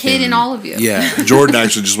 It's for the kid in all of you. Yeah. Jordan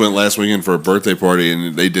actually just went last weekend for a birthday party,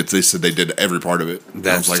 and they said they did every part of it.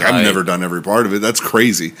 I was like, tight. I've never done every part of it. That's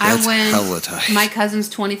crazy. That's I hella went tight. my cousin's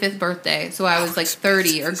 25th birthday, so I was like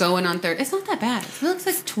 30 or going on 30. It's not that bad. It looks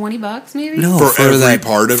like $20 maybe. No, For every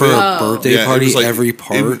part of for it? a birthday Yeah, it party, was like- every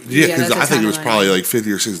part. Yeah, Yeah, because that's a I think ton it of was probably money. like $50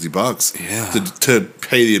 or $60. Yeah. To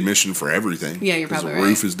pay the admission for everything. Yeah, you're 'Cause probably the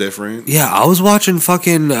roof right. is different. Yeah, I was watching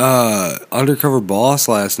fucking Undercover Boss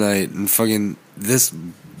last night, and fucking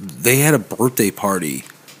they had a birthday party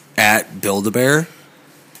at Build-A-Bear,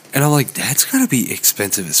 and I'm like, that's gotta be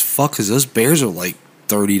expensive as fuck, because those bears are like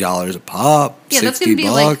 $30 a pop, Yeah, that's $60. gonna be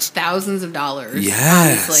like thousands of dollars.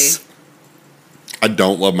 Yes. Honestly. I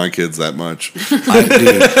don't love my kids that much.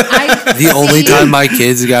 The only time my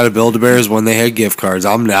kids got a Build-A-Bear is when they had gift cards.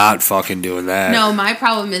 I'm not fucking doing that. No, my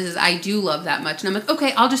problem is I do love that much, and I'm like,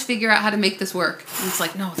 okay, I'll just figure out how to make this work. And it's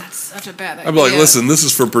like, no, that's such a bad idea. I'd be like, listen, this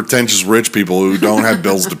is for pretentious rich people who don't have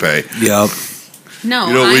bills to pay. Yep. No,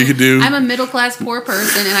 You know what we could do? I'm a middle class poor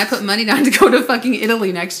person, and I put money down to go to fucking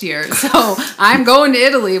Italy next year. So I'm going to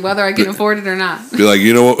Italy whether I can afford it or not. Be like,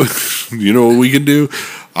 you know what? You know what we can do?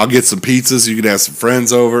 I'll get some pizzas. You can have some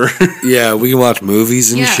friends over. Yeah, we can watch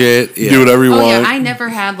movies and Yeah. shit. Yeah. Do whatever you Oh want. yeah, I never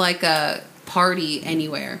had like a party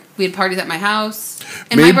anywhere. We had parties at my house,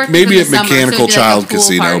 and Maybe- my birthday's maybe in the at summer, Mechanical so it'd be like a Child pool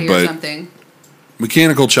Casino, party or but- something.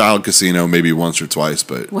 Mechanical Child Casino, maybe once or twice,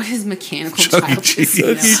 but What is Mechanical Chuck E. Child Cheese.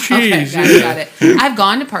 Casino? Chuck E. Okay, Cheese, got it. I've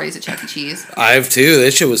gone to parties at Chuck E. Cheese. I have too.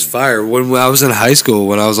 That shit was fire. When I was in high school,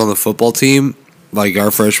 when I was on the football team, like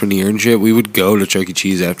our freshman year and shit, we would go to Chuck E.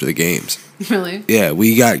 Cheese after the games. Really? Yeah,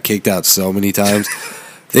 we got kicked out so many times.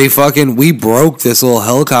 We broke this little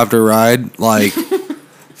helicopter ride. Like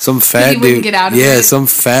some fat wouldn't dude. get out of yeah, it? some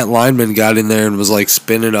fat lineman got in there and was like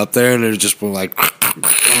spinning up there, and it just went like,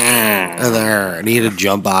 and he had to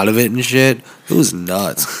jump out of it and shit. It was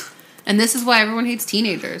nuts. And this is why everyone hates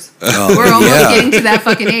teenagers. Oh, We're almost yeah. getting to that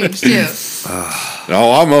fucking age too.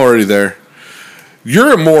 no, I'm already there.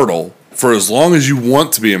 You're immortal for as long as you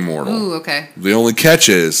want to be immortal. Ooh, okay. The only catch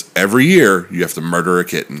is every year you have to murder a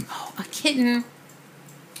kitten. A kitten.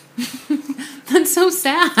 That's so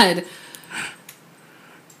sad.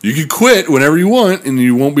 You can quit whenever you want, and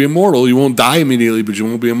you won't be immortal. You won't die immediately, but you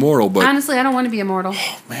won't be immortal. But Honestly, I don't want to be immortal.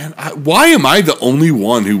 man, why am I the only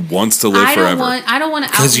one who wants to live I forever? don't want to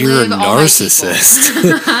Because outlive you're a all my narcissist.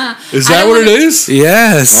 Is I that don't what it wanna- is?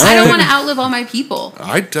 Yes. people. I don't want to outlive all my people.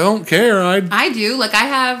 I don't care. I do. Like, I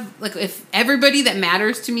have, like, if everybody that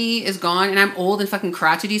matters to me is gone and I'm old and fucking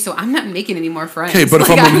crotchety, so I'm not making any more friends. Okay, but if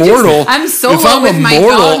Like, I'm immortal, I'm solo if I'm with my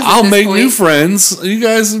immortal, dogs at I'll this make point. new friends. You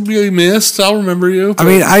guys will be missed. I'll remember you. I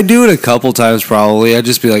mean, I do it a couple times probably. I'd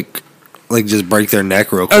just be like just break their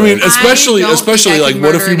neck real quick. I mean, I especially don't think I like, can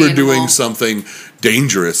what if murder you an were doing animal. something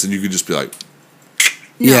dangerous and you could just be like,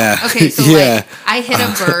 No. Yeah. Okay, so, Yeah. like, I hit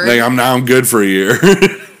a bird. like I'm good for a year.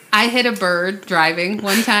 I hit a bird driving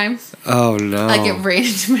one time. oh no. Like, it ran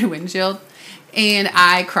into my windshield. And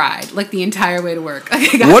I cried like the entire way to work.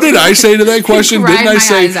 What did I say to that question? Cried my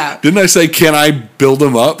eyes out. Didn't I say, can I build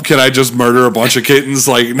them up? Can I just murder a bunch of kittens?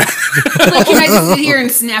 Like, Like, can I just sit here and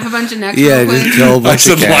snap a bunch of necks Yeah, real quick? just kill a I bunch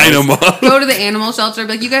said of line cats. them up. Go to the animal shelter.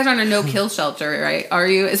 Be like, you guys aren't a no-kill shelter, right? Are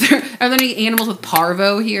you? Are there any animals with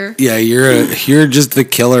parvo here? Yeah, you're just the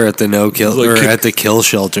killer at the no kill or at the kill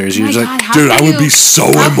shelters. You're Oh just my like, God, how Dude, can I would you- be so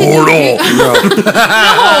how can you immortal. do- No,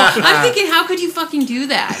 I'm thinking, how could you fucking do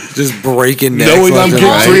that? just breaking necks. Knowing left I'm and getting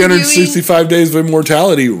right. 365 days of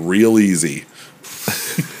immortality, real easy.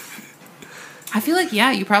 I feel like,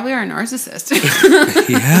 yeah, you probably are a narcissist.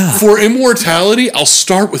 Yeah. For immortality, I'll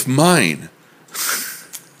start with mine.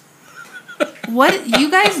 What? You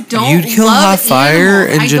guys don't You'd kill love Hot Fire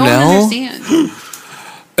animals. and I Janelle? don't understand.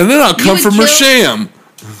 And then I'll come would for kill- Mersham.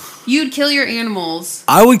 You'd kill your animals.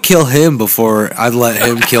 I would kill him before I'd let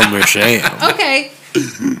him kill Mersham. Okay.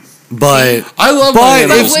 But I love my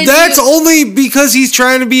but animals. if would that's you- only because he's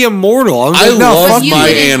trying to be immortal. I'm I like, no, love fuck you my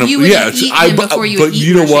wouldn't- animals. you wouldn't Yeah, eat him before you would but eat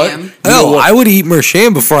you know what? Mersham. You know No, what? I would eat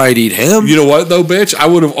Mersham before I'd eat him. You know what though, bitch? I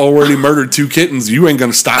would have already murdered 2 kittens. You ain't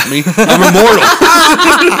gonna stop me. I'm immortal.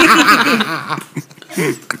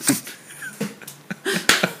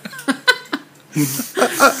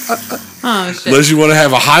 Oh shit. Unless you want to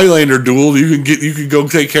have a Highlander duel, you can go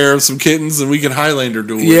take care of some kittens and we can Highlander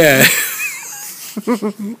duel. Yeah.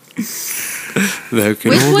 That can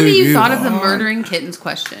Which one only of you be thought of the one. murdering kittens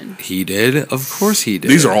question? He did. Of course he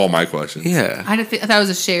did. These are all my questions. Yeah. I thought it was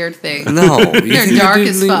a shared thing. No. You're you dark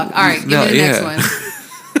as didn't- fuck. All right, give no, me the yeah.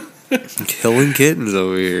 next one. Killing kittens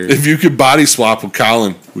over here. If you could body swap with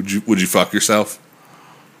Colin, would you fuck yourself?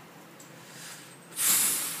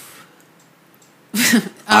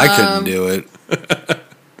 I couldn't do it.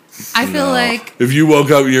 I feel like If you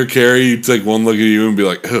woke up, you're Carrie, you'd take one look at you and be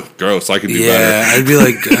like, "Oh, gross! I could do Yeah, better." I'd be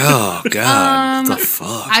like, oh god, what the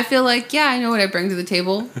fuck? I feel like yeah, I know what I bring to the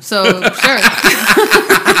table. So sure.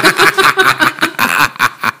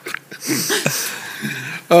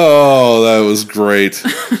 Oh, that was great.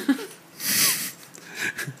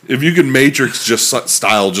 If you could Matrix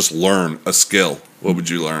style just learn a skill, what would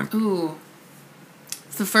you learn? Ooh.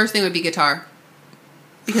 The first thing would be guitar.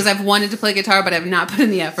 Because I've wanted to play guitar, but I've not put in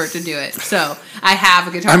the effort to do it. So I have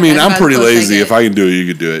a guitar. I mean, That's I'm about pretty as close as lazy. get. If I can do it, you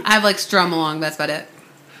could do it. I have like strum along. That's about it.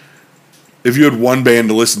 If you had one band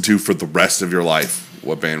to listen to for the rest of your life,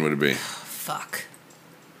 what band would it be? Fuck.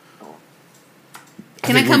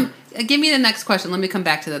 Can I come? Give me the next question. Let me come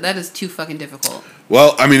back to that. That is too fucking difficult.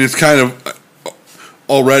 Well, I mean, it's kind of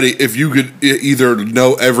already. If you could either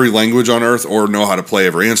know every language on Earth or know how to play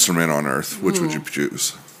every instrument on Earth, which would you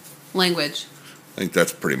choose? Language. I think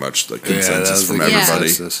that's pretty much the Yeah, consensus that was from the everybody.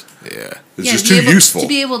 consensus. Yeah. It's Yeah, just to be too able- useful. to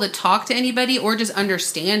be able to talk to anybody or just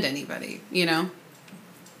understand anybody. You know,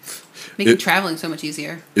 making traveling so much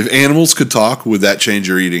easier. If animals could talk, would that change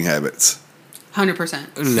your eating habits? 100%.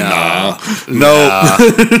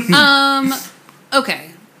 No.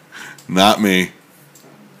 Okay, Not me.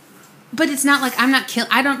 but it's not like I'm not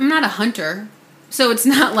I'm not a hunter, so it's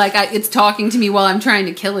not like it's talking to me while I'm trying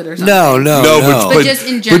to kill it or something. No. But just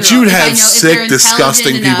in general, but you'd if I have know- if sick, they're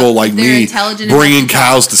disgusting intelligent people enough- like if they're me intelligent enough bringing to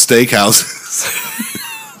cows talk. to steakhouses.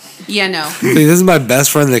 Yeah, no. See, this is my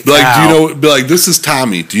best friend, the cow. Like, do you know? Be like, this is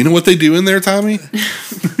Tommy. Do you know what they do in there, Tommy?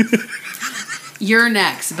 You're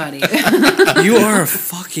next, buddy. You are a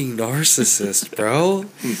fucking narcissist, bro.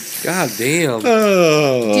 God damn.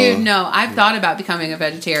 Dude, no. I've thought about becoming a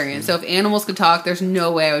vegetarian. So if animals could talk, there's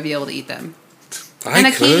no way I would be able to eat them. And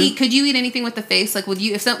I can't eat. Could you eat anything with the face? Like, would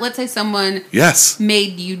you? If let's say someone Yes.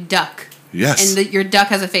 made you duck. Yes. And your duck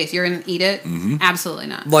has a face. You're gonna eat it? Mm-hmm. Absolutely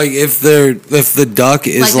not. Like if the duck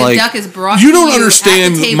is Like the duck is brought. You to don't at the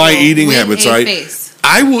understand table my eating with habits, a right? Face.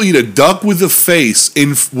 I will eat a duck with a face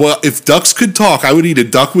in. Well, if ducks could talk, I would eat a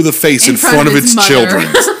duck with a face in front of its mother. children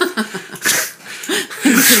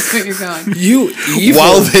That's where you're going. you evil.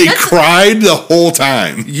 while they cried the whole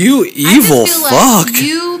time. You evil I just feel fuck. like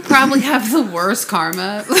you probably have the worst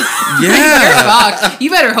karma. Yeah. You're fucked. You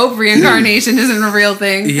better hope reincarnation isn't a real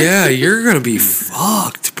thing. Yeah, you're gonna be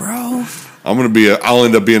fucked, bro. I'm gonna be. I'll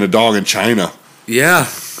end up being a dog in China. Yeah.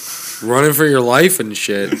 Running for your life and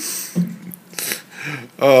shit.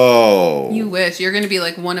 Oh. You wish. You're going to be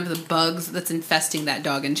like one of the bugs that's infesting that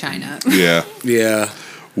dog in China. Yeah. Yeah.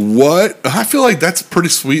 What? I feel like that's a pretty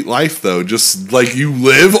sweet life, though. Just like you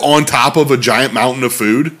live on top of a giant mountain of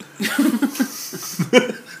food.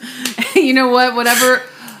 You know what? Whatever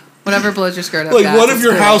blows your skirt up. Like, guys, what if it's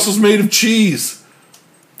your great. house was made of cheese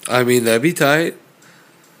I mean, that'd be tight.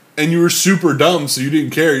 and you were super dumb, so you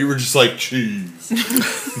didn't care? You were just like cheese.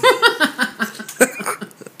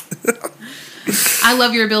 I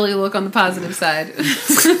love your ability to look on the positive side.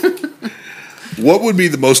 What would be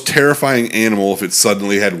the most terrifying animal if it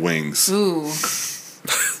suddenly had wings? Ooh.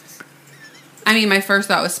 I mean, my first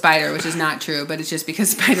thought was spider, which is not true, but it's just because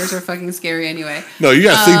spiders are fucking scary anyway. No, you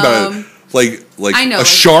gotta think about it. Like I know, a like-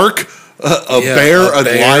 shark, a bear, a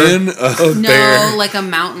lion. No, like a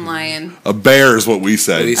mountain lion. A bear is what we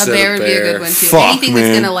said. We A said bear a would be a bear. good one too. Fuck, Anything man.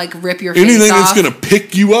 that's gonna like rip your face Anything off. that's gonna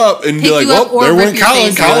pick you up and be Pick like, you up well, or there rip went your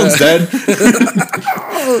Colin. face Colin's dead.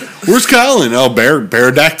 Where's Colin? Oh,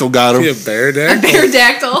 Beardactyl got him. Yeah, bear deck.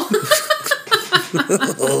 Pterodactyl.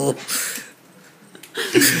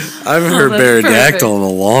 I haven't heard that's pterodactyl perfect. in a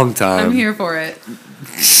long time. I'm here for it.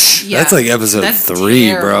 Yeah, That's like episode that's 3,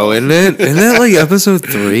 terrible. bro, isn't it? Isn't that like episode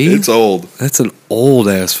 3? It's old. That's an old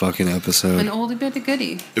ass fucking episode. An oldie bit of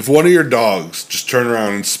goodie. If one of your dogs just turned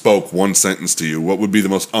around and spoke one sentence to you, what would be the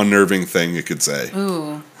most unnerving thing it could say?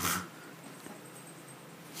 Ooh.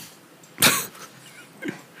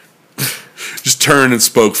 Just turned and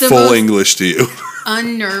spoke The full most- English to you.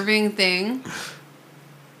 Unnerving thing.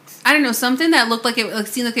 I don't know, something that looked like it like,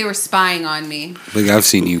 seemed like they were spying on me. Like I've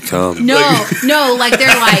seen you come. No, no, like they're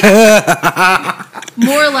like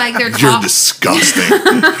more like they're You're talking. disgusting.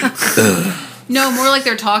 No, more like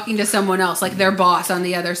they're talking to someone else, like their boss on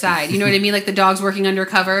the other side. You know what I mean? Like the dog's working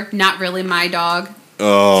undercover, not really my dog.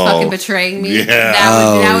 Oh, Fucking betraying me. yeah.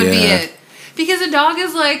 That would be yeah. it. Because a dog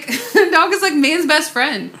is like man's best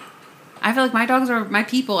friend. I feel like my dogs are my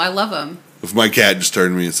people. I love them. If my cat just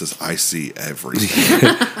turned to me and says, "I see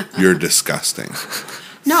everything," you're disgusting.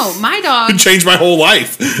 No, my dog. It changed my whole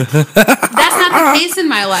life. That's not the case in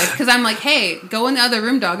my life because I'm like, hey, go in the other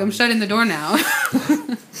room, dog. I'm shutting the door now.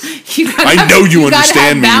 I know you gotta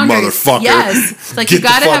understand have me, boundaries. motherfucker. Yes, it's like Get you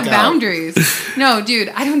gotta the have fuck out. boundaries. No, dude,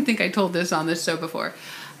 I don't think I told this on this show before.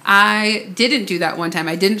 I didn't do that one time.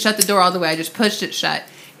 I didn't shut the door all the way. I just pushed it shut,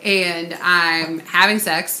 and I'm having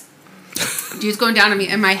sex. Dude's going down on me,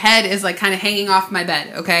 and my head is like kind of hanging off my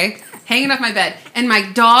bed. Okay. Hanging off my bed, and my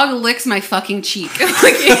dog licks my fucking cheek.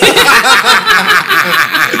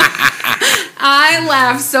 I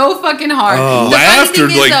laughed so fucking hard. The funny Laughed or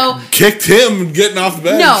thing is, like though, kicked him getting off the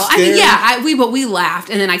bed. no, I mean, scared. yeah, we laughed,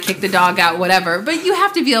 and then I kicked the dog out, whatever. But you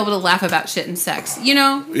have to be able to laugh about shit and sex, you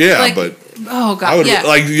know? Yeah, Like, but oh god, I would yeah.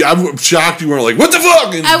 like. I'm shocked you weren't like, "What the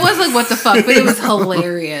fuck?" And I was like, what the fuck? But it was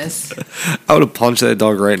hilarious. I would have punched that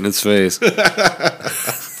dog right in its face.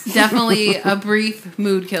 Definitely a brief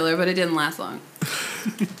mood killer, but it didn't last long.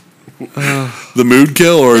 the mood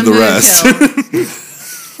kill or the mood rest. kill.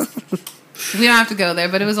 We don't have to go there,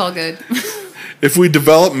 but it was all good. If we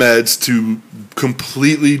develop meds to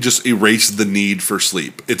completely just erase the need for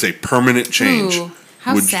sleep, it's a permanent change. Ooh,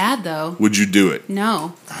 how Would- sad, though. Would you do it?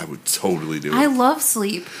 No. I would totally do it. I love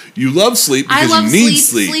sleep. You love sleep I because love you need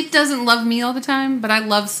sleep. sleep. Sleep doesn't love me all the time, but I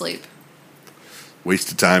love sleep.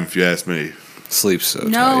 Waste of time if you ask me. Sleep's so No,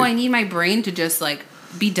 tight. I need my brain to just like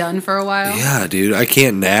be done for a while. Yeah, dude, I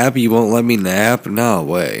can't nap. You won't let me nap? No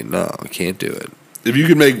way. No, I can't do it. If you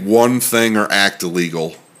could make one thing or act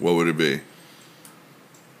illegal, what would it be?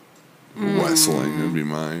 Wrestling would be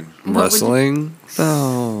mine. What would- Wrestling?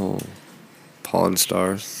 No. Pawn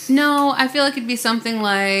Stars. No, I feel like it'd be something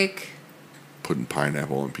like Putting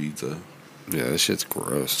pineapple on pizza. Yeah, this shit's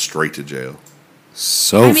gross. Straight to jail.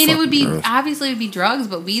 So I mean, it would fucking be gross. obviously it would be drugs,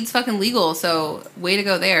 but weed's fucking legal, so way to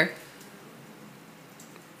go there.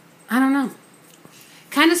 I don't know.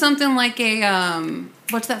 Kind of something like a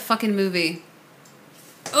what's that fucking movie?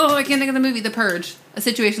 Oh, I can't think of the movie. The Purge. A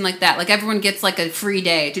situation like that. Like everyone gets like a free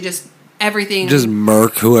day to just everything. Just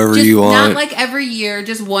murk whoever Just you not want. like every year,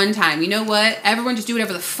 just one time. You know what? Everyone just do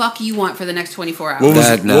whatever the fuck you want for the next 24 hours. What was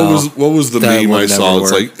That, no. what was the That meme would I saw? never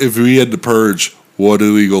It's work. like if we had to purge, what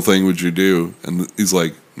illegal thing would you do? And he's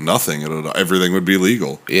like, nothing. Everything would be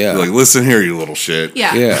legal. Yeah. You're like, listen here, you little shit.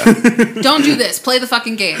 Yeah. Yeah. Don't do this. Play the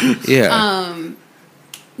fucking game. Yeah.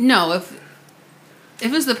 No, if it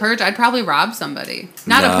was the Purge, I'd probably rob somebody.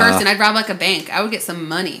 Not Nah. a person. I'd rob like a bank. I would get some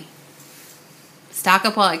money. Stock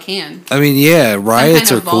up while I can. I mean, yeah, riots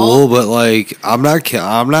kind are of cool, vault. but like, I'm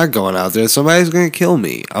not going out there. Somebody's gonna kill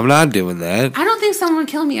me. I'm not doing that. I don't think someone would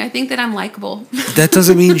kill me. I think that I'm likable. That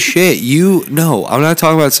doesn't mean shit. No, I'm not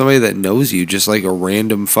talking about somebody that knows you, just like a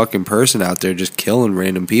random fucking person out there just killing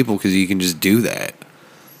random people because you can just do that.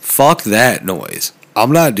 Fuck that noise.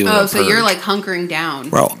 I'm not doing. Oh, a so you're purge. like hunkering down.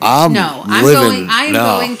 bro. I'm No, I'm living, going. I am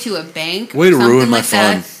no. going to a bank. Way to something ruin my like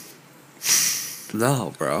fun. that.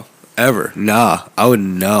 No, bro. Ever. Nah. I would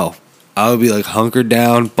no. I would be like hunkered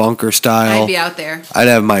down, bunker style. I'd be out there. I'd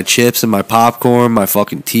have my chips and my popcorn, my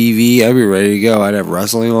fucking TV. I'd be ready to go. I'd have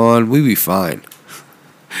wrestling on. We'd be fine.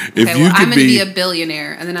 If Okay, you well, I'm could going to be be, a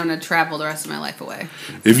billionaire, and then I'm going to travel the rest of my life away.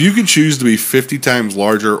 if you could choose to be 50 times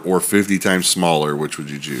larger or 50 times smaller, which would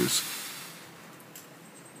you choose?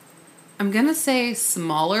 I'm gonna say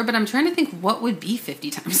smaller, but I'm trying to think what would be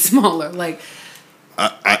 50 times smaller. Like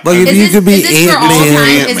if you could be is this for all Ant-Man. time?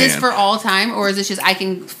 Is Ant-Man. this for all time, or is this just I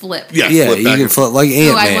can flip? Yeah, Yeah, flip you back can and flip like Oh,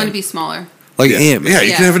 Ant-Man. I want to be smaller. like Yeah, Ant-Man. yeah, you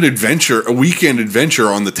Yeah. can have an adventure, a weekend adventure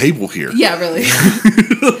on the table here. Yeah, really.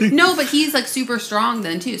 No, but he's like super strong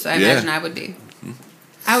then too, so I Yeah. imagine I would be.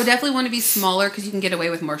 I would definitely want to be smaller because you can get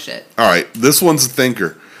away with more shit. All right, this one's a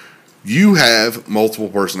thinker. You have multiple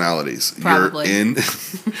personalities. Probably.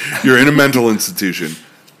 You're in a mental institution,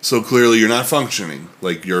 so clearly you're not functioning.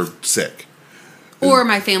 Like you're sick. Or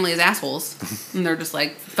my family is assholes, and they're just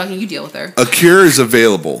like, "Fucking, you deal with her." A cure is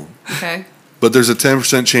available, Okay. but there's a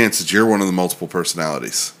 10% chance that you're one of the multiple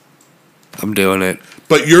personalities. I'm doing it.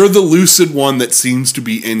 But you're the lucid one that seems to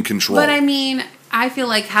be in control. But I mean, I feel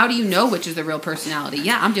like, how do you know which is the real personality?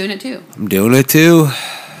 Yeah, I'm doing it too. I'm doing it too.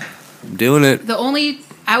 I'm doing it. The only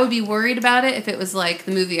I would be worried about it if it was like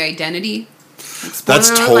the movie Identity. Like, That's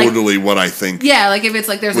spoiler alert, totally what I think. yeah, like if it's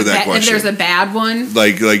like there's With that if question. there's a bad one.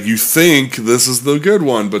 Like you think this is the good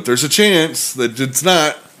one, but there's a chance that it's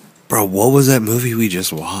not. Bro, what was that movie we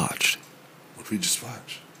just watched? What did we just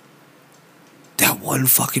watch? That one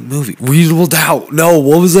fucking movie. Reasonable Doubt. No,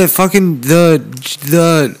 what was that fucking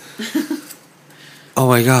the oh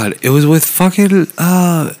my god. It was with fucking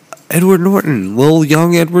Edward Norton. Little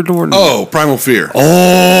young Edward Norton. Oh, Primal Fear.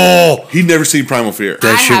 Oh, He'd never seen Primal Fear.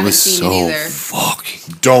 that I shit haven't was seen it so either.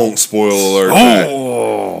 fucking Don't spoil alert. that.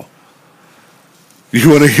 oh. You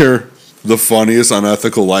want to hear the funniest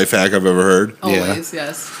unethical life hack I've ever heard? Always,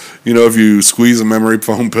 yes. You know, if you squeeze a memory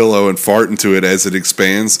foam pillow and fart into it as it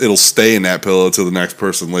expands, it'll stay in that pillow till the next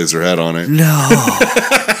person lays their head on it. No.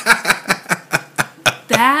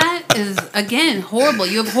 That is again horrible.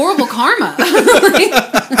 You have horrible karma.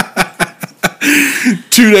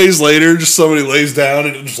 2 days later, just somebody lays down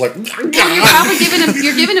and it's just like, You're probably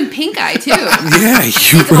giving him pink eye too. Yeah,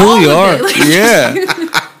 you all really of are. it, like- Yeah.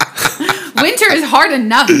 Winter is hard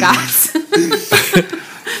enough, guys.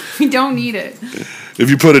 We don't need it. if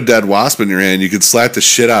you put a dead wasp in your hand, you could slap the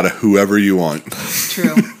shit out of whoever you want.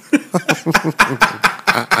 True.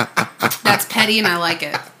 That's petty, and I like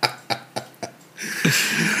it.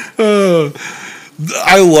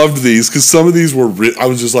 I loved these because some of these were. I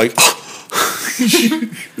was just like,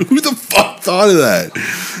 who the fuck thought of that?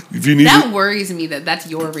 If you need, That worries me that that's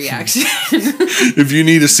your reaction. if you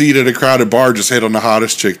need a seat at a crowded bar, just hit on the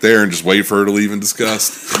hottest chick there and just wait for her to leave in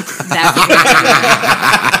disgust.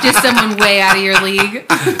 That's just someone way out of your league.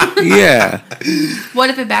 Yeah. What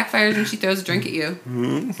if it backfires and she throws a drink at you?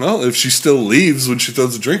 Well, if she still leaves when she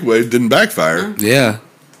throws the drink away, it didn't backfire. Yeah.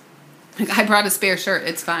 Like, I brought a spare shirt.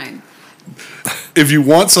 It's fine. If you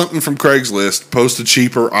want something from Craigslist, post a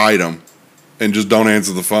cheaper item and just don't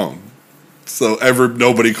answer the phone. So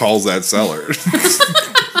nobody calls that seller.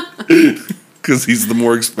 Because he's the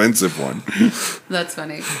more expensive one. That's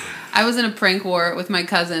funny. I was in a prank war with my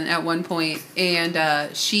cousin at one point,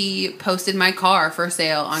 and she posted my car for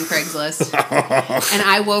sale on Craigslist. And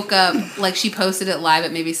I woke up, like, she posted it live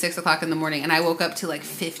at maybe 6 o'clock in the morning, and I woke up to like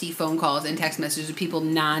 50 phone calls and text messages of people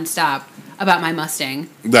nonstop about my Mustang.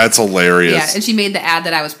 That's hilarious. Yeah, and she made the ad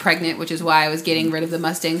that I was pregnant, which is why I was getting rid of the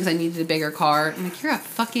Mustang because I needed a bigger car. I'm like, you're a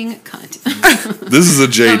fucking cunt. This is a That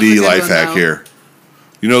was JD a good life one, hack though. here.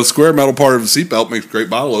 You know, the square metal part of a seatbelt makes a great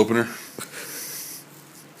bottle opener.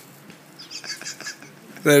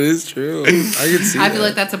 That is true. I can see I feel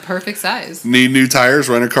like that's a perfect size. Need new tires?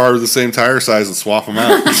 Rent a car with the same tire size and swap them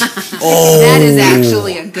out. That is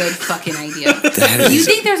actually a good fucking idea. Do you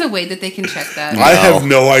think there's a way that they can check that? I have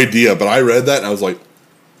no idea, but I read that and I was like,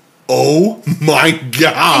 oh my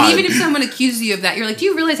God. And even if someone accuses you of that, you're like, do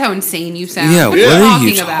you realize how insane you sound? Yeah, are what you are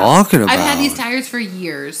you talking I've had about? these tires for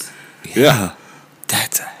years. Yeah.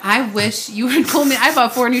 That's I wish you would pull me. I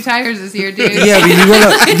bought 4 new tires this year, dude. yeah, but you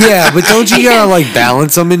gotta but don't you gotta like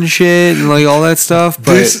balance them and shit and like all that stuff? But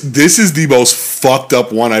This is the most fucked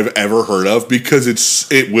up one I've ever heard of because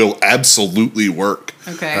it will absolutely work.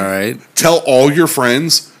 Okay. all right. Tell all your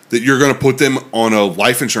friends that you're going to put them on a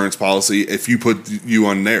life insurance policy if you put you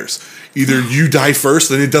on theirs. Either you die first,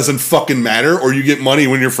 then it doesn't fucking matter, or you get money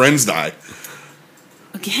when your friends die.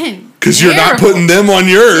 Again. Because you're not putting them on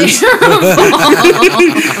yours.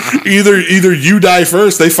 either you die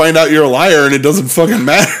first, they find out you're a liar, and it doesn't fucking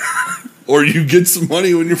matter. Or you get some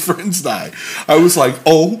money when your friends die. I was like,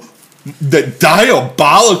 oh, that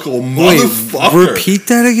diabolical motherfucker. Repeat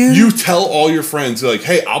that again? You tell all your friends, like,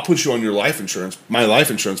 hey, I'll put you on your life insurance, my life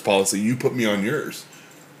insurance policy. You put me on yours.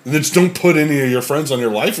 And then just don't put any of your friends on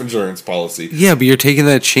your life insurance policy. Yeah, but you're taking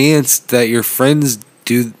that chance that your friends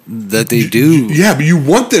do. Yeah, but you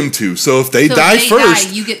want them to. So if they So if die they first,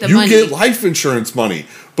 die, you get the money. get life insurance money.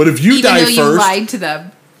 But if you Even die though you first, lied to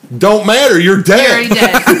them. Don't matter. You're You're dead. already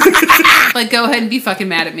dead. Like, go ahead and be fucking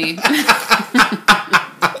mad at me.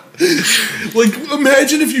 Like,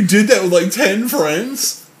 imagine if you did that with like 10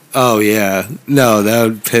 friends. Oh yeah, no, that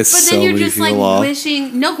would piss But then so you're many just people like off.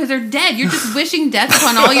 wishing, no, because they're dead. You're just wishing death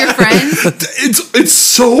upon all your friends. It's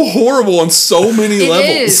so horrible on so many It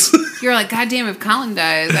levels. is. You're like, God damn, if Colin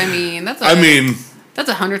dies, I mean, that's I mean, that's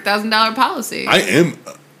 $100,000 policy. I am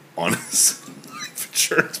on his life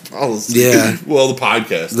insurance policy. Yeah. Well, the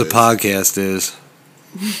podcast. The is. podcast is.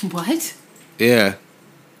 What? Yeah.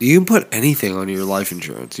 You can put anything on your life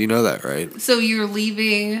insurance. You know that, right? So you're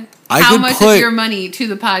leaving I how could much put- of your money to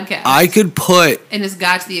the podcast? I could put and is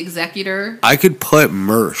Gotch the executor?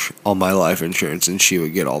 Mersh on my life insurance and she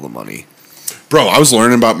would get all the money. Bro, I was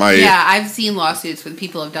learning about my. Yeah, I've seen lawsuits where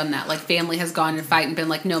people have done that. Like, family has gone and fight and been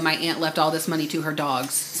like, no, my aunt left all this money to her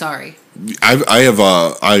dogs. Sorry.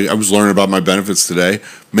 I was learning about my benefits today.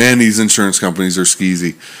 Man, these insurance companies are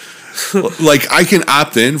skeezy. Like, I can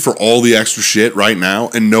opt in for all the extra shit right now,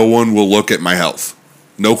 and no one will look at my health.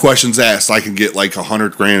 No questions asked. I can get like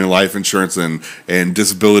 $100,000 in life insurance and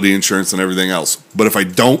disability insurance and everything else. But if I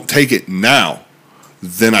don't take it now,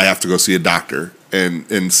 then I have to go see a doctor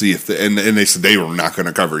and see if and they said they were not going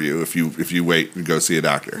to cover you if you wait and go see a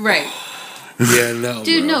doctor. Right. Yeah, no.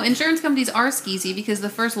 Dude, no, insurance companies are skeezy because the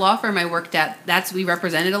first law firm I worked at, we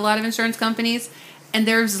represented a lot of insurance companies. And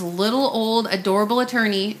there's a little old, adorable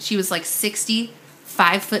attorney. She was like 60,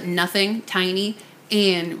 5'0", tiny,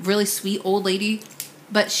 and really sweet old lady.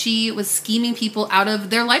 But she was scheming people out of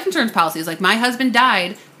their life insurance policies. Like, my husband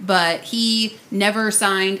died, but he never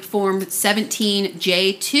signed Form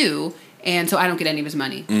 17J2, and so I don't get any of his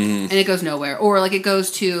money. Mm-hmm. And it goes nowhere. Or, like, it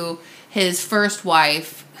goes to his first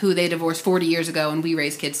wife, who they divorced 40 years ago, and we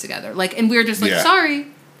raised kids together. Like, and we were just like, Yeah. sorry.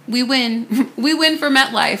 We win. We win for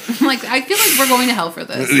MetLife. Like, I feel like we're going to hell for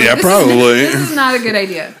this. Like, Yeah, this probably. This is not a good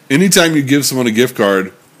idea. Anytime you give someone a gift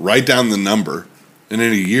card, write down the number, and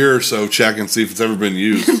in a year or so, check and see if it's ever been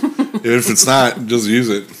used. If it's not, just use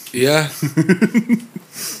it. Yeah.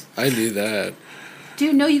 I knew that.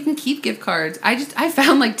 Dude, no, you can keep gift cards. I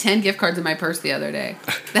found like 10 gift cards in my purse the other day.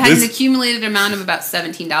 That had an accumulated amount of about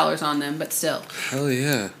 $17 on them, but still. Hell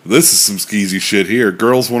yeah. This is some skeezy shit here.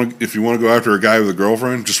 Girls, if you want to go after a guy with a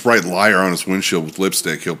girlfriend, just write liar on his windshield with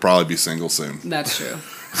lipstick. He'll probably be single soon. That's true.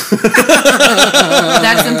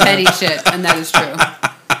 That's some petty shit, and that is true.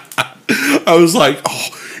 I was like, oh,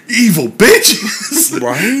 evil bitches.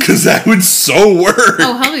 Right? Because that would so work.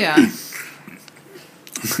 Oh, hell yeah.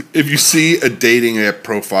 If you see a dating app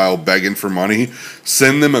profile begging for money,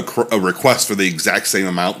 send them a request for the exact same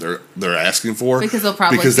amount they're asking for.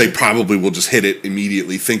 Because they probably will just hit it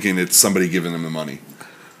immediately thinking it's somebody giving them the money.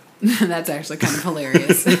 That's actually kind of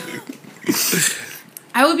hilarious.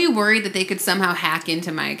 I would be worried that they could somehow hack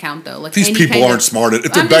into my account, though. Like, These people aren't smart. If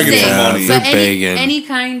they're begging for money. They're but begging. any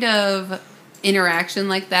kind of interaction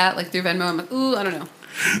like that, like through Venmo, I'm like, ooh, I don't know.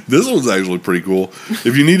 This one's actually pretty cool.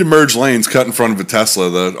 If you need to merge lanes, cut in front of a Tesla,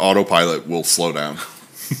 the autopilot will slow down.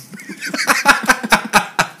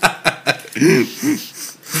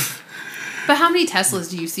 But how many Teslas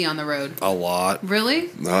do you see on the road? A lot. Really?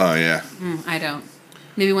 Oh, yeah. I don't.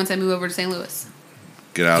 Maybe once I move over to St. Louis.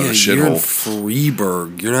 Get out of the You're in shithole.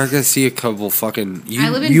 Freeburg. You're not going to see a couple fucking... I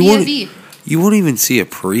live in won't- DMV. You won't even see a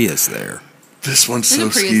Prius there. This one's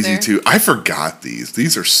There's so a Prius skeezy, there. too. I forgot these.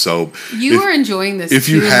 These are so... You are enjoying this If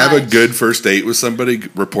you too have a much. good first date with somebody,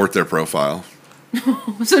 report their profile.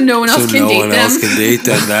 So no one else So can no date one them. else can date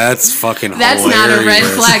them. That's fucking That's hilarious. not a red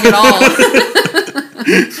flag at all.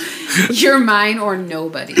 You're mine or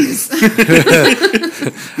nobody's.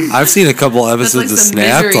 I've seen a couple episodes like of some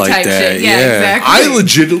Snapped misery like type that. shit. Yeah, exactly. I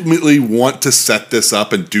legitimately want to set this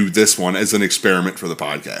up and do this one as an experiment for the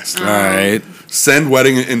podcast. All right. Send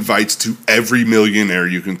wedding invites to every millionaire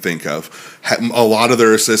you can think of. A lot of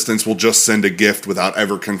their assistants will just send a gift without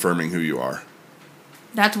ever confirming who you are.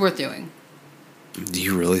 That's worth doing. Do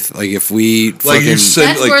you really like if we Like fucking you said,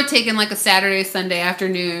 That's like, worth taking like a Saturday, Sunday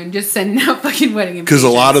afternoon, just sending out fucking wedding because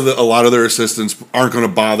invitations. a lot of their assistants aren't going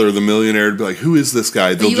to bother the millionaire to be like, who is this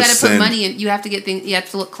guy? But you got to put money in. You have to get things. You have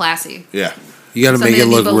to look classy. Yeah, you got to make it something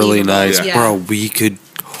to look be really believable. nice, Yeah. bro. We could.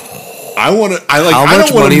 I want to. I How don't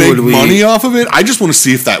much want to money make would we- money off of it. I just want to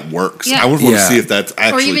see if that works. Yeah. I want to Yeah. see if that's Or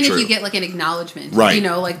actually even true. if you get like an acknowledgement, Right. You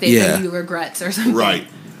know, like they Yeah. send you regrets or something. right.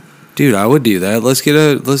 Dude, I would do that.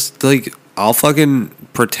 I'll fucking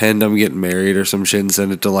pretend I'm getting married or some shit and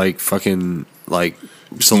send it to like fucking like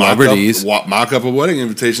celebrities. Mock up a wedding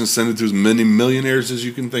invitation. Send it to as many millionaires as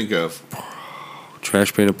you can think of.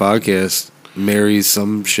 Trash Painted Podcast marries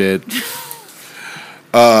some shit.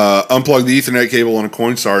 Unplug the Ethernet cable on a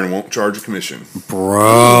Coinstar and it won't charge a commission. Bro,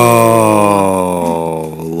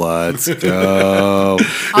 Let's go.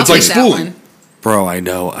 I'll It's like take that schooling. one. Bro, I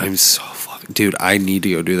know. I'm so fucking... Dude, I need to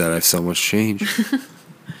go do that. I have so much change.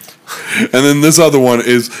 And then this other one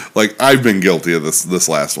is like I've been guilty of this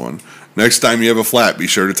last one. Next time you have a flat, be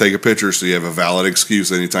sure to take a picture so you have a valid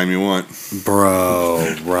excuse anytime you want.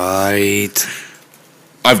 Bro, right.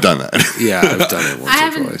 I've done that. Yeah, I've done it I once or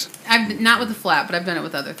haven't. twice. I've not with the flat, but I've done it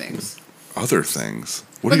with other things. Other things.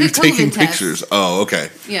 What Like are you a COVID taking test. pictures? Oh, okay.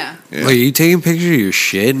 Yeah. Yeah. Like, you taking pictures of your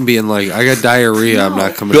shit and being like, I got diarrhea, I'm No.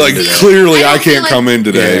 not coming Be in like, today. clearly I I don't feel can't like- come in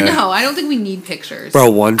today. Yeah. No, I don't think we need pictures.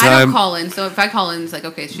 Bro, one I time- don't call in, so if I call in, it's like,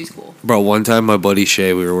 okay, she's cool. Bro, one time my buddy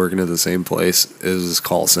Shay, we were working at the same place. It was his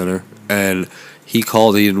call center. And he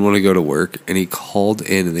called, he didn't want to go to work. And he called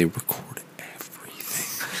in and they recorded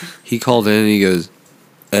everything. He called in and he goes,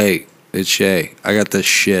 hey, it's Shay. I got the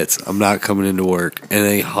shits. I'm not coming into work. And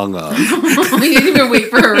then he hung up. We didn't even wait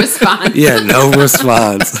for her response. Yeah, no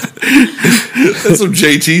response. That's some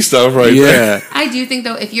JT stuff right there. Yeah. I do think,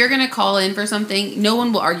 though, if you're going to call in for something, no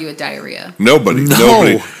one will argue with diarrhea. Nobody. No,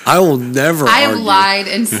 Nobody. I will never I have argue. lied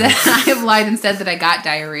and said that I got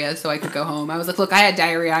diarrhea so I could go home. I was like, look, I had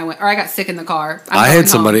diarrhea. I got sick in the car. I had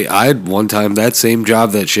somebody. I had one time that same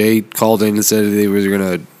job that Shay called in and said he was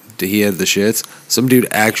gonna. He had the shits. Some dude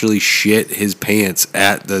actually shit his pants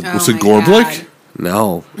at the. Oh Was it my Gorblick? God.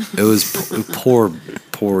 No, it was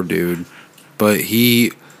poor dude. But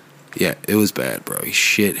he, yeah, it was bad, bro. He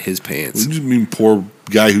shit his pants. You mean poor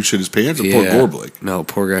guy who shit his pants or poor Gorblick? No,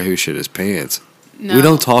 poor guy who shit his pants. No. We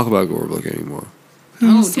don't talk about Gorblick anymore.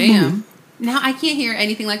 Oh, damn. Now I can't hear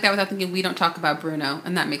anything like that without thinking we don't talk about Bruno,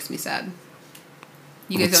 and that makes me sad.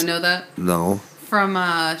 You guys don't know that? No. From,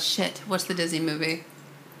 what's the Disney movie?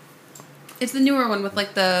 It's the newer one with,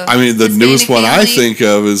 like, the I mean, the Hispanic newest one I family. think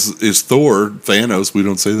of is Thor, Thanos. We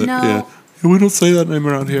don't say that. No. Yeah, we don't say that name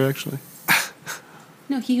around here, actually.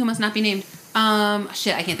 No, he who must not be named. I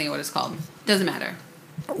can't think of what it's called. Doesn't matter.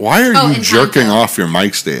 Why are Oh, you Encanto. jerking off your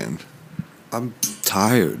mic stand? I'm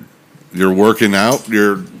tired. You're working out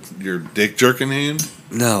your dick jerking hand?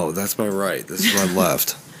 No, that's my right. This is my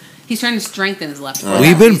left. He's trying to strengthen his left foot.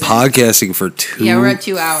 We've been Reason. podcasting for 2 Yeah, we're at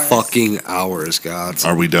 2 hours. fucking hours, God.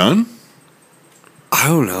 Are we done? I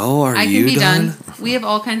don't know. Are I can you be done? done. We have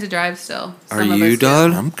all kinds of drives still. Are Some of you us do.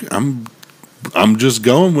 done? I'm just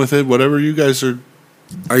going with it. Whatever you guys are.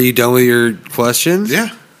 Are you done with your questions? Yeah.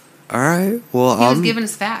 All right. Well, He was giving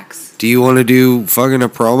us facts. do you want to do fucking a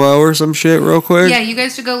promo or some shit real quick? Yeah, you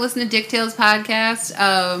guys should go listen to Dick Tales podcast.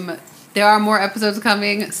 There are more episodes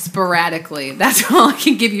coming sporadically. That's all I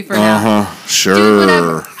can give you for now. Sure. Do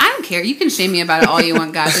whatever. I don't care. You can shame me about it all you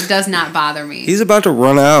want, guys. It does not bother me. He's about to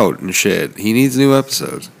run out and shit. He needs new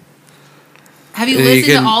episodes. Have you You listened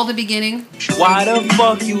can- to all the beginning? Why the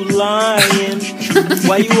fuck you lying?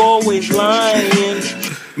 Why you always lying?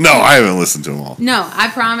 No, I haven't listened to them all. No, I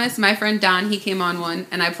promise. My friend Don, he came on one,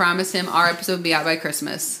 and I promised him our episode would be out by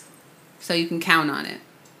Christmas. So you can count on it.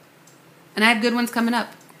 And I have good ones coming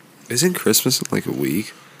up. Isn't Christmas in like a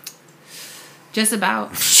week? Just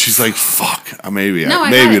about. She's like, fuck. Maybe No, I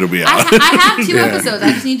maybe got it. it'll be out. I have 2 Yeah. episodes.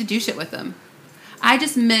 I just need to do shit with them. I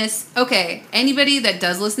just miss. Okay, anybody that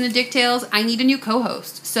does listen to Dick Tales, I need a new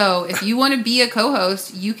co-host. So if you want to be a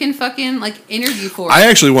co-host, you can fucking like interview for it. I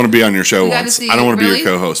actually want to be on your show We gotta once. see I don't it. want to be Really?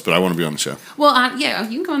 your co-host, but I want to be on the show. Well, yeah,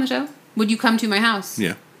 you can come on the show. Would you come to my house?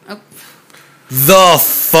 Yeah. Oh. The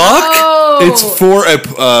fuck? Oh! It's for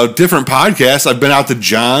a different podcast. I've been out to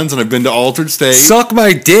John's and I've been to Altered State. Suck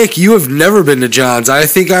my dick. You have never been to John's. I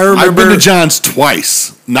think I remember. I've been to John's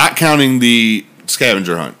twice, not counting the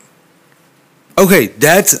scavenger hunt. Okay,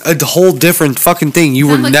 that's a whole different fucking thing. You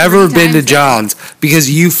Sounds were like never 3 been to times now. John's because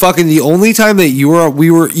you fucking the only time that we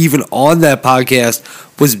were even on that podcast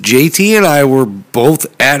was JT and I were both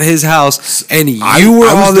at his house and you were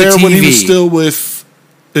I was on the there TV. when he was still with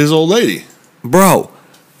his old lady. Bro,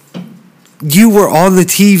 you were on the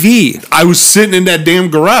TV. I was sitting in that damn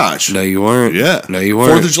garage. No, you weren't. Yeah. No, you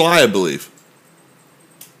weren't. 4th of July, I believe.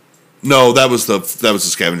 No, that was the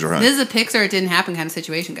scavenger hunt. This is a Pixar, it didn't happen kind of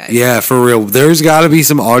situation, guys. Yeah, for real. There's got to be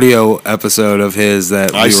some audio episode of his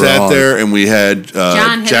that I we were sat on. there and we had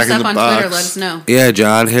John, hit Jack us in up the on Box. Twitter. Let us know. Yeah,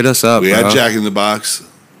 John, hit us up. We bro. had Jack in the Box.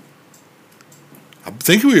 I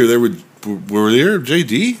think we were there with. Were we there,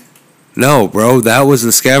 JD? No, bro, that was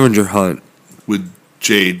the scavenger hunt. With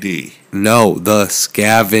JD. No, the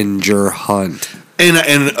scavenger hunt. And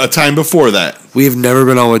a time before that. We have never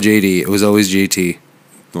been on with JD. It was always JT.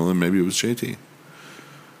 Well, then maybe it was JT.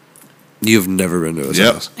 You've never been to his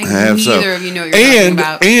Yep, house. I have so. Neither of you know what you're talking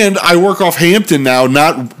about. And I work off Hampton now,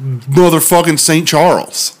 not motherfucking St.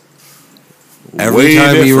 Charles. Every Way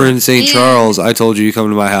time you were different. in St. Yeah. Charles, I told you come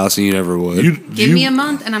to my house and you never would. Give me a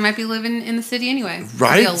month and I might be living in the city anyway.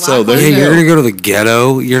 Right? It'll be a lot So there Yeah, closer. you you're go. gonna go to the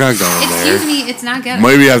ghetto. You're not going Excuse there. me, it's not ghetto.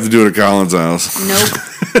 Maybe you have to do it at Colin's house.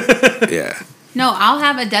 Nope. Yeah, No, I'll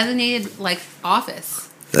have a designated like office.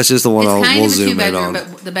 that's just the one It's kind we'll of a zoom in 2-bedroom, on.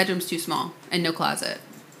 but the bedroom's too small and no closet.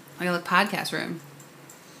 Like a podcast room.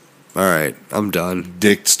 All right, I'm done.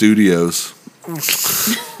 Dick Studios.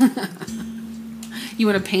 You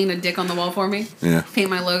want to paint a dick on the wall for me? Yeah. Paint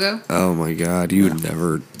my logo? Oh my god, you would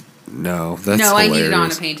never. No, that's No, I need it on a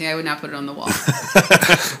hilarious. painting. I would not put it on the wall.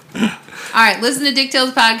 All right, listen to Dick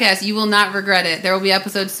Tales podcast. You will not regret it. There will be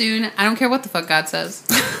episodes soon. I don't care what the fuck God says.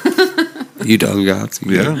 You done got.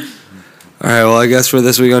 Yeah. All right, well, I guess for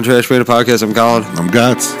this week on Trash Panda Podcast, I'm Colin. I'm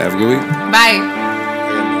Guts. Have a good week. Bye.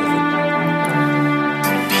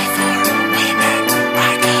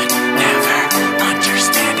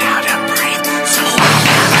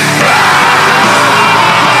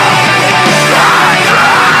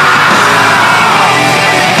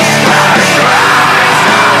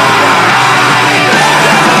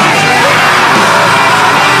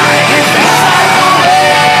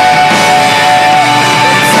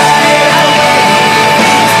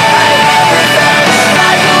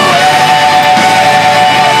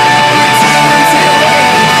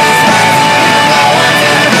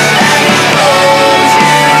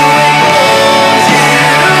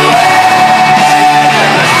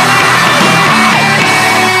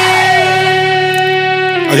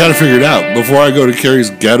 I got to figure it out. Before I go to Carrie's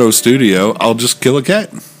ghetto studio, I'll just kill a cat.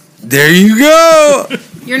 There you go.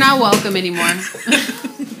 You're not welcome anymore.